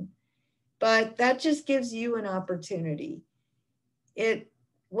communication. But that just gives you an opportunity.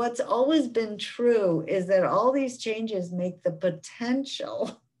 What's always been true is that all these changes make the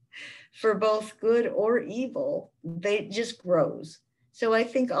potential for both good or evil, they just grows. So I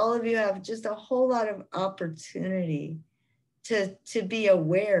think all of you have just a whole lot of opportunity to be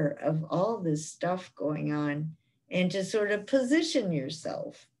aware of all this stuff going on and to sort of position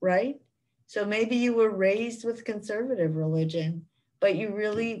yourself, right? So maybe you were raised with conservative religion, but you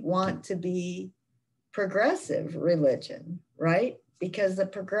really want to be progressive religion, right? Because the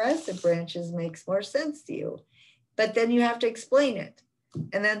progressive branches makes more sense to you. But then you have to explain it.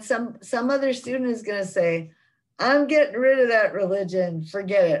 And then some other student is going to say, I'm getting rid of that religion.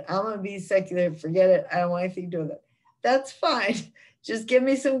 Forget it. I'm going to be secular. Forget it. I don't want anything to do with it. That's fine. Just give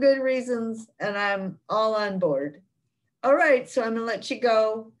me some good reasons and I'm all on board. All right. So I'm going to let you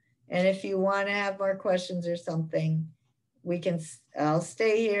go. And if you want to have more questions or something, I'll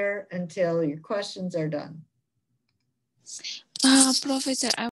stay here until your questions are done. Professor,